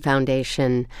Boston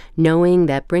Foundation. Knowing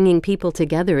that bringing people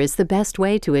together is the best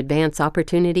way to advance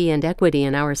opportunity and equity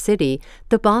in our city,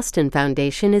 the Boston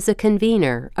Foundation is a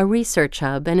convener, a research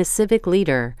hub, and a civic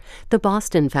leader. The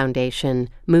Boston Foundation.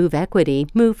 Move equity,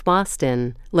 move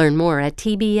Boston. Learn more at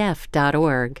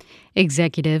tbf.org.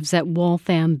 Executives at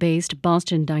Waltham-based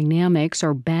Boston Dynamics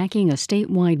are backing a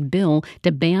statewide bill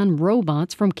to ban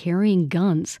robots from carrying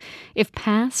guns. If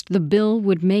passed, the bill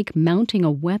would make mounting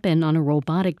a weapon on a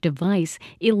robotic device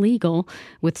illegal,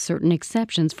 with certain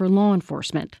exceptions for law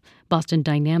enforcement. Boston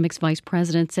Dynamics vice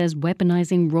president says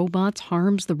weaponizing robots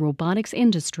harms the robotics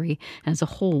industry as a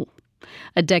whole.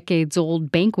 A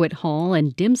decades-old banquet hall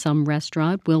and dim sum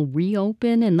restaurant will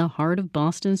reopen in the heart of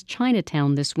Boston's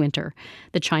Chinatown this winter.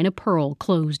 The China Pearl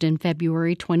closed in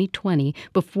February 2020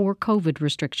 before COVID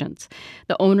restrictions.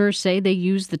 The owners say they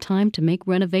used the time to make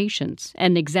renovations.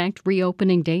 An exact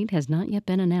reopening date has not yet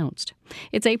been announced.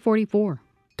 It's 8:44.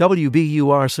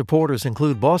 WBUR supporters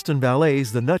include Boston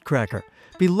Ballet's The Nutcracker.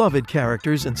 Beloved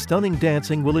characters and stunning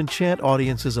dancing will enchant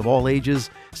audiences of all ages.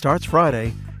 Starts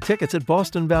Friday. Tickets at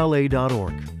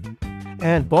bostonballet.org.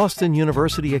 And Boston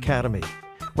University Academy,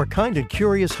 where kind and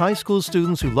curious high school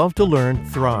students who love to learn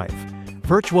thrive.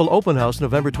 Virtual open house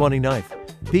November 29th.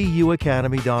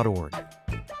 buacademy.org.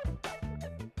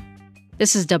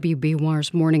 This is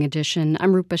WBUR's Morning Edition.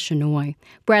 I'm Rupa Shenoy.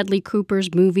 Bradley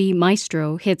Cooper's movie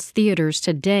Maestro hits theaters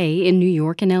today in New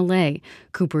York and L.A.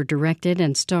 Cooper directed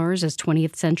and stars as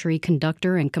 20th century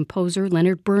conductor and composer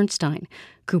Leonard Bernstein.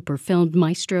 Cooper filmed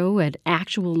Maestro at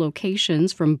actual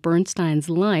locations from Bernstein's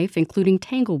life, including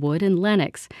Tanglewood and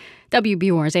Lenox.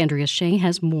 WBUR's Andrea Shea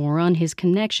has more on his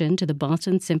connection to the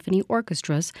Boston Symphony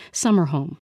Orchestra's summer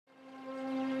home.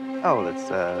 Oh, that's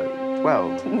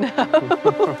 12. No.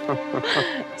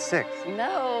 6.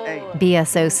 No. 8.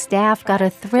 BSO staff got a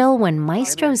thrill when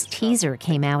Maestro's teaser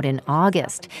came out in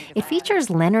August. It features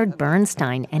Leonard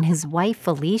Bernstein and his wife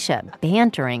Felicia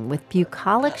bantering with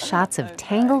bucolic shots of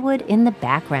Tanglewood in the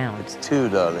background. It's 2,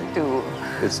 darling. 2.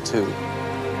 It's 2.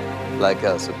 Like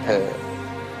us, a pair.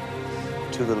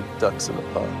 2 little ducks in a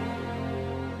pond.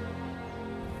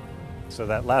 So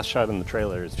that last shot in the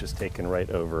trailer is just taken right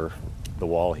over the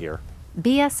wall here.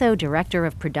 BSO Director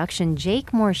of Production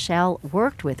Jake Morshell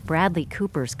worked with Bradley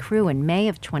Cooper's crew in May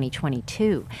of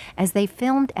 2022 as they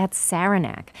filmed at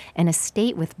Saranac, an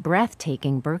estate with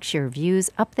breathtaking Berkshire views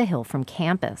up the hill from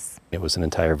campus. It was an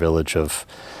entire village of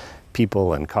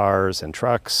people and cars and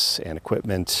trucks and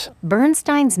equipment.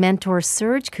 Bernstein's mentor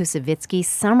Serge Kusevitsky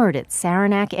summered at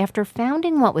Saranac after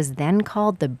founding what was then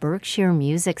called the Berkshire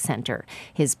Music Center.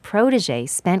 His protege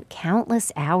spent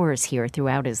countless hours here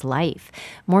throughout his life.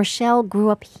 Morshell grew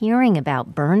up hearing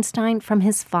about Bernstein from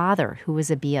his father, who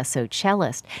was a BSO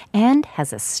cellist, and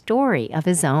has a story of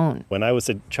his own. When I was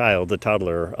a child, a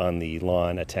toddler on the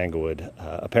lawn at Tanglewood,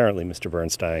 apparently Mr.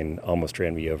 Bernstein almost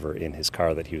ran me over in his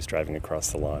car that he was driving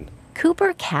across the lawn.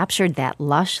 Cooper captured that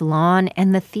lush lawn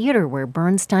and the theater where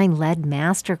Bernstein led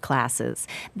master classes.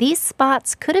 These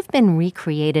spots could have been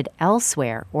recreated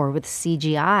elsewhere or with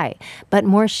CGI, but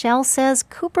Morshell says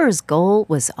Cooper's goal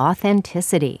was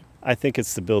authenticity. I think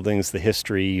it's the buildings, the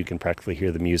history. You can practically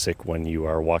hear the music when you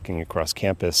are walking across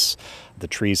campus. The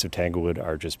trees of Tanglewood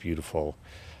are just beautiful.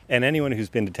 And anyone who's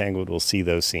been to Tanglewood will see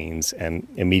those scenes and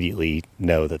immediately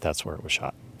know that that's where it was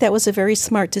shot. That was a very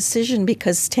smart decision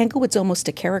because Tanglewood's almost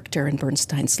a character in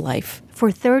Bernstein's life.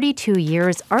 For 32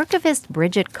 years, archivist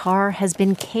Bridget Carr has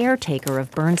been caretaker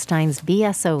of Bernstein's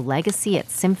BSO legacy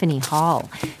at Symphony Hall.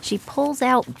 She pulls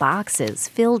out boxes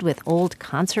filled with old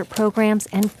concert programs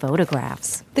and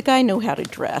photographs. The guy knew how to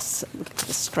dress.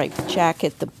 The striped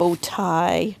jacket, the bow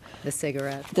tie. The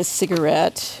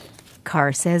cigarette.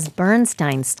 Carr says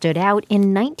Bernstein stood out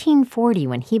in 1940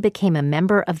 when he became a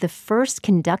member of the first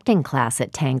conducting class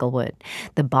at Tanglewood.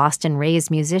 The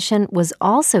Boston-raised musician was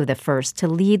also the first to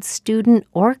lead student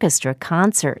orchestra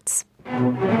concerts.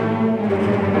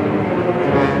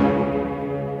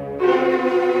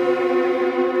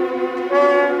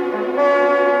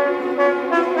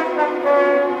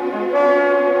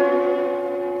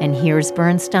 And here's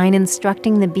Bernstein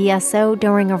instructing the BSO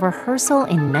during a rehearsal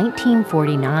in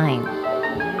 1949.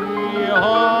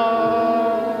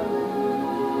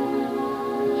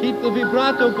 Keep the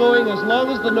vibrato going as long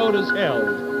as the note is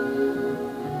held.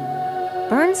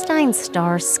 Bernstein's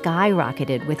star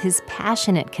skyrocketed with his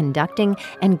passionate conducting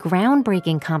and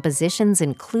groundbreaking compositions,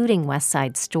 including West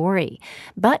Side Story.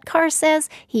 But Carr says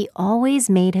he always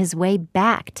made his way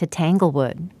back to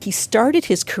Tanglewood. He started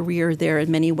his career there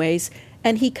in many ways,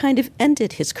 and he kind of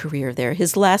ended his career there.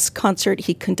 His last concert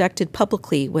he conducted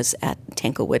publicly was at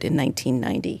Tanglewood in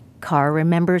 1990. Carr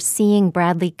remembers seeing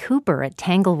Bradley Cooper at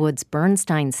Tanglewood's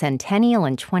Bernstein Centennial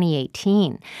in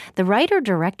 2018. The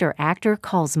writer-director-actor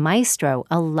calls Maestro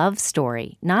a love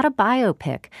story, not a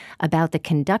biopic, about the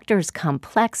conductor's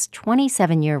complex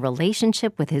 27-year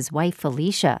relationship with his wife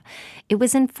Felicia. It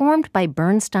was informed by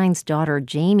Bernstein's daughter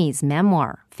Jamie's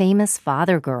memoir, Famous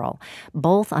Father Girl.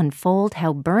 Both unfold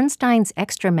how Bernstein's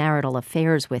extramarital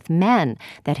affairs with men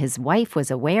that his wife was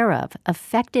aware of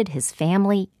affected his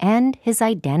family and his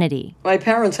identity. My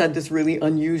parents had this really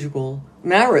unusual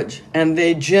marriage, and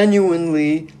they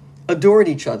genuinely adored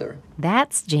each other.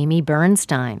 That's Jamie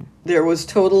Bernstein. There was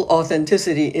total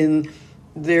authenticity in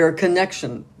their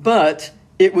connection, but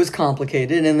it was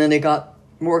complicated, and then it got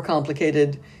more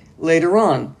complicated later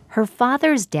on. Her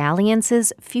father's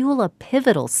dalliances fuel a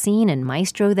pivotal scene in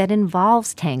Maestro that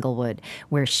involves Tanglewood,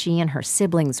 where she and her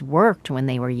siblings worked when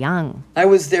they were young. I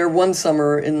was there one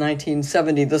summer in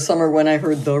 1970, the summer when I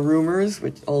heard The Rumors,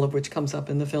 all of which comes up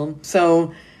in the film.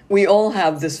 So we all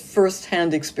have this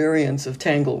first-hand experience of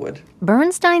Tanglewood.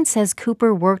 Bernstein says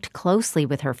Cooper worked closely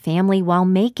with her family while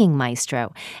making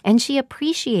Maestro, and she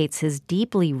appreciates his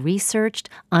deeply researched,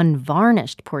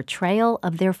 unvarnished portrayal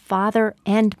of their father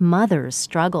and mother's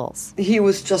struggles. He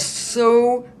was just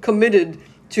so committed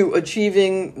to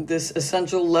achieving this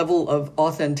essential level of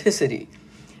authenticity.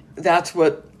 That's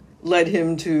what led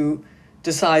him to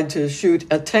decide to shoot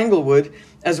at Tanglewood,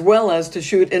 as well as to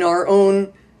shoot in our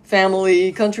own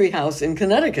family country house in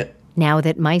Connecticut. Now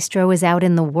that Maestro is out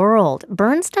in the world,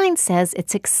 Bernstein says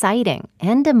it's exciting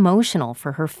and emotional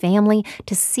for her family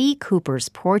to see Cooper's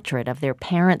portrait of their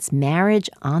parents' marriage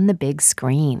on the big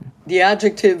screen. The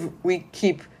adjective we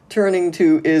keep turning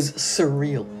to is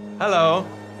surreal. Hello,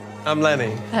 I'm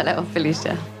Lenny. Hello,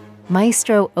 Felicia.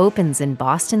 Maestro opens in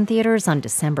Boston theaters on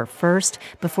December 1st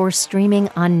before streaming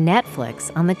on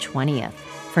Netflix on the 20th.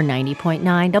 For 90.9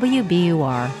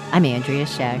 WBUR, I'm Andrea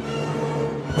Shea.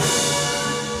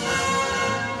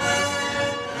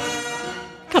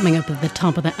 Coming up at the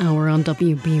top of the hour on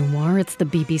WBUR, it's the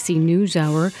BBC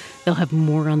NewsHour. They'll have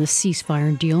more on the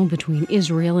ceasefire deal between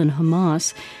Israel and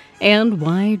Hamas, and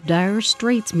why Dire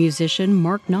Straits musician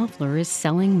Mark Knopfler is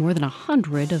selling more than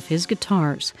 100 of his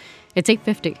guitars. It's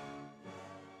 8:50.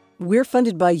 We're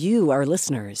funded by you, our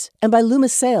listeners, and by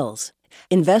Loomis Sales,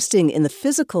 investing in the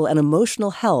physical and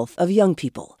emotional health of young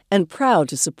people, and proud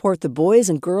to support the Boys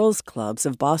and Girls Clubs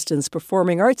of Boston's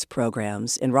performing arts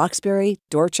programs in Roxbury,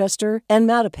 Dorchester, and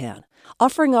Mattapan,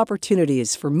 offering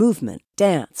opportunities for movement,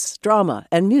 dance, drama,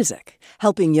 and music,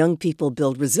 helping young people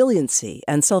build resiliency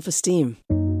and self-esteem.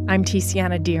 I'm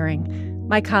Tiziana Deering.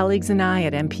 My colleagues and I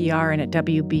at NPR and at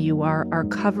WBUR are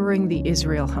covering the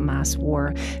Israel-Hamas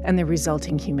war and the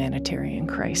resulting humanitarian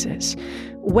crisis.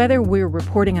 Whether we're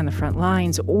reporting on the front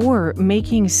lines or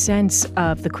making sense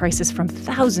of the crisis from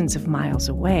thousands of miles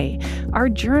away, our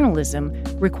journalism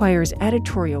requires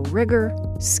editorial rigor,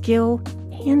 skill,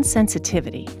 and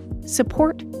sensitivity.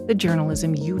 Support the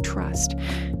journalism you trust.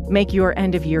 Make your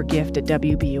end-of-year gift at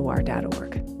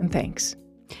WBUR.org. And thanks.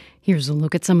 Here's a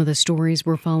look at some of the stories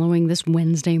we're following this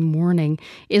Wednesday morning.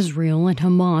 Israel and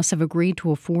Hamas have agreed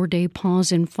to a 4-day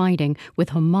pause in fighting,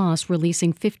 with Hamas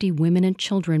releasing 50 women and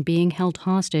children being held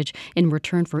hostage in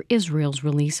return for Israel's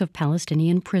release of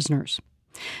Palestinian prisoners.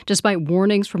 Despite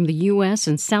warnings from the U.S.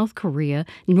 and South Korea,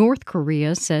 North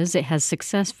Korea says it has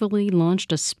successfully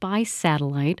launched a spy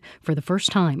satellite for the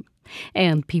first time.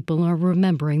 And people are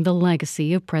remembering the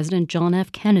legacy of President John F.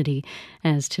 Kennedy,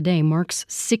 as today marks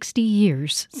 60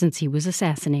 years since he was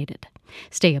assassinated.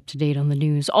 Stay up to date on the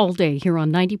news all day here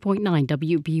on 90.9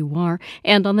 WBUR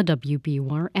and on the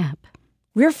WBUR app.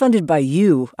 We're funded by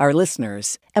you, our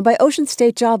listeners, and by Ocean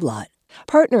State Job Lot,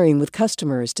 partnering with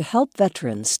customers to help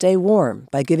veterans stay warm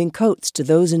by giving coats to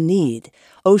those in need.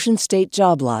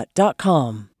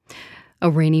 OceanStateJobLot.com. A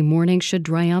rainy morning should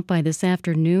dry up by this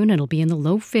afternoon. It'll be in the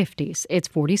low 50s. It's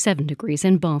 47 degrees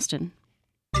in Boston.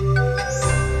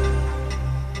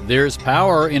 There's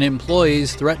power in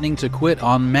employees threatening to quit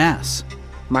en masse.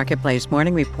 Marketplace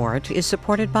Morning Report is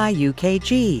supported by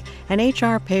UKG, an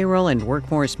HR payroll and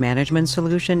workforce management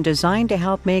solution designed to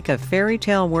help make a fairy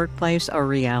tale workplace a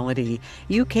reality.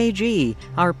 UKG,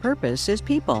 our purpose is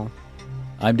people.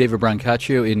 I'm David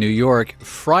Brancaccio in New York.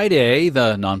 Friday,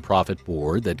 the nonprofit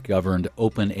board that governed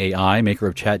OpenAI, maker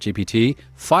of ChatGPT,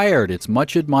 fired its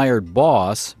much-admired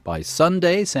boss. By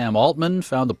Sunday, Sam Altman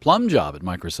found a plum job at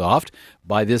Microsoft.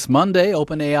 By this Monday,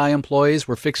 OpenAI employees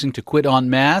were fixing to quit en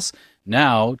masse.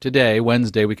 Now, today,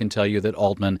 Wednesday, we can tell you that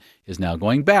Altman is now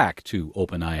going back to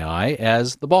OpenAI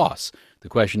as the boss. The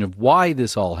question of why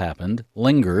this all happened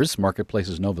lingers.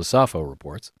 Marketplace's Nova Safo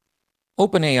reports.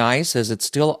 OpenAI says it's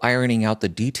still ironing out the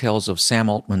details of Sam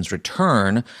Altman's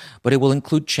return, but it will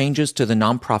include changes to the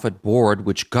nonprofit board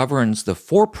which governs the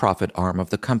for-profit arm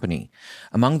of the company.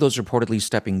 Among those reportedly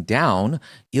stepping down,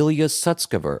 Ilya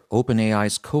Sutskever,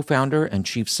 OpenAI's co-founder and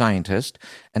chief scientist,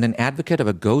 and an advocate of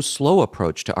a go-slow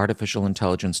approach to artificial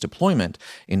intelligence deployment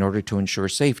in order to ensure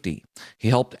safety. He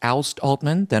helped oust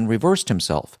Altman, then reversed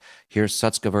himself. Here's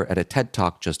Sutskever at a TED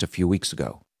Talk just a few weeks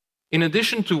ago. In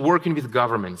addition to working with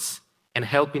governments and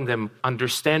helping them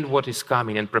understand what is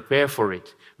coming and prepare for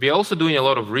it, we are also doing a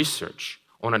lot of research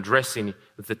on addressing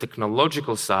the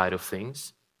technological side of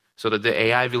things so that the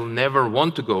AI will never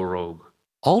want to go rogue.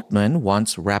 Altman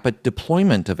wants rapid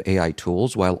deployment of AI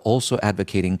tools while also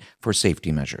advocating for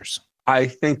safety measures. I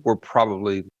think we're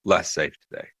probably less safe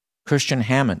today. Christian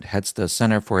Hammond heads the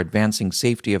Center for Advancing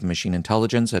Safety of Machine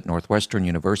Intelligence at Northwestern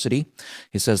University.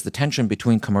 He says the tension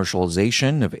between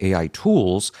commercialization of AI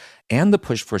tools and the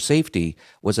push for safety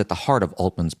was at the heart of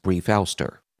Altman's brief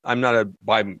ouster. I'm not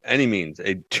by any means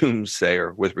a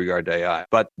doomsayer with regard to AI,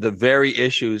 but the very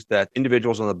issues that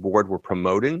individuals on the board were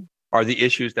promoting are the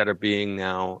issues that are being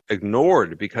now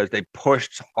ignored because they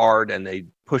pushed hard and they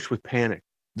pushed with panic.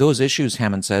 Those issues,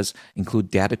 Hammond says, include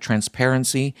data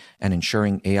transparency and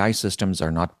ensuring AI systems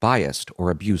are not biased or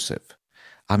abusive.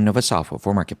 I'm Nova Safo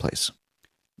for Marketplace.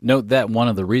 Note that one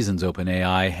of the reasons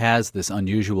OpenAI has this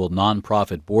unusual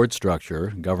nonprofit board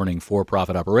structure governing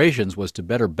for-profit operations was to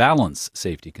better balance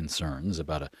safety concerns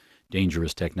about a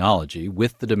dangerous technology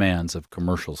with the demands of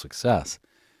commercial success.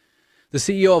 The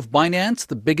CEO of Binance,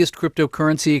 the biggest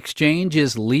cryptocurrency exchange,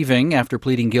 is leaving after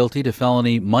pleading guilty to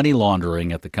felony money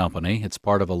laundering at the company. It's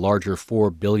part of a larger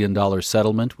 $4 billion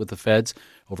settlement with the feds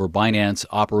over Binance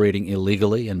operating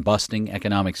illegally and busting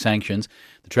economic sanctions.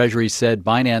 The Treasury said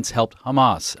Binance helped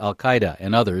Hamas, Al-Qaeda,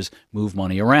 and others move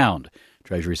money around.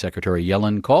 Treasury Secretary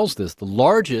Yellen calls this the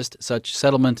largest such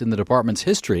settlement in the department's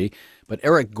history, but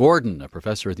Eric Gordon, a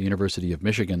professor at the University of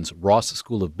Michigan's Ross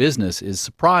School of Business, is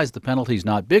surprised the penalty's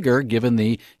not bigger given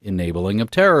the enabling of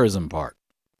terrorism part.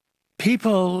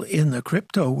 People in the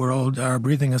crypto world are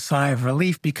breathing a sigh of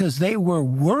relief because they were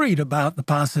worried about the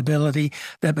possibility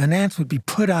that Binance would be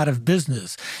put out of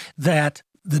business, that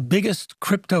the biggest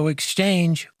crypto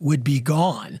exchange would be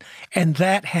gone, and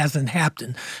that hasn't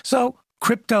happened. So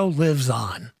crypto lives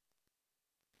on.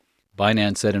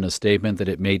 Binance said in a statement that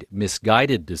it made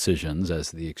misguided decisions as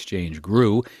the exchange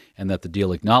grew and that the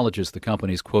deal acknowledges the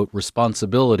company's, quote,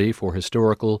 responsibility for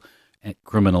historical and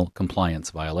criminal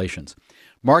compliance violations.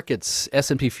 Markets,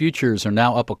 S&P futures are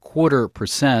now up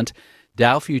 0.25%.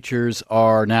 Dow futures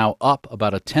are now up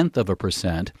about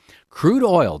 0.1%. Crude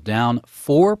oil down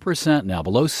 4% now,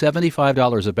 below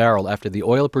 $75 a barrel after the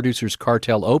oil producers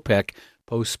cartel OPEC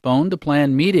postponed a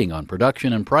planned meeting on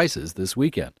production and prices this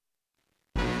weekend.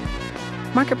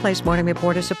 Marketplace Morning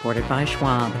Report is supported by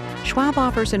Schwab. Schwab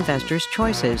offers investors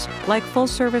choices like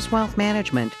full-service wealth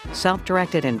management,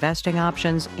 self-directed investing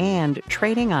options, and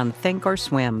trading on Think or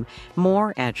Swim.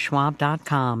 More at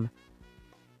schwab.com.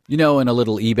 You know, in a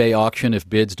little eBay auction, if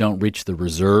bids don't reach the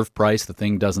reserve price, the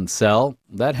thing doesn't sell.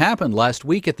 That happened last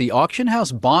week at the auction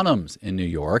house Bonhams in New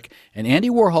York, and Andy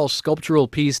Warhol's sculptural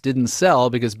piece didn't sell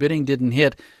because bidding didn't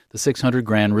hit the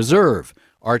 $600,000 reserve.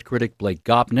 Art critic Blake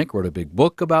Gopnik wrote a big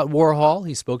book about Warhol.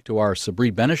 He spoke to our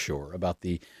Sabri Benishore about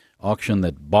the auction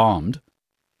that bombed.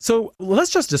 So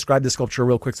let's just describe the sculpture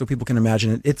real quick so people can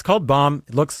imagine it. It's called Bomb.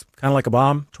 It looks kind of like a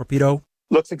bomb, torpedo.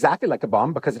 Looks exactly like a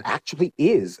bomb because it actually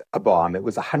is a bomb. It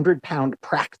was a 100-pound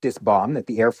practice bomb that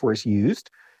the Air Force used.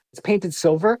 It's painted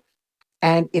silver,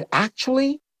 and it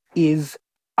actually is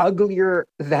uglier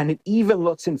than it even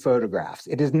looks in photographs.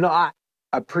 It is not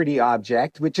a pretty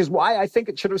object, which is why I think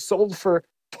it should have sold for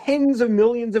tens of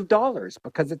millions of dollars,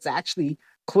 because it's actually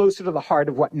closer to the heart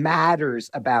of what matters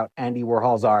about Andy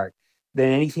Warhol's art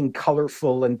than anything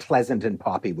colorful and pleasant and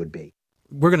poppy would be.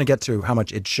 We're going to get to how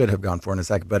much it should have gone for in a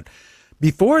second, but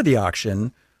before the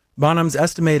auction, Bonhams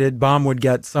estimated Bomb would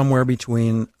get somewhere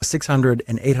between $600,000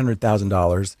 and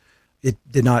 $800,000. It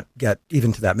did not get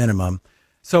even to that minimum.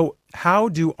 So how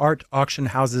do art auction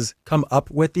houses come up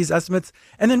with these estimates?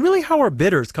 And then really, how are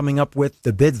bidders coming up with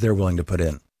the bids they're willing to put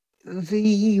in?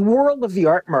 The world of the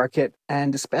art market,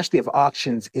 and especially of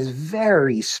auctions, is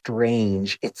very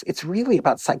strange. It's really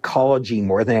about psychology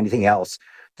more than anything else.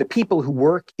 The people who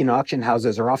work in auction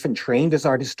houses are often trained as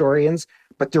art historians,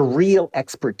 but their real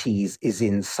expertise is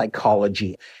in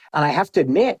psychology. And I have to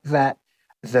admit that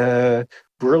the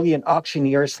brilliant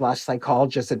auctioneers /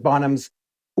 psychologists at Bonhams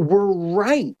were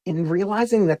right in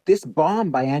realizing that this bomb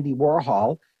by Andy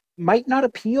Warhol might not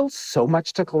appeal so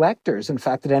much to collectors. In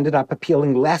fact, it ended up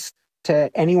appealing less to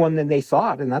anyone than they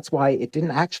thought. And that's why it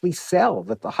didn't actually sell,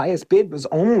 that the highest bid was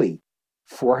only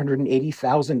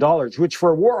 $480,000, which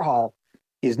for Warhol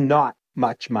is not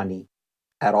much money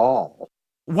at all.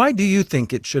 Why do you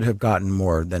think it should have gotten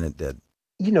more than it did?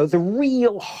 You know, the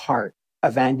real heart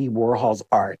of Andy Warhol's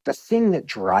art, the thing that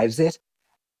drives it,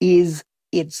 is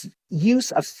its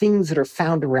use of things that are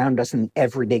found around us in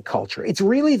everyday culture. It's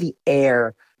really the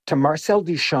heir to Marcel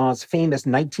Duchamp's famous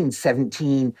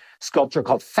 1917 sculpture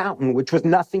called Fountain, which was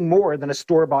nothing more than a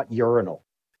store-bought urinal.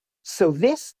 So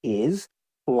this is,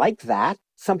 like that,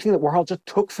 something that Warhol just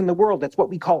took from the world. That's what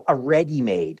we call a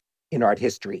ready-made in art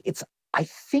history. It's, I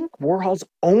think, Warhol's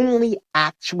only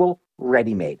actual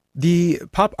ready-made. The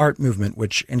pop art movement,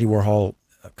 which Andy Warhol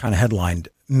kind of headlined,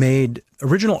 made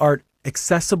original art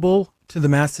accessible to the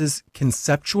masses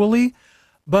conceptually,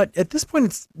 but at this point,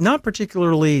 it's not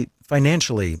particularly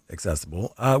financially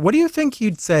accessible. What do you think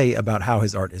you'd say about how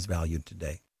his art is valued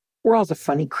today? Warhol's a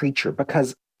funny creature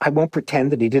because I won't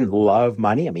pretend that he didn't love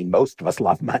money. I mean, most of us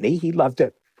love money. He loved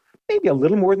it maybe a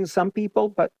little more than some people,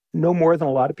 but no more than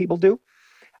a lot of people do.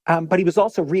 But he was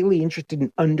also really interested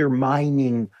in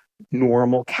undermining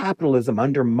normal capitalism,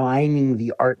 undermining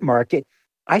the art market.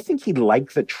 I think he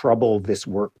liked the trouble this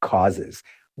work causes.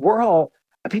 Warhol,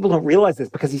 people don't realize this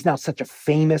because he's now such a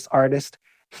famous artist.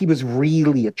 He was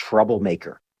really a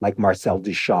troublemaker, like Marcel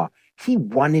Duchamp. He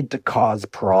wanted to cause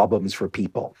problems for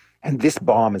people. And this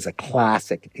bomb is a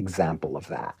classic example of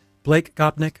that. Blake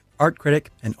Gopnik, art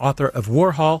critic and author of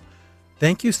Warhol,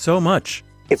 thank you so much.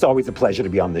 It's always a pleasure to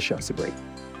be on the show, Sabri.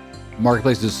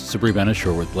 Marketplace's Sabri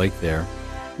Benishore with Blake there.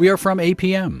 We are from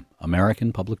APM,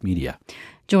 American Public Media.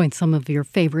 Join some of your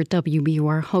favorite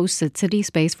WBUR hosts at City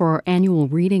Space for our annual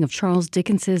reading of Charles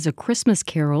Dickens's A Christmas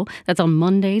Carol. That's on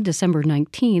Monday, December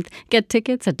 19th. Get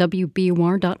tickets at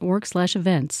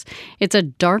wbur.org/events. It's a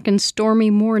dark and stormy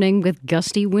morning with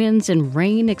gusty winds and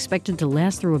rain expected to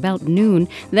last through about noon.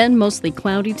 Then mostly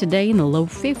cloudy today in the low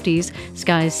 50s.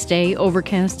 Skies stay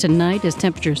overcast tonight as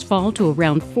temperatures fall to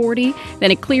around 40.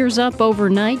 Then it clears up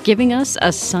overnight, giving us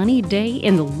a sunny day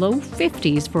in the low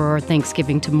 50s for our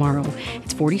Thanksgiving tomorrow.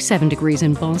 It's 47 degrees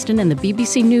in Boston, and the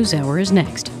BBC NewsHour is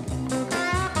next.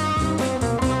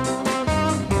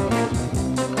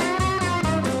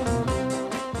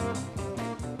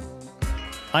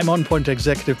 I'm On Point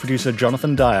executive producer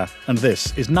Jonathan Dyer, and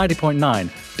this is 90.9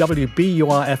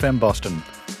 WBUR FM Boston,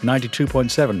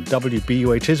 92.7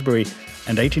 WBUH Tisbury,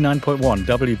 and 89.1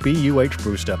 WBUH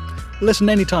Brewster. Listen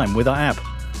anytime with our app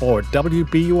or at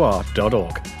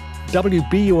WBUR.org.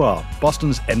 WBUR,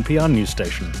 Boston's NPR news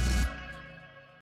station.